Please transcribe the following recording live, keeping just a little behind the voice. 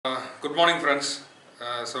Good morning, friends.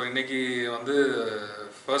 So இன்னைக்கு வந்து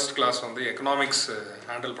first class வந்து எக்கனாமிக்ஸ்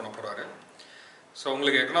ஹேண்டில் பண்ண போறாரு. ஸோ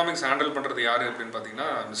உங்களுக்கு எக்கனாமிக்ஸ் ஹேண்டில் பண்ணுறது யார் அப்படின்னு பார்த்தீங்கன்னா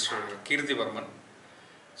மிஸ்டர் கீர்த்திவர்மன்.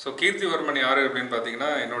 ஸோ கீர்த்திவர்மன் யார் அப்படின்னு பார்த்தீங்கன்னா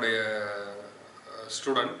என்னுடைய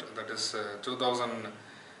ஸ்டூடெண்ட், தட் இஸ்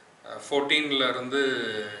 2014 இருந்து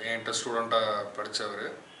என்கிட்ட ஸ்டூடெண்ட்டாக படித்தவர்.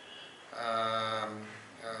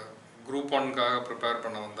 குரூப் 1க்காக ப்ரிப்பேர்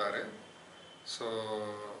பண்ண வந்தார். ஸோ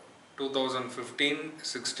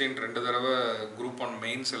 2015-16 ரெண்டு தடவை குரூப் 1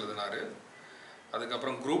 மெயின்ஸ் எழுதினார்.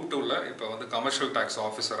 அதுக்கப்புறம் குரூப் 2ல் இப்போ வந்து கமர்ஷியல் டேக்ஸ்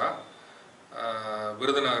ஆஃபீஸராக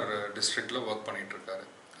விருதுநகர் டிஸ்ட்ரிக்டில் work பண்ணிகிட்ருக்காரு.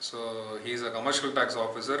 So he is a commercial tax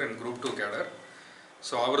officer in group 2 cadre.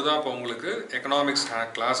 So அவர் தான் இப்போ உங்களுக்கு எக்கனாமிக்ஸ்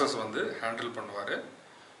கிளாஸஸ் வந்து ஹேண்டில் பண்ணுவார்.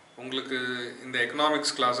 உங்களுக்கு இந்த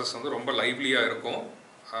எக்கனாமிக்ஸ் கிளாஸஸ் வந்து ரொம்ப லைவ்லியாக இருக்கும்.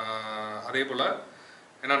 அதே போல்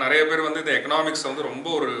ஏன்னா நிறைய பேர் வந்து இந்த எக்கனாமிக்ஸை வந்து ரொம்ப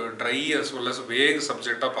ஒரு try as well as wake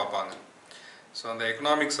சப்ஜெக்டாக பார்ப்பாங்க. ஸோ அந்த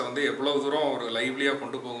எக்கனாமிக்ஸை வந்து எவ்வளோ தூரம் ஒரு லைவ்லியாக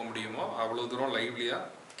கொண்டு போக முடியுமோ அவ்வளோ தூரம் லைவ்லியாக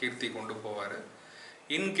கீர்த்தி கொண்டு போவார்.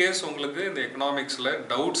 இன்கேஸ் உங்களுக்கு இந்த எக்கனாமிக்ஸில்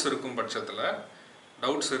டவுட்ஸ் இருக்கும் பட்சத்தில்,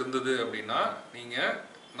 டவுட்ஸ் இருந்தது அப்படின்னா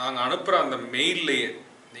நாங்கள் அனுப்புகிற அந்த மெயில்லையே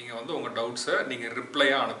நீங்கள் வந்து உங்கள் டவுட்ஸை நீங்கள்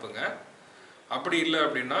ரிப்ளையாக அனுப்புங்க. அப்படி இல்லை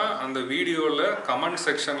அப்படின்னா அந்த வீடியோவில் கமெண்ட்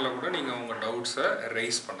செக்ஷனில் கூட நீங்கள் உங்கள் டவுட்ஸை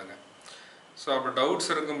ரைஸ் பண்ணுங்கள். ஸோ அப்போ டவுட்ஸ்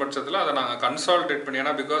இருக்கும் பட்சத்தில் அதை நாங்கள் கன்சால்டேட் பண்ணி,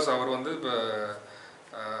 ஏன்னா பிகாஸ் அவர் வந்து இப்போ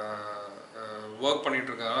ஒர்க்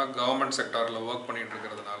பண்ணிகிட்ருக்காங்க, கவர்மெண்ட் செக்டாரில் ஒர்க்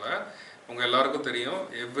பண்ணிகிட்ருக்கிறதுனால உங்கள் எல்லாருக்கும் தெரியும்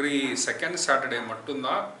எவ்ரி செகண்ட் சாட்டர்டே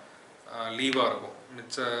மட்டும்தான் லீவாக இருக்கும்.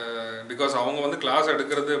 பிகாஸ் அவங்க வந்து கிளாஸ்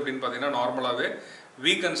எடுக்கிறது அப்படின்னு பார்த்தீங்கன்னா நார்மலாகவே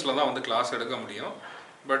வீக்கெண்ட்ஸில் தான் வந்து கிளாஸ் எடுக்க முடியும்.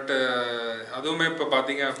 பட் அதுவுமே இப்போ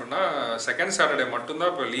பார்த்தீங்க அப்படின்னா செகண்ட் சாட்டர்டே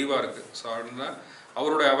மட்டும்தான் இப்போ லீவாக இருக்குது. ஸோ அப்படின்னா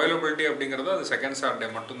அவருடைய அவைலபிலிட்டி அப்படிங்கிறது அது செகண்ட் சாட்டர்டே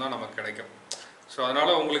மட்டும்தான் நமக்கு கிடைக்கும். ஸோ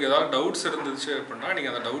அதனால் உங்களுக்கு ஏதாவது டவுட்ஸ் இருந்துச்சு அப்படின்னா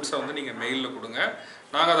நீங்கள் அந்த டவுட்ஸை வந்து நீங்கள் மெயிலில் கொடுங்க.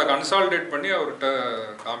 நாங்கள் அதை கன்சால்டேட் பண்ணி அவர்கிட்ட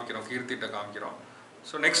காமிக்கிறோம், கீர்த்திகிட்ட காமிக்கிறோம்.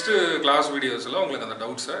 ஸோ நெக்ஸ்ட்டு கிளாஸ் வீடியோஸில் உங்களுக்கு அந்த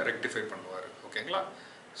டவுட்ஸை ரெக்டிஃபை பண்ணுவார். ஓகேங்களா?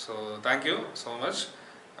 So thank you so much.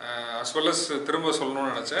 As well as திரும்ப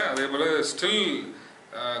சொல்லணும்னு நினச்சேன், அதே போல் ஸ்டில்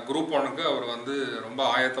குரூப் 1க்கு அவர் வந்து ரொம்ப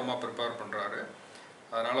ஆயத்தமாக ப்ரிப்பேர் பண்ணுறாரு.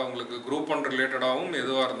 அதனால் உங்களுக்கு குரூப் 1 ரிலேட்டடாகவும்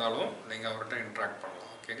எதுவாக இருந்தாலும் நீங்கள் அவர்கிட்ட இன்ட்ராக்ட்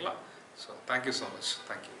பண்ணலாம். ஓகேங்களா? So thank you so much.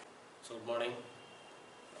 Thank you. So good morning.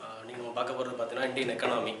 நீங்கள் நம்ம பார்க்க போகிறது பார்த்தீங்கன்னா Indian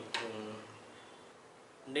economy.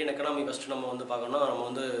 Indian economy first நம்ம வந்து பார்க்கணும்னா நம்ம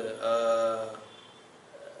வந்து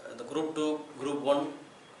இந்த group 2, group 1,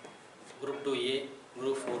 group 2A,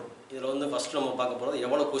 group 4 இதில் வந்து ஃபஸ்ட்டு நம்ம பார்க்க போகிறது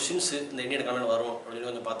எவ்வளோ கொஷின்ஸு இந்த இந்தியன் எக்கனாமியில் வரும் அப்படின்னு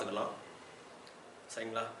கொஞ்சம் பார்த்துக்கலாம்.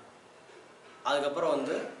 சரிங்களா? அதுக்கப்புறம்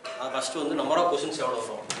வந்து ஃபஸ்ட்டு வந்து நம்பர் ஆஃப் கொஷின்ஸ் எவ்வளோ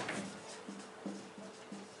வரும்,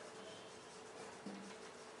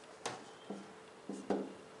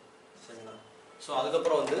 சரிங்களா? ஸோ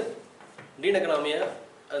அதுக்கப்புறம் வந்து இந்தியன் எக்கனாமியை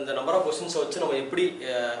அந்த நம்பர் ஆஃப் கொஷின்ஸை வச்சு நம்ம எப்படி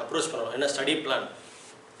அப்ரோச் பண்ணணும், என்ன ஸ்டடி பிளான்,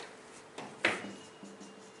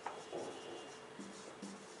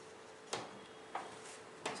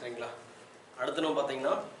 சரிங்களா? அடுத்து நம்ம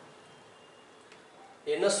பார்த்தீங்கன்னா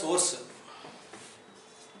என்ன சோர்ஸு,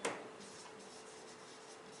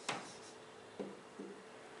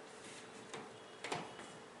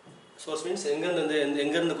 சோர்ஸ் மீன்ஸ்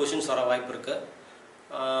எங்கேருந்து கொஷின்ஸ் வர வாய்ப்பு இருக்குது,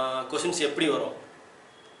 கொஷின்ஸ் எப்படி வரும்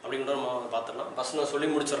அப்படின்றத நம்ம பார்த்துடலாம். ஃபஸ்ட் நான் சொல்லி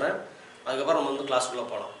முடிச்சிடுறேன், அதுக்கப்புறம் நம்ம வந்து கிளாஸ்க்குள்ளே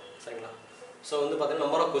போகலாம். சரிங்களா? ஸோ வந்து பார்த்தீங்கன்னா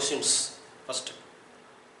number of questions first.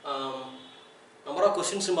 Number of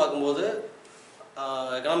கொஷின்ஸ்னு பார்க்கும்போது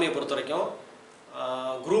எக்கனாமியை பொறுத்த வரைக்கும்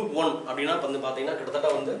குரூப் 1 அப்படின்னா வந்து பார்த்தீங்கன்னா கிட்டத்தட்ட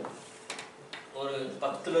வந்து ஒரு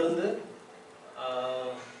 10லேருந்து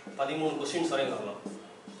 13 கொஷின்ஸ் வரையும் வரலாம்.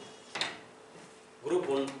 குரூப்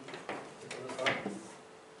 1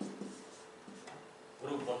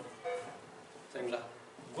 சரிங்களா?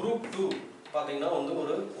 குரூப் 2 பார்த்தீங்கன்னா வந்து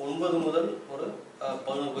ஒரு 9 முதல் ஒரு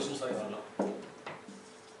 11 கொஸ்டின்ஸ் வரை வரலாம்.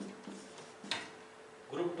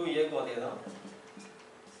 குரூப் 2A அதே தான்.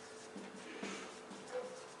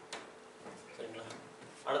 சரிங்களா?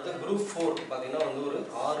 அடுத்து குரூப் 4 பார்த்தீங்கன்னா வந்து ஒரு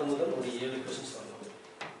 6 முதல் ஒரு 7 கொஸ்டின்ஸ் வரலாம்.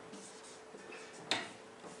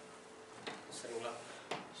 சரிங்களா?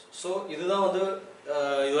 ஸோ இதுதான் வந்து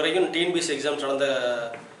இது வரைக்கும் TNPSC எக்ஸாம்ஸ் நடந்த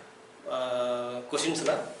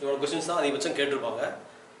கொஷின்ஸில் இவ்வளோ கொஷின்ஸ் தான் அதிகபட்சம் கேட்டிருப்பாங்க.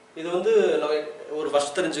 இது வந்து நம்ம ஒரு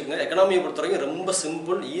ஃபஸ்ட் தெரிஞ்சுக்கங்க, எக்கனாமியை பொறுத்த வரைக்கும் ரொம்ப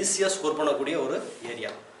சிம்பிள், ஈஸியாக ஸ்கோர் பண்ணக்கூடிய ஒரு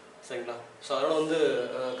ஏரியா. சரிங்களா? ஸோ அதனால் வந்து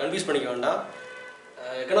கன்ஃபியூஸ் பண்ணிக்க வேண்டாம்.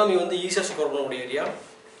 எக்கனாமி வந்து ஈஸியாக ஸ்கோர் பண்ணக்கூடிய ஏரியா.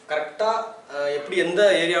 கரெக்டாக எப்படி எந்த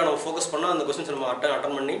ஏரியாவை நம்ம ஃபோக்கஸ் பண்ணால் அந்த கொஸ்டின்ஸ் நம்ம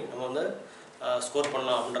அட்டன் பண்ணி நம்ம வந்து ஸ்கோர்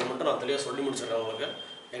பண்ணலாம் அப்படின்றது மட்டும் நான் தெளிவாக சொல்லி முடிச்சிருக்கேன் உங்களுக்கு.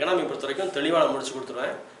 எக்கனாமி பொறுத்த வரைக்கும் தெளிவாக நான் முடிச்சு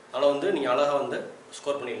கொடுத்துருவேன். அதனால் வந்து நீங்கள் அழகாக வந்து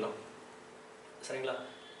ஸ்கோர் பண்ணிடலாம். சரிங்களா?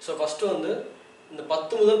 ஸோ ஃபஸ்ட்டு வந்து இந்த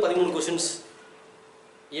 10 முதல் 13 கொஷின்ஸ்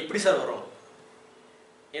எப்படி சார் வரும்,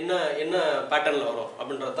 என்ன என்ன பேட்டர்னில் வரும்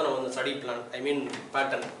அப்படின்றது தான் நம்ம வந்து ஸ்டடி பிளான், ஐ மீன்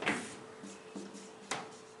பேட்டர்ன்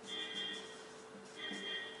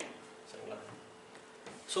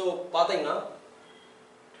ஸோ பார்த்தீங்கன்னா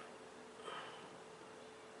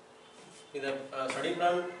இதை ஸ்டடி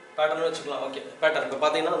பிளான் பேட்டர்ன் வச்சுக்கலாம். ஓகே, பேட்டர்ன் இப்போ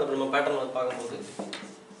பார்த்தீங்கன்னா அந்த நம்ம பேட்டர்ன் வந்து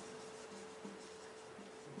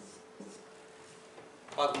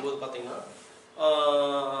பார்க்கும்போது பார்த்தீங்கன்னா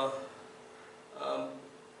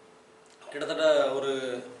கிட்டத்தட்ட ஒரு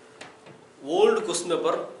ஓல்டு கொஸ்டின்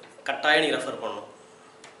பேப்பர் கட்டாயம் நீங்கள் ரெஃபர் பண்ணணும்.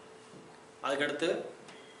 அதுக்கடுத்து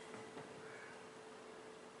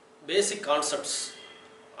பேசிக் கான்செப்ட்ஸ்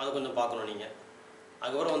அது கொஞ்சம் பார்க்கணும் நீங்கள்.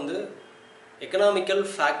 அதுக்கப்புறம் வந்து எக்கனாமிக்கல்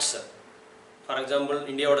ஃபேக்ட்ஸ், ஃபார் எக்ஸாம்பிள்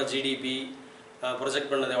இந்தியாவோட ஜிடிபி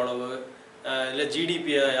ப்ரொஜெக்ட் பண்ணது எவ்வளவு, இல்லை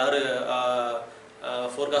ஜிடிபியை யார்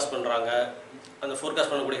ஃபோர்காஸ்ட் பண்ணுறாங்க, அந்த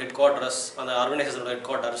ஃபோர்காஸ்ட் பண்ணக்கூடிய ஹெட் குவார்ட்டர்ஸ், அந்த ஆர்கனைசேஷனோட ஹெட்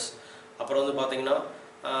குவார்ட்டர்ஸ். அப்புறம் வந்து பார்த்திங்கன்னா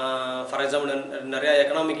ஃபார் எக்ஸாம்பிள் நிறையா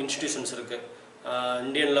எக்கனாமிக் இன்ஸ்டிடியூஷன்ஸ் இருக்குது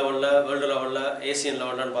இந்தியன் லெவலில், வேர்ல்டு லெவலில், ஏசியன்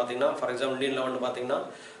லெவலில்னு பார்த்தீங்கன்னா. ஃபார் எக்ஸாம்பிள் இந்தியன் லெவல்னு பார்த்தீங்கன்னா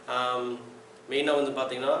மெயினாக வந்து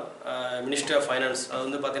பார்த்திங்கன்னா மினிஸ்ட்ரி ஆஃப் ஃபைனான்ஸ், அது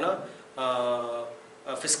வந்து பார்த்திங்கன்னா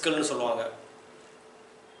ஃபிஸ்கல்னு சொல்லுவாங்க.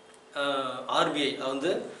 ஆர்பிஐ அது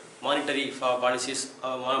வந்து மானிட்டரி பாலிசிஸ்,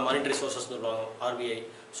 மானிட்டரி சோர்சஸ்ன்னு சொல்லுவாங்க ஆர்பிஐ.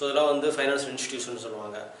 ஸோ இதெல்லாம் வந்து ஃபைனான்ஷியல் இன்ஸ்டிடியூஷன்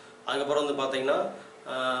சொல்லுவாங்க. அதுக்கப்புறம் வந்து பார்த்திங்கன்னா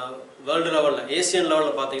வேர்ல்டு லெவலில், ஏசியன்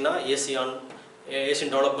லெவலில் பார்த்திங்கன்னா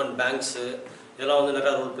ஏசியன் டெவலப்மெண்ட் பேங்க்ஸு, இதெல்லாம் வந்து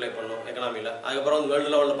நிறையா ரோல் ப்ளே பண்ணும் எக்கனாமியில். அதுக்கப்புறம் வந்து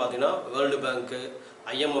வேர்ல்டு லெவலில் பார்த்திங்கன்னா வேர்ல்டு பேங்க்கு,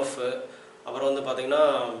 IMF, அப்புறம் வந்து பார்த்திங்கன்னா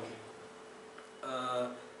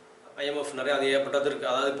IMF நிறையா அது ஏற்பட்டது இருக்குது.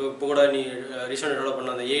 அதாவது இப்போ கூட நீ ரீசெண்டாக டெவலப்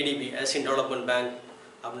பண்ண அந்த ADB, ஏசியன் டெவலப்மெண்ட் பேங்க்,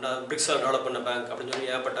 அப்படின்னா பிரிக்ஸால் டெவலப் பண்ண பேங்க் அப்படின்னு சொல்லி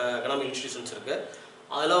ஏற்பட்ட எக்கனாமிக் இன்ஸ்டிடியூஷன்ஸ் இருக்குது.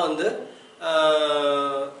 அதெல்லாம் வந்து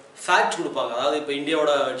ஃபேக்ட் கொடுப்பாங்க. அதாவது இப்போ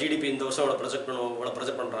இந்தியாவோட ஜிடிபி இந்த வருஷம் இவ்வளோ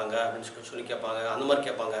ப்ரொஜெக்ட் பண்ணுறாங்க அப்படின்னு சொல்லி கேட்பாங்க, அந்த மாதிரி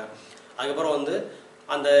கேட்பாங்க. அதுக்கப்புறம் வந்து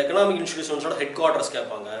அந்த எக்கனாமிக் இன்ஸ்டிடியூஷன்ஸோட ஹெட் குவார்ட்டர்ஸ்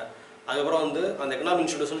கேட்பாங்க. அதுக்கப்புறம் வந்து அந்த எக்கனாமிக்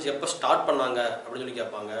இன்ஸ்டிடியூஷன்ஸ் எப்போ ஸ்டார்ட் பண்ணாங்க அப்படின்னு சொல்லி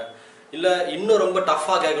கேட்பாங்க. இல்லை இன்னும் ரொம்ப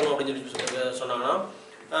டஃப்பாக கேட்கணும் அப்படின்னு சொல்லி சொன்னாங்கன்னா,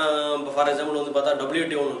 இப்போ ஃபார் எக்ஸாம்பிள் வந்து பார்த்தா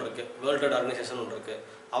WTO ஒன்று இருக்குது, வேர்ல்டு ட்ரேட் ஆர்கனைசேஷன் ஒன்று இருக்குது.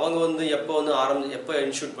 அவங்க வந்து எப்போ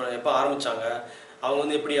எப்போ ஆரம்பித்தாங்க, அவங்க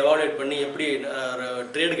வந்து எப்படி எவாலுவேட் பண்ணி எப்படி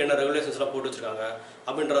ட்ரேடுக்கு என்ன ரெகுலேஷன்ஸ்லாம் போட்டு வச்சுருக்காங்க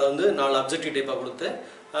அப்படின்றத வந்து 4 அப்ஜெக்டிவ் டைப்பாக கொடுத்து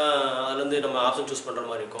அதுலேருந்து நம்ம ஆப்ஷன் சூஸ் பண்ணுற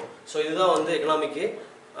மாதிரி இருக்கும். ஸோ இதுதான் வந்து எக்கனாமிக்கு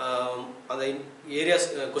அந்த ஏரியாஸ்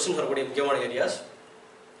கொஸ்டின்ஸ் வரக்கூடிய முக்கியமான ஏரியாஸ்.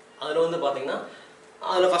 அதில் வந்து பார்த்திங்கன்னா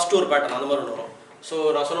அதில் ஃபஸ்ட்டு ஒரு பேட்டர்ன் அந்த மாதிரி ஒன்று வரும். ஸோ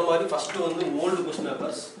நான் சொன்ன மாதிரி ஃபஸ்ட்டு வந்து old question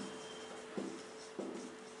papers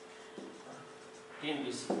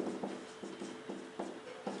TNPsc,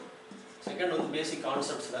 second வந்து பேசிக்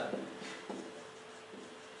கான்செப்ட்ஸில்,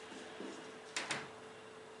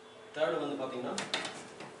 தேர்டு வந்து பார்த்தீங்கன்னா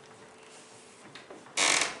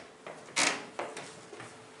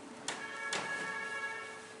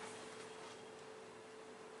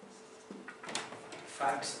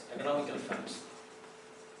ஃபேக்ட்ஸ், எக்கனாமிக்கல் ஃபேக்ட்ஸ்.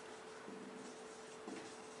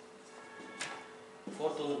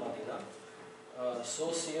 ஃபோர்த் வந்து பார்த்தீங்கன்னா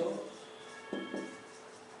socio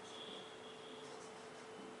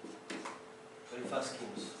welfare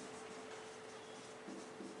schemes,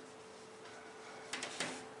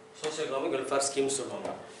 socio economic welfare schemes சொல்லுவாங்க.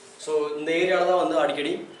 ஸோ இந்த ஏரியாவில் தான் வந்து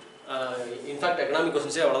அடிக்கடி இன்ஃபேக்ட் எக்கனாமிக்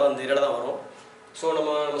கொஸ்டின்ஸே அவ்வளோதான் இந்த ஏரியாவில் தான் வரும். ஸோ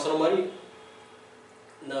நம்ம சொன்ன மாதிரி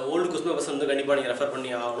இந்த ஓல்டு கொஸ்டின் பேப்பர்ஸ் வந்து கண்டிப்பாக நீங்கள் ரெஃபர் பண்ணி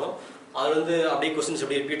ஆகணும். அது வந்து அப்படியே கொஸ்டின்ஸ்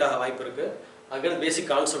எப்படி ரிப்பீட் ஆக வாய்ப்பு இருக்குது. அதுக்கடுத்து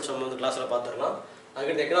பேசிக் கான்செப்ட்ஸ் நம்ம வந்து கிளாஸில் பார்த்துடலாம்.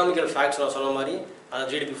 அதுக்கடுத்து எக்கனாமிக்கல் ஃபேக்ட்ஸ் நான் சொன்ன மாதிரி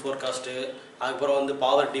ஜிடிபி ஃபோர்காஸ்ட்டு, அதுக்கப்புறம் வந்து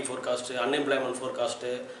poverty forecast, unemployment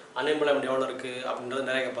forecast, unemployment எவ்வளோ இருக்குது அப்படின்றது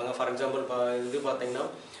நிறைய கேட்பாங்க. ஃபார் எக்ஸாம்பிள் இது பார்த்தீங்கன்னா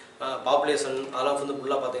பாப்புலேஷன், அதெல்லாம் வந்து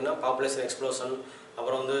ஃபுல்லாக பார்த்தீங்கன்னா பாப்புலேஷன் எக்ஸ்ப்ளோஷன்,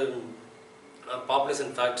 அப்புறம் வந்து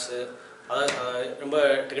பாப்புலேஷன் ஃபேக்ட்ஸு, அதாவது ரொம்ப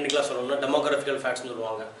டெக்னிக்கலாக சொல்லணும்னா டெமோகிராஃபிக்கல் ஃபேக்ட்ஸ்னு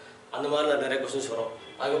சொல்லுவாங்க. அந்த மாதிரி நிறைய கொஸ்டின்ஸ் வரும்.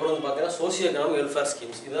 அதுக்கப்புறம் வந்து பார்த்தீங்கன்னா சோசியோ எக்கனாமிக் வெல்ஃபேர்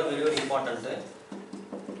ஸ்கீம்ஸ், இதுதான் வெரி வெரி இம்பார்ட்டன்ட்டு.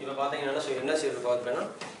 இப்போ பார்த்தீங்கன்னா என்ன செய்யுது பார்த்தீங்கன்னா,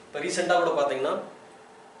 இப்போ ரீசெண்டாக கூட பார்த்தீங்கன்னா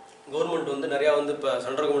கவர்மெண்ட் வந்து நிறையா வந்து இப்போ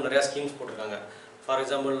சென்ட்ரல் கவர்மெண்ட் நிறையா ஸ்கீம்ஸ் போட்டிருக்காங்க. ஃபார்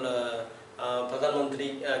எக்ஸாம்பிள் பிரதான் மந்திரி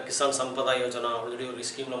கிசான் சம்பதா யோஜனா அப்படின்னு சொல்லி ஒரு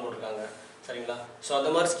ஸ்கீம்லாம் போட்டிருக்காங்க. சரிங்களா? ஸோ அந்த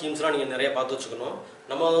மாதிரி ஸ்கீம்ஸ்லாம் நீங்கள் நிறைய பார்த்து வச்சுக்கணும்.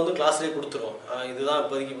 நம்ம அதை வந்து கிளாஸ்லேயே கொடுத்துருவோம். இதுதான்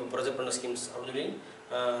இப்போதைக்கு இப்போ ப்ரொஜெக்ட் பண்ண ஸ்கீம்ஸ் அப்படின்னு சொல்லி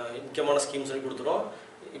முக்கியமான ஸ்கீம்ஸ் சொல்லி கொடுத்துருவோம்.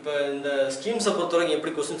 இப்போ இந்த ஸ்கீம்ஸை பொறுத்த வரைக்கும்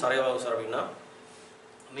எப்படி கொஸ்டின்ஸ் அரைவாகும் சார் அப்படின்னா,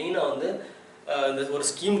 மெயினாக வந்து இந்த ஒரு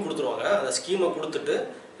ஸ்கீம் கொடுத்துருவாங்க. அந்த ஸ்கீமை கொடுத்துட்டு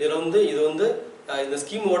இது வந்து இந்த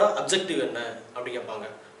ஸ்கீமோட அப்ஜெக்டிவ் என்ன அப்படி கேட்பாங்க.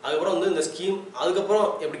 அதுக்கப்புறம் வந்து இந்த ஸ்கீம் அதுக்கப்புறம்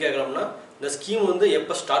எப்படி கேட்கலாம்னா, இந்த ஸ்கீம் வந்து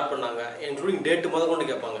எப்போ ஸ்டார்ட் பண்ணாங்க இன்க்ளூடிங் டேட்டு கொண்டு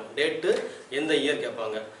கேட்பாங்க. டேட்டு எந்த இயர்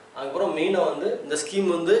கேட்பாங்க. அதுக்கப்புறம் மெயினாக வந்து இந்த ஸ்கீம்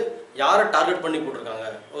வந்து யாரை டார்கெட் பண்ணி போட்டிருக்காங்க.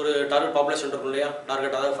 ஒரு டார்கெட் பாப்புலேஷன் இருக்கும் இல்லையா,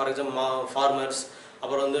 டார்கெட். அதாவது ஃபார் எக்ஸாம்பிள் ஃபார்மர்ஸ்,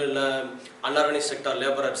 அப்புறம் வந்து இல்லை அன்ஆர்கனைஸ் செக்டார்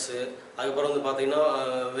லேபரர்ஸு, அதுக்கப்புறம் வந்து பார்த்திங்கன்னா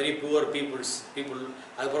வெரி புவர் பீப்புள்,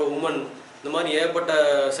 அதுக்கப்புறம் உமன், இந்த மாதிரி ஏகப்பட்ட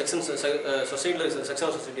செக்ஷன்ஸ் சொசைட்டியில் செக்ஷன்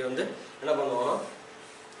ஆஃப் சொசைட்டி வந்து என்ன பண்ணுவாங்கன்னா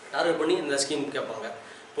டார்கெட் பண்ணி இந்த ஸ்கீம் கேட்பாங்க.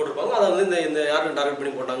 போட்டிருப்பாங்க. அதை வந்து இந்த யாருக்கு டார்கெட்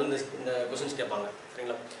பண்ணி போட்டாங்க இந்த கொஸ்டின்ஸ் கேட்பாங்க.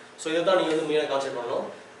 சரிங்களா? ஸோ இதை தான் நீங்கள் வந்து மெயினாக கான்செப்ட் பண்ணணும்.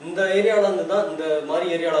 இந்த ஏரியாவில் இருந்து தான் இந்த மாதிரி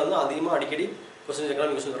ஏரியாவில் வந்து அதிகமாக அடிக்கடி கொஸ்டின்ஸ்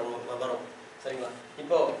எக்கனாமிக் கொஸ்டின்ஸ் வரும். சரிங்களா?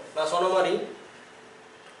 இப்போ நான் சொன்ன மாதிரி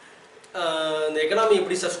இந்த எக்கனாமி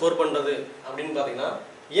எப்படி சார் ஸ்கோர் பண்ணுறது அப்படின்னு பார்த்தீங்கன்னா,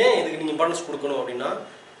 ஏன் இதுக்கு நீங்கள் இம்பார்ட்டன்ஸ் கொடுக்கணும் அப்படின்னா,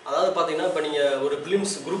 அதாவது பார்த்தீங்கன்னா இப்போ நீங்கள் ஒரு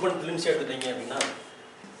ஃபிலிம்ஸ் குரூப் அண்ட் ஃபிலிம்ஸ் எடுத்துட்டீங்க அப்படின்னா,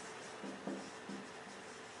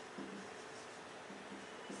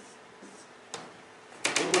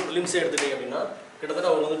 குரூப் அண்ட் ஃபிலிம்ஸே எடுத்துட்டீங்க அப்படின்னா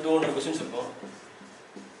கிட்டத்தட்ட அவங்க வந்து 200 கொஸ்டின்ஸ் இருக்கும்.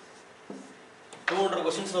 200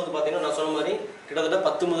 கொஸ்டின்ஸில் வந்து பார்த்தீங்கன்னா நான் சொன்ன மாதிரி கிட்டத்தட்ட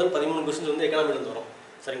 10 முதல் 13 கொஸ்டின்ஸ் வந்து எக்கனாமிலேருந்து வரும்.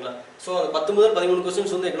 சரிங்களா? ஸோ அந்த 10 முதல் 13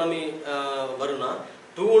 கொஸ்டின்ஸ் வந்து எக்கனாமி வரும்னா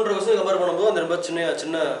 200 கொஸ்டின் கம்பேர் பண்ணும்போது அந்த ரொம்ப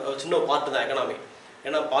சின்ன பார்ட்டு தான் எக்கனாமி.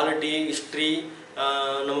 ஏன்னா பாலிட்டி, ஹிஸ்ட்ரி,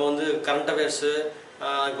 நம்ம வந்து கரண்ட் அஃபேர்ஸு,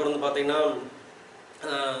 அப்புறம் வந்து பார்த்தீங்கன்னா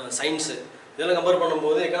சயின்ஸு, இதெல்லாம் கம்பேர்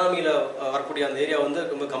பண்ணும்போது எக்கனாமியில் வரக்கூடிய அந்த ஏரியா வந்து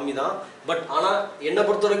ரொம்ப கம்மி தான். பட் ஆனால் என்னை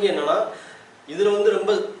பொறுத்த வரைக்கும் என்னென்னா, இதில் வந்து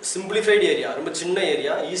ரொம்ப சிம்பிளிஃபைடு ஏரியா, ரொம்ப சின்ன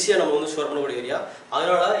ஏரியா, ஈஸியாக நம்ம வந்து ஸ்டோர் பண்ணக்கூடிய ஏரியா.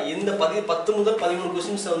 அதனால் இந்த 10 முதல் 13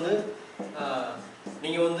 கொஸ்டின்ஸை வந்து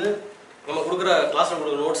நீங்கள் வந்து நம்ம கொடுக்குற கிளாஸில்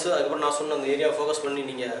கொடுக்குற நோட்ஸு, அதுக்கப்புறம் நான் சொன்ன அந்த ஏரியா ஃபோக்கஸ் பண்ணி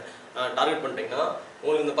நீங்கள் டார்கெட் பண்ணிட்டீங்கன்னா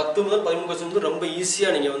உங்களுக்கு இந்த 10 முதல் 13 கொஸ்டின் வந்து ரொம்ப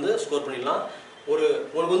ஈஸியாக நீங்கள் வந்து ஸ்கோர் பண்ணிடலாம்.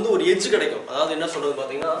 உங்களுக்கு வந்து ஒரு எட்ஜ் கிடைக்கும். அதாவது என்ன சொல்கிறது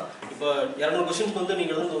பார்த்தீங்கன்னா, இப்போ 200 கொஸ்டின்ஸ்க்கு வந்து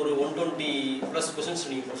நீங்கள் வந்து ஒரு 120+ கொஸ்டின்ஸ்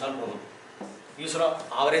நீங்கள் சால்வ் பண்ணணும். யூஸ்வலாக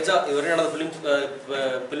ஆவரேஜாக இதுவரை நடந்த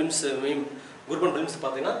ஃபிலிம்ஸ் குரூப் அண்ட் ஃபிலிம்ஸ்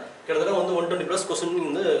பார்த்தீங்கன்னா கிட்டத்தட்ட வந்து 120+ கொஸ்டின்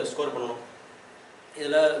வந்து ஸ்கோர் பண்ணணும்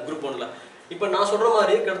இதில் குரூப் 1ல். இப்போ நான் சொல்கிற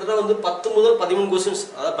மாதிரி கிட்டத்தட்ட வந்து 10 முதல் 13 கொஸ்டின்ஸ்,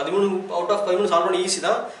 அதாவது 13 அவுட் ஆஃப் 13 சால்வ் பண்ண ஈஸி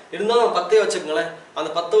தான். இருந்தாலும் 10 வச்சுக்கோங்களேன். அந்த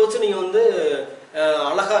 10 வச்சு நீங்கள் வந்து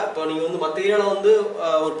அழகாக இப்போ நீங்கள் வந்து மற்ற ஏரியாவில் வந்து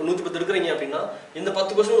ஒரு 110 எடுக்கிறீங்க அப்படின்னா இந்த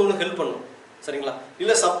 10 கொஸ்டின் உங்களுக்கு ஹெல்ப் பண்ணும். சரிங்களா?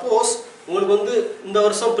 இல்லை சப்போஸ் உங்களுக்கு வந்து இந்த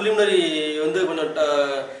வருஷம் ப்ரிலிமினரி வந்து கொஞ்சம்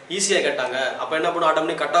ஈஸியாக கேட்டாங்க, அப்போ என்ன பண்ணும்,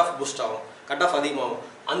 ஆட்டோமேட்டிக் கட் ஆஃப் பூஸ்ட் ஆகும், கட் ஆஃப் அதிகமாகும்.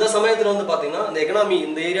 அந்த சமயத்தில் வந்து பார்த்தீங்கன்னா இந்த எக்கனாமி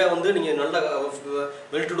இந்த ஏரியா வந்து நீங்கள் நல்லா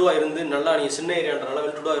வெல் டு டூவாக இருந்து, நல்லா நீங்கள் சின்ன ஏரியான்றனால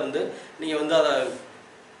வெல் டு டூவாக இருந்து நீங்கள் வந்து அதை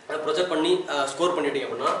ப்ரொஜெக்ட் பண்ணி ஸ்கோர் பண்ணிட்டீங்க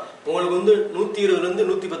அப்படின்னா உங்களுக்கு வந்து 120லேருந்து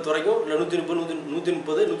 110 வரைக்கும், இல்லை 130,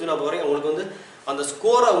 140 வரைக்கும் உங்களுக்கு வந்து அந்த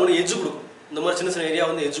ஸ்கோரை உங்களுக்கு எட்ஜ் கொடுக்கும். இந்த மாதிரி சின்ன ஏரியா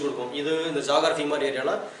வந்து எட்ஜ் கொடுக்கும். இது இந்த ஜாகிரஃபி மாதிரி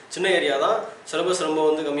ஏரியாலாம் சின்ன ஏரியா தான், சிலபஸ் ரொம்ப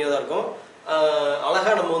வந்து கம்மியாக தான் இருக்கும்.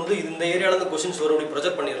 அழகாக நம்ம வந்து இந்த ஏரியாவிலேருந்து கொஸ்டின்ஸ் வரும் அப்படி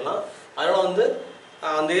ப்ரொஜெக்ட் பண்ணிடலாம். அதனால் வந்து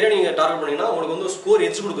அந்த ஏரியா நீங்கள் டார்கெட் பண்ணிங்கன்னா உங்களுக்கு வந்து ஸ்கோர்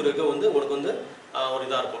எட்ஜ் கொடுக்குறதுக்கு வந்து உங்களுக்கு வந்து ஒரு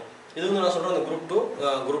இதாக இருக்கும். இது வந்து நான் சொல்கிறேன் அந்த குரூப் 2,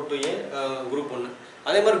 குரூப் 2A, குரூப் 1.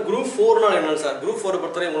 அதே மாதிரி குரூப் 4னால் என்னென்னு சார், குரூப் 4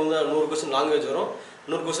 பொறுத்தவரை உங்களுக்கு வந்து 100 கொஸ்டின் லாங்குவேஜ் வரும்,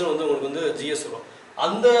 100 கொஸ்டின் வந்து உங்களுக்கு வந்து ஜிஎஸ் வரும்.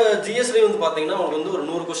 அந்த ஜிஎஸ்லேயும் வந்து பார்த்தீங்கன்னா உங்களுக்கு வந்து ஒரு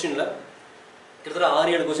 100 கொஸ்டினில் கிட்டத்தட்ட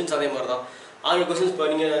 6-7 கொஸ்டின்ஸ் அதே மாதிரி தான். 6 கொஸ்டின்ஸ். இப்போ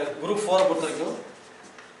நீங்கள் குரூப் 4 பொறுத்த வரைக்கும்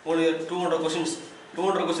உங்களுக்கு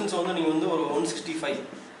 200 கொஸ்டின்ஸ் வந்து நீங்கள் வந்து ஒரு 165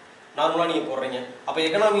 நார்மலாக நீங்கள் போடுறீங்க. அப்போ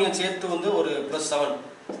எக்கனாமியை சேர்த்து வந்து ஒரு +7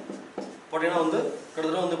 போட்டீங்கன்னா வந்து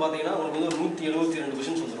கிட்டத்தட்ட வந்து பார்த்தீங்கன்னா உங்களுக்கு வந்து ஒரு 172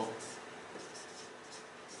 கொஸ்டின்ஸ் வந்துடும்.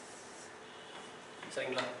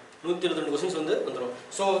 சரிங்களா? 172 கொஸ்டின்ஸ் வந்து வந்துடும்.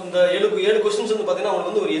 ஸோ இந்த 7 கொஸ்டின்ஸ் வந்து பார்த்தீங்கன்னா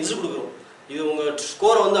உங்களுக்கு வந்து ஒரு எட்ஜ் கொடுக்குறோம். இது உங்கள்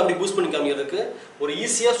ஸ்கோரை வந்து அப்படி பூஸ்ட் பண்ணி காமிக்கிறதுக்கு ஒரு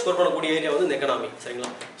ஈஸியாக ஸ்கோர் பண்ணக்கூடிய ஏரியா வந்து இந்த எக்கனாமி. சரிங்களா?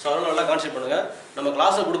 ஸோ அதனால் நல்லா கான்சென்ட்ரேட் பண்ணுங்கள். நம்ம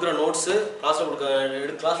கிளாஸில் கொடுக்குற நோட்ஸு,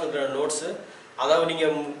 கிளாஸில் இருக்கிற நோட்ஸு, அதாவது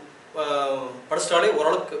நீங்கள் படிச்சிட்டாலே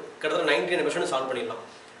ஓரளவுக்கு கிட்டத்தட்ட 99% சால்வ் பண்ணிடலாம்.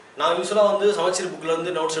 நான் யூஸ்வலாக வந்து சமச்சீர்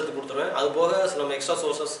புக்கிலேருந்து நோட்ஸ் எடுத்து கொடுத்துருவேன். அது போக நம்ம எக்ஸ்ட்ரா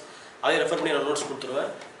சோர்சஸ் அதை ரெஃபர் பண்ணி நான் நோட்ஸ்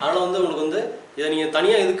கொடுத்துருவேன். அதனால் வந்து உங்களுக்கு வந்து இதை நீங்கள்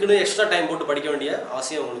தனியாக இதுக்குன்னு எக்ஸ்ட்ரா டைம் போட்டு படிக்க வேண்டிய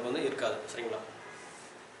அவசியம் உங்களுக்கு வந்து இருக்காது. சரிங்களா?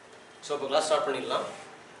 ஸோ இப்போ கிளாஸ் ஸ்டார்ட் பண்ணிடலாம்.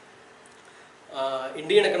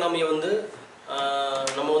 இந்தியன் எக்கனாமியை வந்து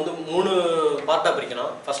நம்ம வந்து 3 பார்ட்டாக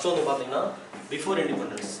பிரிக்கலாம். ஃபஸ்ட்டு வந்து பார்த்தீங்கன்னா பிஃபோர்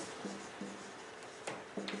இண்டிபெண்டன்ஸ்,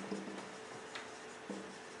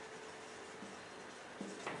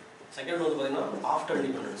 செகண்ட் வந்து பார்த்தீங்கன்னா ஆஃப்டர்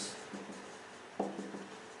இண்டிபெண்டன்ஸ்,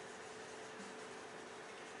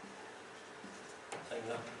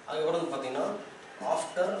 சரிங்களா? அதுக்கப்புறம் வந்து பார்த்தீங்கன்னா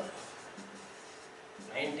after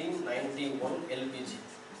 1991 LPG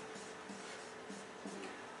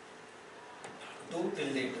to till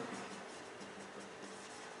date.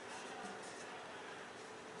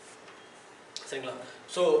 சரிங்களா?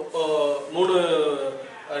 ஸோ 3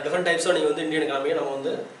 டிஃப்ரெண்ட் டைப்ஸாக நீங்கள் வந்து இந்தியன் எக்கனாமியை நம்ம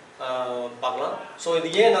வந்து பார்க்கலாம். ஸோ இது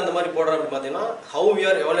ஏன் நான் அந்த மாதிரி போடுறேன் அப்படின்னு பார்த்தீங்கன்னா, how we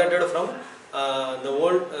are எவல்யூட்டட் from the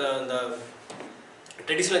old இந்த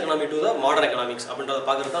traditional economy to the modern economics அப்படின்றத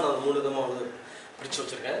பார்க்குறது தான் நான் 3 விதமாக வந்து பிரித்து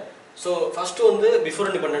வச்சுருக்கேன். ஸோ ஃபஸ்ட்டு வந்து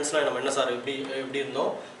பிஃபோர் இண்டிபெண்டன்ஸ்னால் நம்ம என்ன சார் எப்படி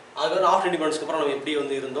இருந்தோம், அதுக்கப்புறம் ஆஃப்டர் இண்டிபெண்டன்ஸ்க்கு அப்புறம் நம்ம எப்படி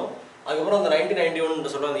வந்து இருந்தோம், அதுக்கப்புறம் அந்த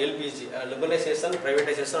 1991 சொல்கிற அந்த LPG liberalisation,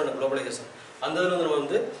 privatisation and globalisation, அந்த இதில் வந்து நம்ம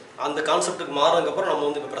வந்து அந்த கான்செப்ட்டுக்கு மாறினதுக்கப்புறம் நம்ம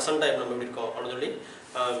வந்து இப்போ ப்ரெசென்ட்டாக நம்ம எப்படி இருக்கோம் அப்படின்னு சொல்லி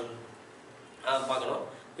பார்க்கணும்.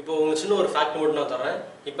 இப்போ உங்களுக்கு சின்ன ஒரு ஃபேக்ட் மட்டும் நான் தரேன்.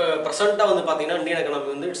 இப்போ ப்ரெசென்ட்டாக வந்து பார்த்தீங்கன்னா இந்தியன் எக்கனாமி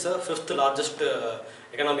வந்து it's 5th largest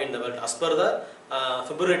economy in the world as per the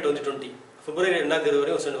February 2020 February 2020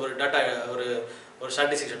 வரையும் ஒரு டேட்டா ஒரு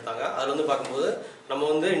ஸ்டாட்டிஸ்டிக்ஸ் எடுத்தாங்க. அதில் வந்து பார்க்கும்போது நம்ம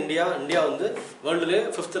வந்து இந்தியா வந்து வேர்ல்டுலேயே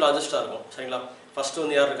 5th லார்ஜஸ்ட்டாக இருக்கும். சரிங்களா? ஃபஸ்ட்டு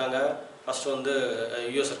வந்து யார் இருக்காங்க? ஃபஸ்ட்டு வந்து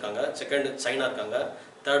யூஎஸ் இருக்காங்க, செகண்ட் சைனா இருக்காங்க,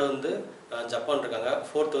 தேர்டு வந்து ஜப்பான் இருக்காங்க,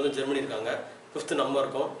 ஃபோர்த்து வந்து ஜெர்மனி இருக்காங்க, 5th நம்ம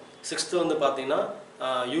இருக்கோம், 6th வந்து பார்த்தீங்கன்னா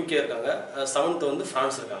யூகே இருக்காங்க, 7th வந்து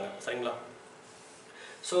ஃப்ரான்ஸ் இருக்காங்க. சரிங்களா?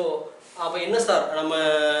 ஸோ அப்போ என்ன சார் நம்ம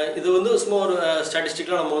இது வந்து சும்மா ஒரு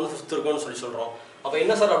ஸ்டாட்டிஸ்டிக்கில் நம்ம வந்து 5th இருக்கோம்னு சொல்கிறோம். அப்போ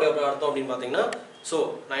என்ன சார் அப்படி அர்த்தம் அப்படின்னு பார்த்தீங்கன்னா, ஸோ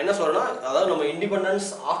நான் என்ன சொல்கிறேன்னா, அதாவது நம்ம இண்டிபெண்டன்ஸ்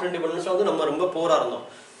ஆஃப்டர் இண்டிபெண்டன்ஸில் வந்து நம்ம ரொம்ப போராக இருந்தோம்.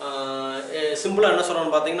 சிம்பிளாக என்ன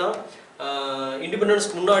சொல்கிறோன்னு பார்த்தீங்கன்னா,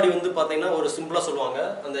 இண்டிபெண்டன்ஸ்க்கு முன்னாடி வந்து பார்த்தீங்கன்னா ஒரு சிம்பிளாக சொல்லுவாங்க,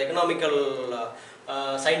 அந்த எக்கனாமிக்கல்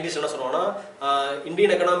சயின்டிஸ்ட் என்ன சொல்லுவாங்கன்னா,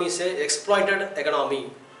 Indian economy is exploited economy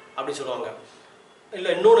அப்படின்னு சொல்லுவாங்க. இல்லை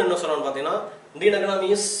இன்னொன்று என்ன சொல்கிறான்னு பார்த்தீங்கன்னா, Indian economy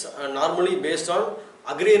is normally based on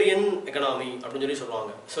agrarian economy அப்படின்னு சொல்லி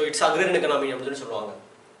சொல்லுவாங்க. ஸோ இட்ஸ் அக்ரேரியன் எக்கனாமி அப்படின்னு சொல்லி சொல்லுவாங்க.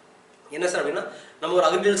 என்ன சார் அப்படின்னா, நம்ம ஒரு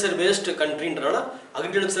அக்ரிகல்ச்சர் பேஸ்டு கண்ட்ரின்றனால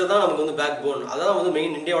அக்ரிகல்ச்சர் தான் நமக்கு வந்து பேக் போன், அதான் வந்து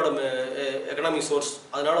மெயின் இந்தியாவோட எக்கனாமிக் சோர்ஸ்.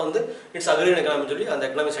 அதனால வந்து இட்ஸ் அக்ரேரியன் எக்கனாமி சொல்லி அந்த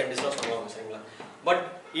எக்கனாமிக் சயின்டிஸ்ட்லாம் சொல்லுவாங்க. சரிங்களா? பட்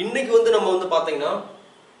இன்னைக்கு வந்து நம்ம வந்து பார்த்தீங்கன்னா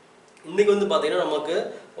நமக்கு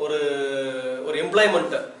ஒரு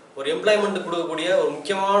எம்ப்ளாய்மெண்ட் கொடுக்கக்கூடிய ஒரு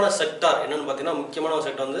முக்கியமான செக்டார் என்னன்னு பார்த்தீங்கன்னா, முக்கியமான ஒரு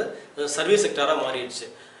செக்டார் வந்து சர்வீஸ் செக்டாராக மாறிடுச்சு.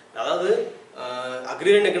 அதாவது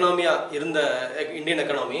அக்ரேரியன் எக்கனாமியாக இருந்த இந்தியன்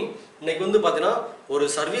எக்கனாமி இன்னைக்கு வந்து பார்த்தீங்கன்னா ஒரு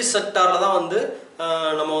சர்வீஸ் செக்டாரில் தான் வந்து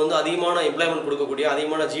நம்ம வந்து அதிகமான எம்ப்ளாய்மெண்ட் கொடுக்கக்கூடிய,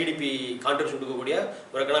 அதிகமான ஜிடிபி கான்ட்ரிபியூஷன் கொடுக்கக்கூடிய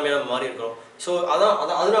ஒரு எக்கனாமியாக மாறி இருக்கிறோம். ஸோ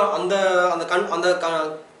அதனால் அந்த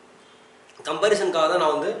கம்பேரிசனுக்காக தான்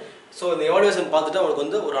நான் வந்து ஸோ இந்த எவாலுவேஷன் பார்த்துட்டு அவங்களுக்கு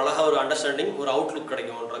வந்து ஒரு அழகாக ஒரு அண்டர்ஸ்டாண்டிங், ஒரு அவுட்லுக்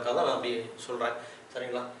கிடைக்கும்ன்றதுக்காக தான் நான் அப்படி சொல்கிறேன்.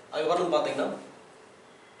 சரிங்களா? அதுக்கப்புறம் பார்த்தீங்கன்னா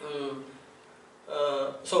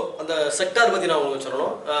ஸோ அந்த செக்டார் பற்றி நான் உங்களுக்கு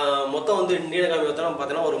சொல்லணும். மொத்தம் வந்து இந்தியன் எக்கானமி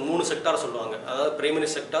பார்த்தீங்கன்னா ஒரு 3 செக்டார் சொல்லுவாங்க. அதாவது primary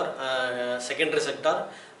sector, secondary sector,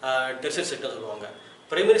 tertiary sector சொல்லுவாங்க.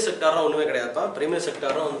 பிரைமரி செக்டார்லாம் ஒன்றுமே கிடையாதுப்பா. பிரைமரி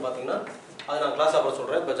செக்டார்லாம் வந்து பார்த்தீங்கன்னா அது நான் கிளாஸ் அப்புறம்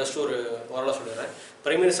சொல்கிறேன், இப்போ ஜஸ்ட் ஒரு வரலாறு சொல்லிடுறேன்.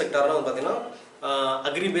 பிரைமரி செக்டார்லாம் வந்து பார்த்தீங்கன்னா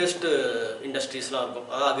அக்ரி பேஸ்டு இண்டஸ்ட்ரீஸ்லாம் இருக்கும்.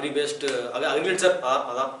 அதாவது அக்ரிகல்ச்சர்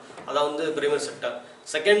அதான் வந்து பிரைமரி செக்டார்.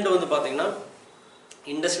 செகண்ட் வந்து பார்த்தீங்கன்னா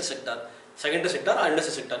industrial sector, secondary sector,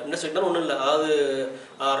 industrial sector. Industrial sector ஒன்றும் இல்லை, அதாவது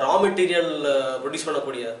ரா மெட்டீரியல் ப்ரொடியூஸ்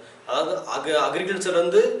பண்ணக்கூடிய, அதாவது அக்ரிகல்ச்சர்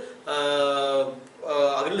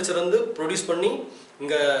வந்து ப்ரொடியூஸ் பண்ணி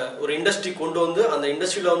இங்கே ஒரு இண்டஸ்ட்ரி கொண்டு வந்து அந்த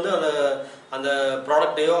இண்டஸ்ட்ரியில் வந்து அந்த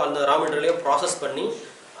ப்ராடக்டையோ அந்த ரா மெட்டீரியலையோ ப்ராசஸ் பண்ணி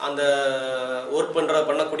அந்த ஒர்க்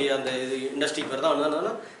பண்ணக்கூடிய அந்த இண்டஸ்ட்ரி பேர் தான்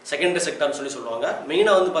என்னன்னா செகண்டரி செக்டார்னு சொல்லுவாங்க.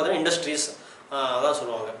 மெயினாக வந்து பார்த்தீங்கன்னா இண்டஸ்ட்ரீஸ் அதான்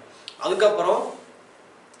சொல்லுவாங்க. அதுக்கப்புறம்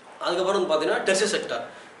வந்து பார்த்தீங்கன்னா டெர்ஷியரி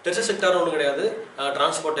செக்டார் ஒன்றும் கிடையாது.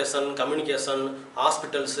 Transportation, communication,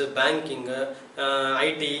 hospitals, banking,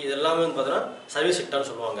 ID இது எல்லாமே வந்து பார்த்தீங்கன்னா சர்வீஸ் செக்டார்னு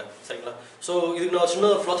சொல்லுவாங்க. சரிங்களா? ஸோ இதுக்கு நான் சின்ன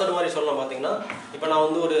ஒரு ஃப்ளோசார்ட் மாதிரி சொல்லலாம். பார்த்தீங்கன்னா இப்போ நான்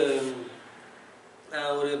வந்து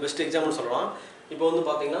ஒரு பெஸ்ட் எக்ஸாம்பிள் சொல்லலாம். இப்போ வந்து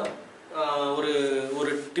பார்த்தீங்கன்னா ஒரு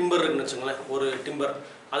டிம்பர் இருக்குன்னு வச்சுக்கோங்களேன். ஒரு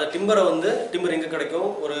அந்த டிம்பர் எங்கே கிடைக்கும்?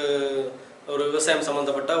 ஒரு விவசாயம்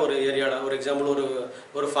சம்மந்தப்பட்ட ஒரு ஏரியாவில், ஒரு எக்ஸாம்பிள்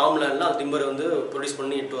ஒரு ஃபார்ம் லேண்டில் அந்த டிம்பரை வந்து ப்ரொடியூஸ்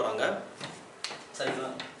பண்ணி இட்டு வராங்க.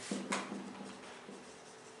 சரிங்களா?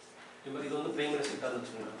 இது வந்து பிரைமரி செக்டார்னு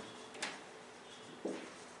வச்சுக்கோங்க.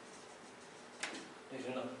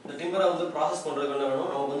 இந்த டிம்பரை வந்து ப்ராசஸ் பண்ணுறதுக்கு என்ன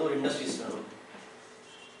வேணும்? நமக்கு வந்து ஒரு இண்டஸ்ட்ரீஸ் வேணும்.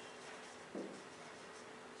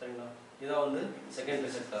 சரிங்களா? இதான் வந்து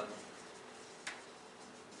செகண்டரி செக்டார்.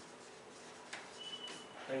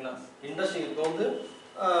 சரிங்களா? இண்டஸ்ட்ரி இப்போ வந்து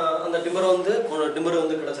அந்த டிம்பர் வந்து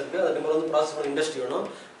கிடச்சிருக்கு. அந்த டிம்பர் வந்து ப்ராசஸ் பண்ண இண்டஸ்ட்ரி வேணும்.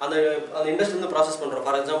 அந்த இண்டஸ்ட்ரி வந்து ப்ராசஸ் பண்ணுறோம்.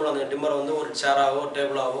 ஃபார் எக்ஸாம்பிள் அந்த டிம்பரை வந்து ஒரு சேராவோ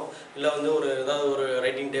டேபிளாவோ இல்லை வந்து ஏதாவது ஒரு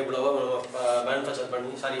ரைட்டிங் டேபிளாவோ நம்ம மேனுஃபேக்சர்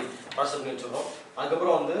பண்ணி ப்ராசஸ் பண்ணி வச்சுருக்கோம்.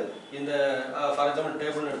 அதுக்கப்புறம் வந்து இந்த ஃபார் எக்ஸாம்பிள்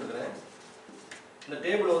டேபிள்னு எடுத்துக்கிறேன். இந்த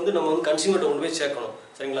டேபிள் வந்து நம்ம வந்து கன்சியூமர்கிட்ட கொண்டு போய் சேர்க்கணும்.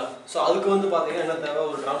 சரிங்களா? ஸோ அதுக்கு வந்து பார்த்தீங்கன்னா என்ன தேவை?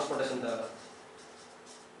 ஒரு டிரான்ஸ்போர்ட்டேஷன் தேவை.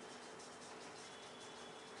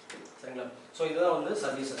 சரிங்களா? ஸோ இதுதான் வந்து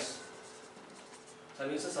சர்வீசஸ்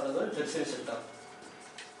அல்லது டெர்ஷியரி செக்டார்.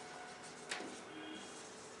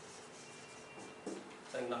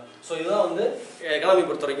 சரிங்களா? ஸோ இதுதான் வந்து எக்கனாமி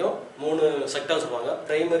பொறுத்த வரைக்கும் 3 செக்டார் சொல்லுவாங்க.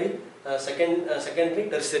 Primary, secondary,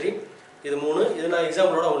 tertiary. இது 3. இது நான்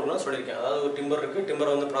எக்ஸாம்பிளோட உங்களுக்கு நான் சொல்லியிருக்கேன். அதாவது ஒரு டிம்பர் இருக்குது. டிம்பரை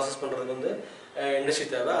வந்து ப்ராசஸ் பண்ணுறதுக்கு வந்து இண்டஸ்ட்ரி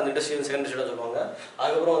தேவை. அந்த இண்டஸ்ட்ரி வந்து செகண்டரி செக்டார் சொல்லுவாங்க.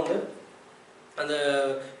 அதுக்கப்புறம் வந்து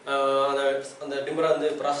அந்த டிம்பரை வந்து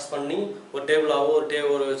ப்ராசஸ் பண்ணி ஒரு டேபிளாவோ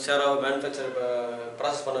ஒரு சேராவோ மேனுஃபேக்சர்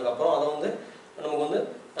ப்ராசஸ் பண்ணதுக்கப்புறம் அதை வந்து நமக்கு வந்து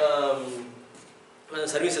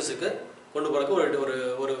சர்வீசஸுக்கு கொண்டு போகிறதுக்கு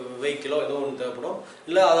ஒரு வெஹிக்கிளோ ஏதோ ஒன்று தேவைப்படும்.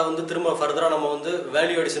 இல்லை அதை வந்து திரும்ப ஃபர்தராக நம்ம வந்து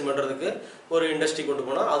வேல்யூ அடிஷன் பண்ணுறதுக்கு ஒரு இண்டஸ்ட்ரி கொண்டு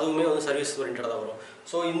போனால் அதுவுமே வந்து சர்வீஸ் ஓரியன்டாக தான் வரும்.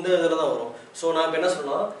 ஸோ இந்த இதில் தான் வரும். ஸோ நான் இப்போ என்ன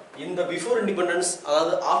சொன்னால், இந்த பிஃபோர் இண்டிபெண்டன்ஸ்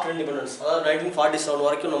அதாவது ஆஃப்டர் இண்டிபெண்டன்ஸ், அதாவது 1947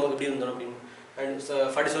 வரைக்கும் நமக்கு எப்படி இருந்தோம் அப்படின்னு அண்ட்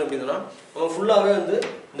 47 எப்படி இருந்ததுன்னா நம்ம ஃபுல்லாகவே வந்து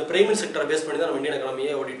இந்த பிரைமரி செக்டரை பேஸ் பண்ணி தான் நம்ம இந்தியன்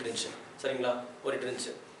எக்கானமியே ஓடிட்டு இருந்துச்சு. சரிங்களா, ஓடிட்டு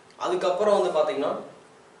இருந்துச்சு. அதுக்கப்புறம் வந்து பார்த்தீங்கன்னா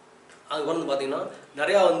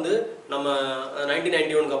நிறையா வந்து நம்ம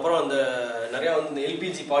 1991 அப்புறம் அந்த நிறையா வந்து இந்த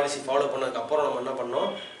எல்பிஜி பாலிசி ஃபாலோ பண்ணதுக்கப்புறம் நம்ம என்ன பண்ணோம்,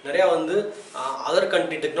 நிறையா வந்து அதர்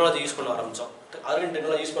கண்ட்ரி டெக்னாலஜி யூஸ் பண்ண ஆரம்பித்தோம். அதர் கண்ட்ரி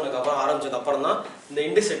டெக்னாலஜி யூஸ் ஆரம்பிச்சதுக்கப்புறம் தான் இந்த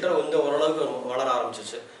இண்டஸ்ட்ரி செக்டர் வந்து ஓரளவுக்கு வளர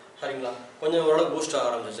ஆரம்பிச்சிச்சு. சரிங்களா, கொஞ்சம் ஓரளவுக்கு பூஸ்ட் ஆக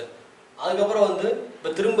ஆரம்பிச்சிச்சு. அதுக்கப்புறம் வந்து இப்போ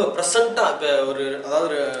திரும்ப ப்ரெசண்ட்டாக இப்போ ஒரு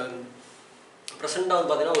அதாவது ப்ரெசென்ட்டாக வந்து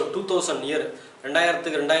பார்த்தீங்கன்னா ஒரு 2000 இயர் 2000,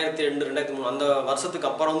 2002, 2003 அந்த வருஷத்துக்கு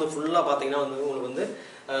அப்புறம் வந்து ஃபுல்லாக பார்த்தீங்கன்னா வந்து உங்களுக்கு வந்து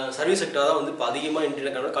சர்வீஸ் செக்டர் தான் வந்து இப்போ அதிகமாக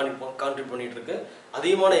இந்தியன் கான்ட்ரிபியூட் பண்ணிட்டு இருக்கு.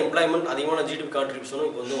 அதிகமான எம்ப்ளாய்மெண்ட், அதிகமான ஜிடிபி கான்ட்ரிபியூஷனும்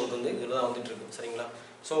இப்போ வந்து உங்களுக்கு வந்து இதில் தான் வந்துட்டு இருக்கு. சரிங்களா,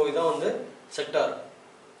 ஸோ இதான் வந்து செக்டார்.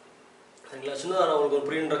 சரிங்களா, சின்னதாக நான் உங்களுக்கு ஒரு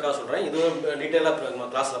புரியுன்றக்காக சொல்கிறேன். இது டீட்டெயிலாக நம்ம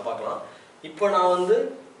கிளாஸில் பார்க்கலாம். இப்போ நான் வந்து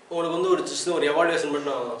உங்களுக்கு வந்து ஒரு எவாலுவேஷன் பண்ணி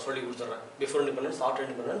நான் சொல்லி கொடுத்துட்றேன். பிஃபோர் இண்டிபெண்டன்ஸ், ஆஃப்டர்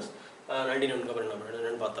இண்டிபெண்டன்ஸ், 1991 அப்புறம் நம்ம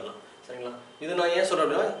என்னென்னு பார்த்துடலாம். சரிங்களா, இது நான் ஏன் சொல்கிறேன்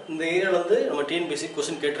அப்படின்னா இந்த ஏரியாவில் வந்து நம்ம டிஎன்பிஎஸ்சி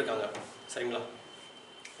கொஸ்டின் கேட்டிருக்காங்க. சரிங்களா,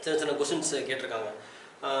 சின்ன சின்ன கொஸ்டின்ஸ் கேட்டிருக்காங்க.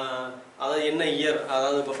 அதாவது என்ன இயர்,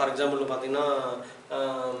 அதாவது இப்போ ஃபார் எக்ஸாம்பிள் பார்த்தீங்கன்னா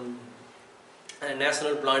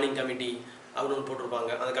நேஷனல் பிளானிங் கமிட்டி அப்படின்னு ஒன்று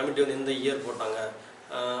போட்டிருப்பாங்க. அந்த கமிட்டி வந்து எந்த இயர் போட்டாங்க,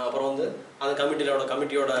 அப்புறம் வந்து அந்த கமிட்டி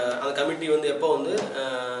வந்து எப்போ வந்து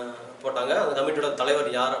போட்டாங்க, அந்த கமிட்டியோட தலைவர்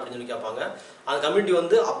யார் அப்படின்னு சொல்லி கேட்பாங்க. அந்த கமிட்டி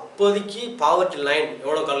வந்து அப்போதைக்கு பாவர்ட்டி லைன்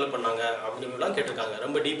எவ்வளோ கால்குலேட் பண்ணாங்க அப்படின்னு சொல்லிலாம் கேட்டிருக்காங்க.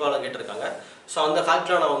 ரொம்ப டீப்பாலாம் கேட்டிருக்காங்க. ஸோ அந்த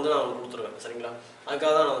ஃபேக்ட்லாம் நான் உங்களுக்கு கொடுத்துருவேன். சரிங்களா,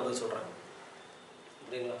 அதுக்காக தான் நான் வந்து சொல்கிறேன்.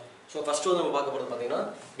 சரிங்களா, ஸோ ஃபஸ்ட்டு வந்து நம்ம பார்க்க போகிறது பார்த்தீங்கன்னா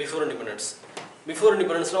பிஃபோர் இண்டிபெண்டன்ஸ். பிஃபோர்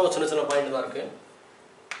இண்டிபெண்டன்ஸ்லாம் ஒரு சின்ன சின்ன பாயிண்ட் தான் இருக்குது.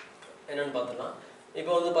 என்னென்னு பார்த்துக்கலாம்.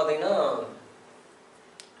 இப்போ வந்து பார்த்தீங்கன்னா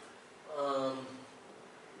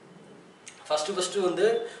ஃபஸ்ட்டு வந்து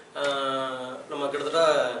நம்ம கிட்டத்தட்ட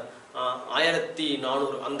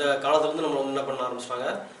 1400 அந்த காலத்துலேருந்து நம்மளை வந்து என்ன பண்ண ஆரம்பிச்சிட்டாங்க,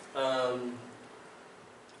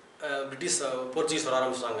 போர்ச்சுகீஸ் வர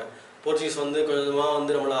ஆரம்பிச்சிட்டாங்க. போர்ச்சுகீஸ் வந்து கொஞ்சமாக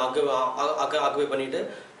வந்து நம்மளை ஆக்குபை பண்ணிவிட்டு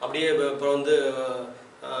அப்படியே அப்புறம் வந்து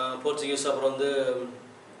போர்ச்சுகீஸ், அப்புறம் வந்து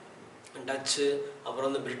டச்சு, அப்புறம்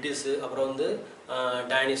வந்து பிரிட்டிஷு, அப்புறம் வந்து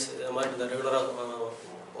டேனிஷ், இது மாதிரி இந்த ரெகுலராக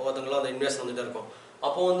ஒவ்வொருத்தங்களாம் அந்த இன்வெஸ்ட் வந்துகிட்டே இருக்கும்.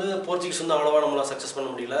 அப்போ வந்து போர்ச்சுகீஸ் வந்து அவ்வளோவா நம்மளால் சக்ஸஸ் பண்ண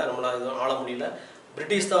முடியல, நம்மளால் எதுவும் ஆள முடியல.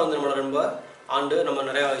 பிரிட்டிஷ் தான் வந்து நம்மளை ரொம்ப ஆண்டு நம்ம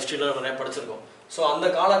நிறையா ஹிஸ்ட்ரியில் நம்ம நிறையா படிச்சிருக்கோம். ஸோ அந்த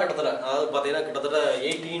காலகட்டத்தில் அதாவது பார்த்தீங்கன்னா கிட்டத்தட்ட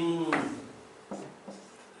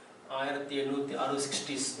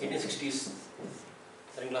 1860s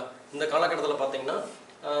சரிங்களா, இந்த காலகட்டத்தில் பார்த்தீங்கன்னா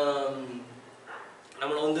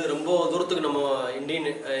நம்மளை வந்து ரொம்ப தூரத்துக்கு நம்ம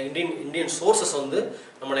இந்தியன் சோர்ஸஸ் வந்து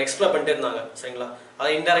நம்மளை எக்ஸ்ப்ளோர் பண்ணிட்டே இருந்தாங்க. சரிங்களா, அதை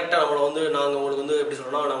இன்டெரக்டாக நம்மளை வந்து நாங்கள் உங்களுக்கு வந்து எப்படி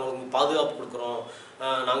சொல்கிறோம்னா, நாங்கள் உங்களுக்கு பாதுகாப்பு கொடுக்குறோம்,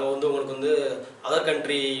 நாங்கள் வந்து உங்களுக்கு வந்து அதர்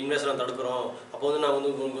கண்ட்ரி இன்வெஸ்டரை தடுக்கிறோம், அப்போ வந்து நாங்கள்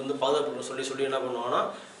வந்து உங்களுக்கு வந்து பாதுகாப்பு சொல்லி என்ன பண்ணுவோம்னா,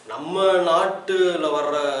 நம்ம நாட்டில்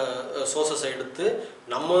வர்ற சோர்ஸஸை எடுத்து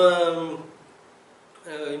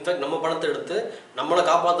இன்ஃபேக்ட் நம்ம பணத்தை எடுத்து நம்மளை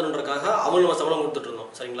காப்பாற்றணுன்றக்காக அவங்க நம்ம சம்பளம் கொடுத்துட்டு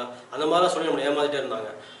இருந்தோம். சரிங்களா, அந்த மாதிரிலாம் சொல்லி நம்மளை ஏமாற்றிட்டே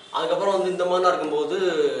இருந்தாங்க. அதுக்கப்புறம் வந்து இந்த மாதிரிலாம் இருக்கும்போது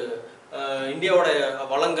இந்தியாவோட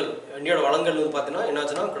வளங்கள் வந்து பார்த்தீங்கன்னா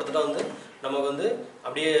என்னாச்சுன்னா கிட்டத்தட்ட வந்து நமக்கு வந்து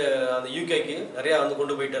அப்படியே அந்த யூகேக்கு நிறையா வந்து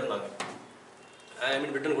கொண்டு போயிட்டே இருந்தாங்க.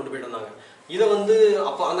 பிரிட்டன் கொண்டு போயிட்டு இருந்தாங்க. இதை வந்து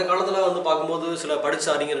அப்போ அந்த காலத்தில் வந்து பார்க்கும்போது சில படித்த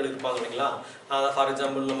அறிஞர்கள் இருப்பாங்க இல்லைங்களா. ஃபார்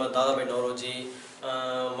எக்ஸாம்பிள் நம்ம தாதாபாய் நவ்ரோஜி,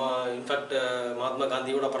 இன்ஃபேக்ட் மகாத்மா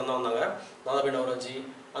காந்தியோட அப்புறம் தான் வந்தாங்க தாதாபாய் நவ்ரோஜி,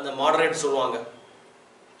 அந்த மாடரேட் சொல்லுவாங்க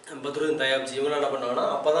பத்ருதீன் தயாப்ஜி, இவங்களாம் என்ன பண்ணாங்கன்னா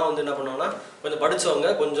அப்போ தான் வந்து என்ன பண்ணுவாங்கன்னா கொஞ்சம் படித்தவங்க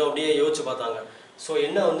கொஞ்சம் அப்படியே யோசிச்சு பார்த்தாங்க. ஸோ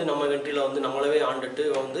என்ன வந்து நம்ம கண்ட்ரியில் வந்து நம்மளவே ஆண்டுட்டு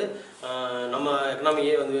வந்து நம்ம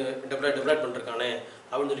எக்கனாமியே வந்து டெவலப் பண்ணிருக்கானே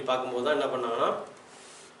அப்படின்னு சொல்லி பார்க்கும்போது தான் என்ன பண்ணாங்கன்னா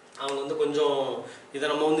அவங்க வந்து கொஞ்சம் இதை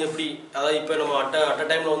நம்ம வந்து எப்படி, அதாவது இப்போ நம்ம அட்ட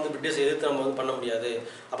டைமில் வந்து பிரிட்டிஷ் எதிர்த்து நம்ம வந்து பண்ண முடியாது.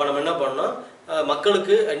 அப்போ நம்ம என்ன பண்ணோம்னா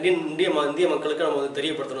மக்களுக்கு இந்திய மக்களுக்கு நம்ம வந்து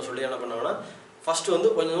தெரியப்படுத்தணும் சொல்லி என்ன பண்ணாங்கன்னா ஃபஸ்ட்டு வந்து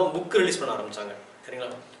கொஞ்சமாக புக் ரிலீஸ் பண்ண ஆரம்பித்தாங்க. சரிங்களா,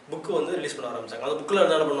 புக்கு வந்து ரிலீஸ் பண்ண ஆரம்பித்தாங்க. அந்த புக்கில்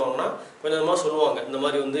என்ன பண்ணுவாங்கன்னா கொஞ்சமாக சொல்லுவாங்க, இந்த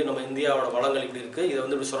மாதிரி வந்து நம்ம இந்தியாவோட வளங்கள் இப்படி இருக்குது, இதை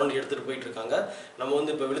வந்து இப்படி சுரண்டி எடுத்துகிட்டு போயிட்டு இருக்காங்க, நம்ம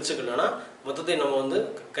வந்து இப்போ விழிச்சுக்கலன்னா மொத்தத்தை நம்ம வந்து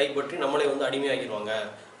கைப்பற்றி நம்மளே வந்து அடிமையாக்கி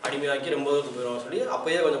ரொம்ப தூரத்துக்கு போயிடுவாங்க சொல்லி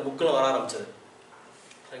அப்போயே கொஞ்சம் புக்கில் வர ஆரம்பிச்சது.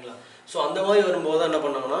 சரிங்களா, ஸோ அந்த மாதிரி வரும்போது என்ன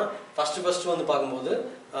பண்ணாங்கன்னா ஃபஸ்ட்டு வந்து பார்க்கும்போது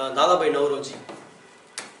தாதாபாய் நவ்ரோஜி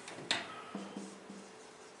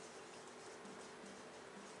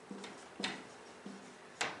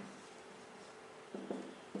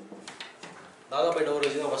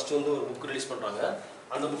தான் ஃபஸ்ட்டு வந்து ஒரு புக் ரிலீஸ் பண்ணுறாங்க.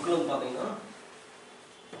 அந்த புக்கில் வந்து பார்த்தீங்கன்னா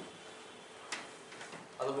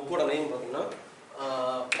அந்த புக்கோட நேம் பார்த்தீங்கன்னா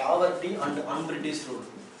poverty and அன்பிரிட்டிஷ் rule.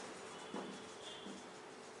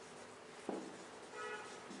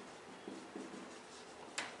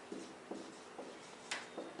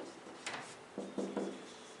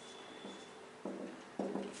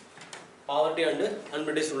 Poverty and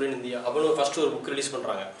அன்பிரிட்டிஷ் rule in India அப்படின்னு ஃபஸ்ட்டு ஒரு புக் ரிலீஸ்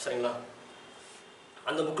பண்ணுறாங்க. சரிங்களா,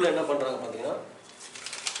 அந்த புக்கில் என்ன பண்ணுறாங்க பார்த்தீங்கன்னா,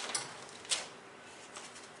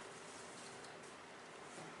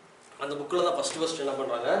 அந்த புக்கில் தான் ஃபஸ்ட்டு என்ன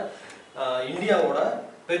பண்ணுறாங்க, இந்தியாவோட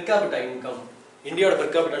பெர் கேபிட்டா இன்கம், இந்தியாவோட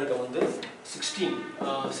பெர் கேபிட்டா இன்கம் வந்து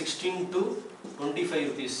 16 to 25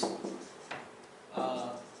 rupees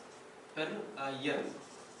பெர் இயர்.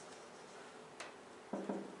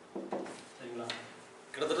 சரிங்களா,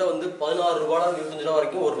 கிட்டத்தட்ட வந்து 16 ரூபாய் 25 ரூபா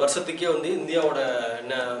வரைக்கும் ஒரு வருஷத்துக்கே வந்து இந்தியாவோட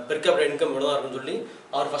பெர் கேபிட்டா இன்கம் எவ்வளோ இருக்குன்னு சொல்லி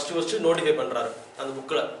அவர் ஃபஸ்ட்டு நோட்டிஃபை பண்ணுறாரு அந்த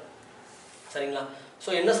புக்கில். சரிங்களா, ஸோ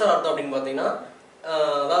என்ன சார் அர்த்தம் அப்படின்னு பார்த்தீங்கன்னா,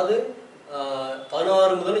 அதாவது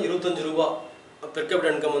 16 முதல் 25 ரூபா பெர்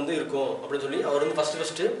கேபிட்டா இன்கம் வந்து இருக்கும் அப்படின்னு சொல்லி அவர் வந்து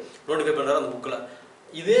ஃபஸ்ட்டு நோட்டிஃபை பண்ணுறாரு அந்த புக்கில்.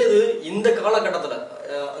 இதே இது இந்த காலகட்டத்தில்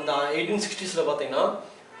அந்த 1860s பார்த்தீங்கன்னா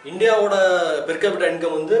இந்தியாவோட பெர் கேபிட்டா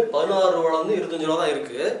இன்கம் வந்து 16 ரூபாலேருந்து 25 ரூபா தான்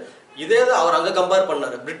இருக்குது. இதே இது அவர் அங்கே கம்பேர்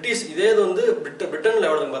பண்ணார் பிரிட்டிஷ். இதே இது வந்து பிரிட்டனில்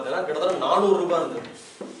எவ்வளோன்னு பார்த்தீங்கன்னா கிட்டத்தட்ட 400 ரூபாய் இருந்தது.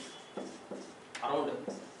 அரௌண்டு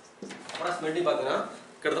அப்ராக்சிமேட்லி பார்த்தீங்கன்னா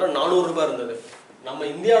கிட்டத்தட்ட 400 ரூபாய் இருந்தது. நம்ம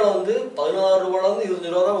இந்தியாவில் வந்து 16 ரூபாலேருந்து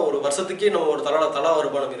 25 ரூபா தான் ஒரு வருஷத்துக்கே நம்ம ஒரு தலா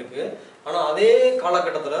வருமானம் இருக்குது. ஆனால் அதே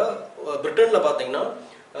காலகட்டத்தில் பிரிட்டனில் பார்த்தீங்கன்னா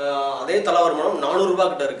அதே தலா வருமானம் 400 ரூபா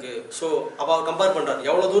கிட்ட இருக்குது. ஸோ அப்போ அவர் கம்பேர் பண்ணுறாரு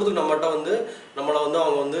எவ்வளோ தூரத்துக்கு நம்மகிட்ட வந்து நம்மளை வந்து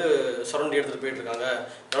அவங்க வந்து சுரண்டி எடுத்துகிட்டு போயிட்டுருக்காங்க,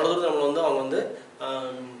 எவ்வளோ தூரத்துக்கு நம்மளை வந்து அவங்க வந்து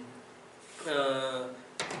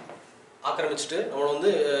ஆக்கிரமிச்சுட்டு நம்மளை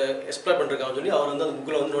வந்து எக்ஸ்ப்ளாய்ட் பண்ணிருக்காங்கன்னு சொல்லி அவர் வந்து அந்த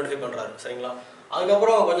புக்கில் வந்து நோட்டிஃபை பண்ணுறாரு. சரிங்களா,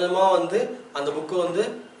 அதுக்கப்புறம் கொஞ்சமாக வந்து அந்த புக்கு வந்து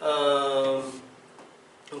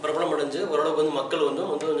பிரபலம் அடைஞ்சு ஓரளவுக்கு வந்து மக்கள் வந்து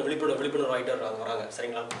கொஞ்சம் விழிப்புணர்வு ஆகிட்டு வராங்க.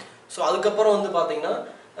 சரிங்களா, ஸோ அதுக்கப்புறம் வந்து பார்த்தீங்கன்னா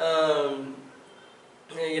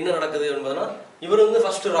என்ன நடக்குது என்பதுனா, இவர் வந்து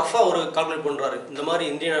ஃபஸ்ட்டு ரஃபாக ஒரு கால்குலேட் பண்ணுறாரு, இந்த மாதிரி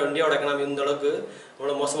இந்தியாவோட எக்கனாமி இந்த அளவுக்கு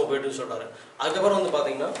இவ்வளோ மோசமாக போயிட்டுன்னு சொல்கிறாரு. அதுக்கப்புறம் வந்து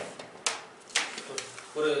பார்த்தீங்கன்னா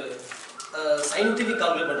ஒரு சயின்டிஃபிக்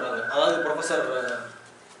கால்குலேட் பண்ணுறாங்க. அதாவது ப்ரொஃபஸர்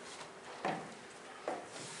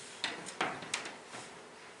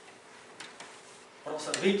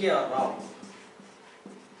விகேஆர் ராவ்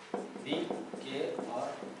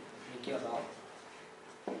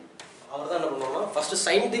அவர் தான் என்ன பண்ணுவாங்கன்னா first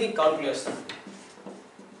scientific calculation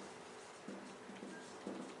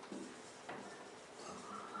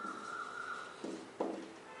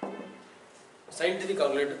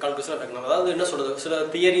of economy. அதாவது என்ன சொல்றது, சில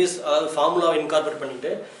தியரிஸ் அதாவது ஃபார்முலாவை இன்கார்பரேட்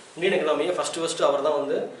பண்ணிட்டு இந்தியன் எக்கனாமியை ஃபர்ஸ்ட் அவர் தான்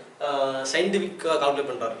வந்து சயின்டிஃபிக்காக கால்குலேட்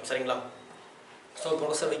பண்ணுறாரு. சரிங்களா, ஸோ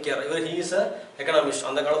ப்ரொஃபஸர் விகேஆர் இவர் ஹீ இஸ் அ எக்கனாமிஸ்ட்.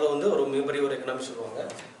 அந்த காலத்தில் வந்து ஒரு மிகப்பெரிய ஒரு எக்கனாமிஸ்ட் சொல்லுவாங்க.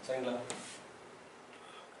 சரிங்களா,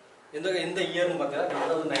 எந்த இயர்னு பார்த்தீங்கன்னா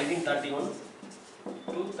 1931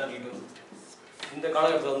 to 32 இந்த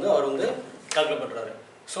காலகட்டத்தில் வந்து அவர் வந்து கால்குலேட் பண்ணுறாரு.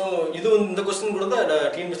 ஸோ இது வந்து இந்த கொஸ்டின் கூட தான்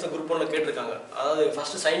டிஎன்பிஎஸ்சி குரூப் 1 கேட்டிருக்காங்க. அதாவது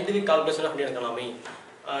first scientific calculation of Indian economy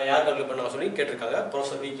யார் கால்குலேட் பண்ணாங்க சொல்லி கேட்டிருக்காங்க,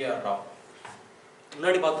 ப்ரொஃபஸர் விகேஆர் ராவ்.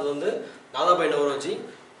 முன்னாடி பார்த்தது வந்து தாதாபாய் நவ்ரோஜி.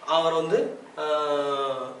 அவர் வந்து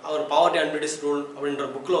அவர் பாவர்ட்டி அண்ட் பிரிட்டிஷ் ரூல் அப்படின்ற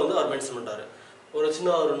புக்கில் வந்து அவர் மென்ஷன் பண்ணுறாரு. ஒரு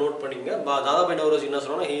சின்ன ஒரு நோட் பண்ணிங்க, தாதாபாய் நவ்ரோஜி என்ன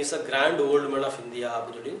சொல்லுவாங்க, he is a grand old man of India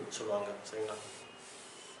அப்படின்னு சொல்லி சொல்லுவாங்க. சரிங்களா,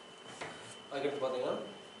 அதுக்கடுத்து பார்த்தீங்கன்னா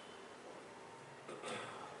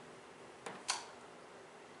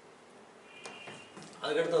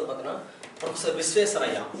அதுக்கடுத்து வந்து பார்த்தீங்கன்னா ப்ரொஃபஸர்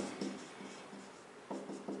விஸ்வேஸ்வரய்யா.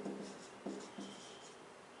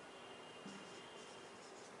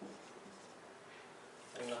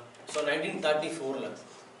 சரிங்களா, ஸோ 1934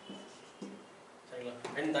 சரிங்களா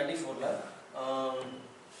 1934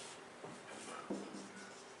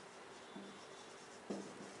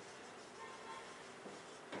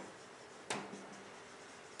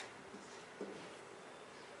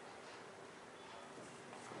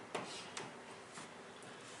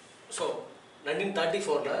 ஸோ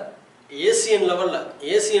 1934 ஏசியன்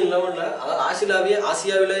லெவலில் அதாவது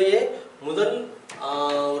ஆசியாவிலேயே முதல்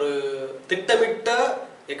ஒரு திட்டமிட்ட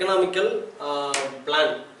எக்கனாமிக்கல்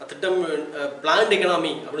பிளான்ட்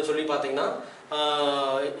எக்கனாமி அப்படின்னு சொல்லி பார்த்தீங்கன்னா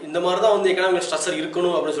இந்த மாதிரி தான் வந்து எக்கனாமிக் ஸ்ட்ரக்சர்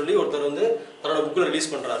இருக்கணும் அப்படின்னு சொல்லி ஒருத்தர் வந்து தன்னோட புக்கில்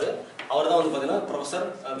ரிலீஸ் பண்ணுறாரு. அவர் தான் வந்து பார்த்தீங்கன்னா ப்ரொஃபஸர்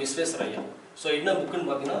விஸ்வேஸ்வரய்யா. ஸோ என்ன புக்குன்னு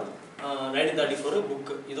பார்த்தீங்கன்னா 1934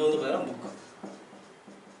 புக்கு. இது வந்து பார்த்தீங்கன்னா book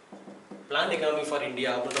plant economy for India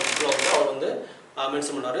அப்படின்ற புக்கில் வந்து அவர் வந்து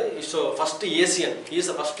மென்ஷன் பண்ணாரு. So first Asian, he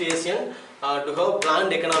is first Asian to have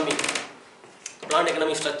plant economic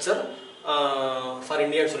structure for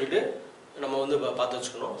இந்தியான்னு சொல்லிட்டு நம்ம வந்து பார்த்து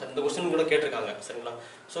வச்சுக்கணும். இந்த கொஸ்டின் கூட கேட்டிருக்காங்க. சரிங்களா,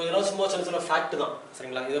 ஸோ இதெல்லாம் சும்மா சின்ன ஃபேக்ட் தான்.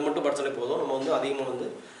 சரிங்களா, இதை மட்டும் படித்தாலே போதும். நம்ம வந்து அதிகமாக வந்து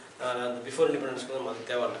அந்த பிஃபோர் இண்டிபெண்டன்ஸ்க்கு நம்ம அது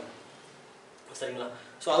தேவையில்லை. சரிங்களா,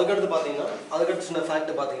 ஸோ அதுக்கடுத்து சின்ன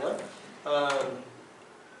ஃபேக்ட் பார்த்தீங்கன்னா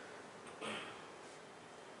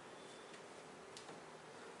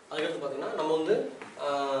நம்ம வந்து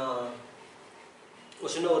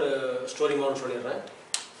ஒரு சின்ன ஒரு ஸ்டோரி மாதிரி சொல்லிடுறேன்.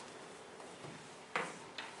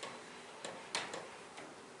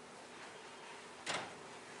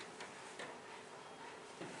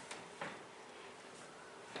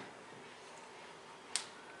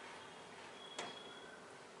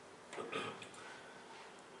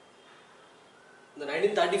 இந்த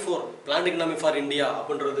 1934 பிளான்ட் எக்கனாமி ஃபார் இந்தியா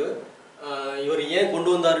அப்படின்றது இவர் ஏன் கொண்டு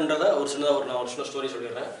வந்தாருன்றத ஒரு சின்னதாக நான் ஒரு சின்ன ஸ்டோரி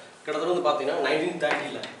சொல்லிடுறேன். கிட்டத்தட்ட வந்து பார்த்தீங்கன்னா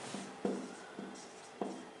 1930ல்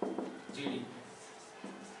ஜிடி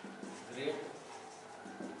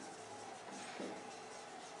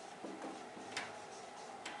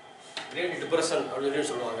கிரேட் டிப்ரெஷன் அப்படின்னு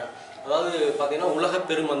சொல்லுவாங்க. அதாவது பார்த்தீங்கன்னா உலக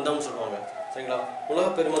பெருமந்தம்னு சொல்லுவாங்க. சரிங்களா? உலக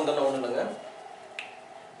பெருமந்தம்னா ஒன்றும் இல்லைங்க.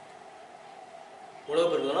 உலக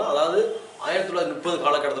பெருமந்தம்னா அதாவது 1930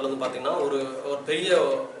 காலகட்டத்தில் வந்து பார்த்தீங்கன்னா ஒரு பெரிய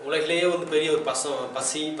உலகிலேயே வந்து பெரிய ஒரு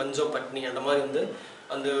பசி பஞ்சம் பட்னி அந்த மாதிரி வந்து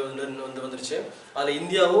வந்துருச்சு. அதில்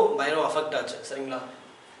இந்தியாவும் பயங்கரமாக அஃபெக்ட் ஆச்சு. சரிங்களா?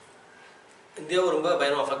 இந்தியாவும் ரொம்ப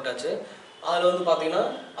பயங்கரமாக அஃபெக்ட் ஆச்சு. அதில் வந்து பார்த்தீங்கன்னா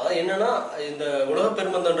அதான் என்னென்னா இந்த உலக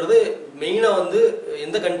பெருமந்தன்றது மெயினாக வந்து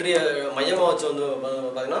எந்த கண்ட்ரியை மையமாக வச்சு வந்து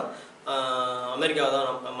பார்த்தீங்கன்னா அமெரிக்கா தான்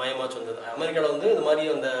மையமாக வச்சு வந்தது. அமெரிக்காவில் வந்து இந்த மாதிரி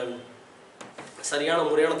அந்த சரியான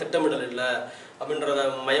முறையான திட்டமிடல் இல்லை அப்படின்றத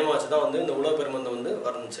மையமாக வச்சு தான் வந்து இந்த உலக பெருமந்தம் வந்து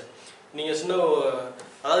வந்துச்சு. நீங்கள் சின்ன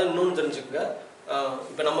அதாவது இன்னொன்று தெரிஞ்சுக்கங்க.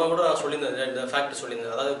 இப்போ நம்ம கூட நான் சொல்லியிருந்தேன், இந்த ஃபேக்ட்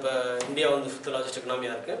சொல்லியிருந்தேன். அதாவது இப்போ இந்தியா வந்து 5th largest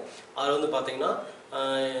எக்கனாமியாக இருக்குது. அதில் வந்து பார்த்தீங்கன்னா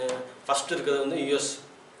ஃபஸ்ட்டு இருக்கிறது வந்து யூஎஸ்.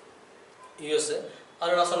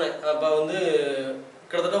 அதில் நான் சொன்னேன் இப்போ வந்து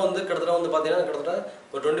கிட்டத்தட்ட வந்து பார்த்தீங்கன்னா கிட்டத்தட்ட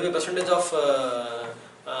ஒரு 25% ஆஃப்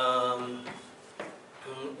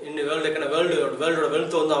இந்த வேர்ல்டோட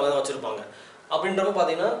வெல்த் வந்து அவங்க தான் வச்சுருப்பாங்க. அப்படின்றப்ப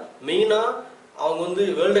பார்த்தீங்கன்னா மெயினாக அவங்க வந்து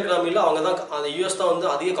வேர்ல்டு எக்கனாமியில் அவங்க தான் அந்த யூஎஸ் தான் வந்து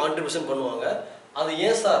அதிக கான்ட்ரிபியூஷன் பண்ணுவாங்க. அது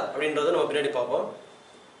ஏன் சார் அப்படின்றத நம்ம பின்னாடி பார்ப்போம்.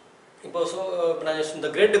 இப்போ இப்போ நான் இந்த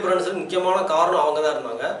கிரேட் டிஃபரன்ஸுக்கு முக்கியமான காரணம் அவங்க தான்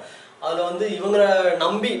இருந்தாங்க. அதில் வந்து இவங்களை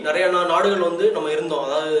நம்பி நிறையா நாடுகள் வந்து நம்ம இருந்தோம்.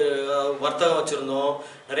 அதாவது வர்த்தகம் வச்சுருந்தோம்,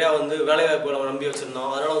 நிறையா வந்து வேலைவாய்ப்புகளை நம்ம நம்பி வச்சுருந்தோம்.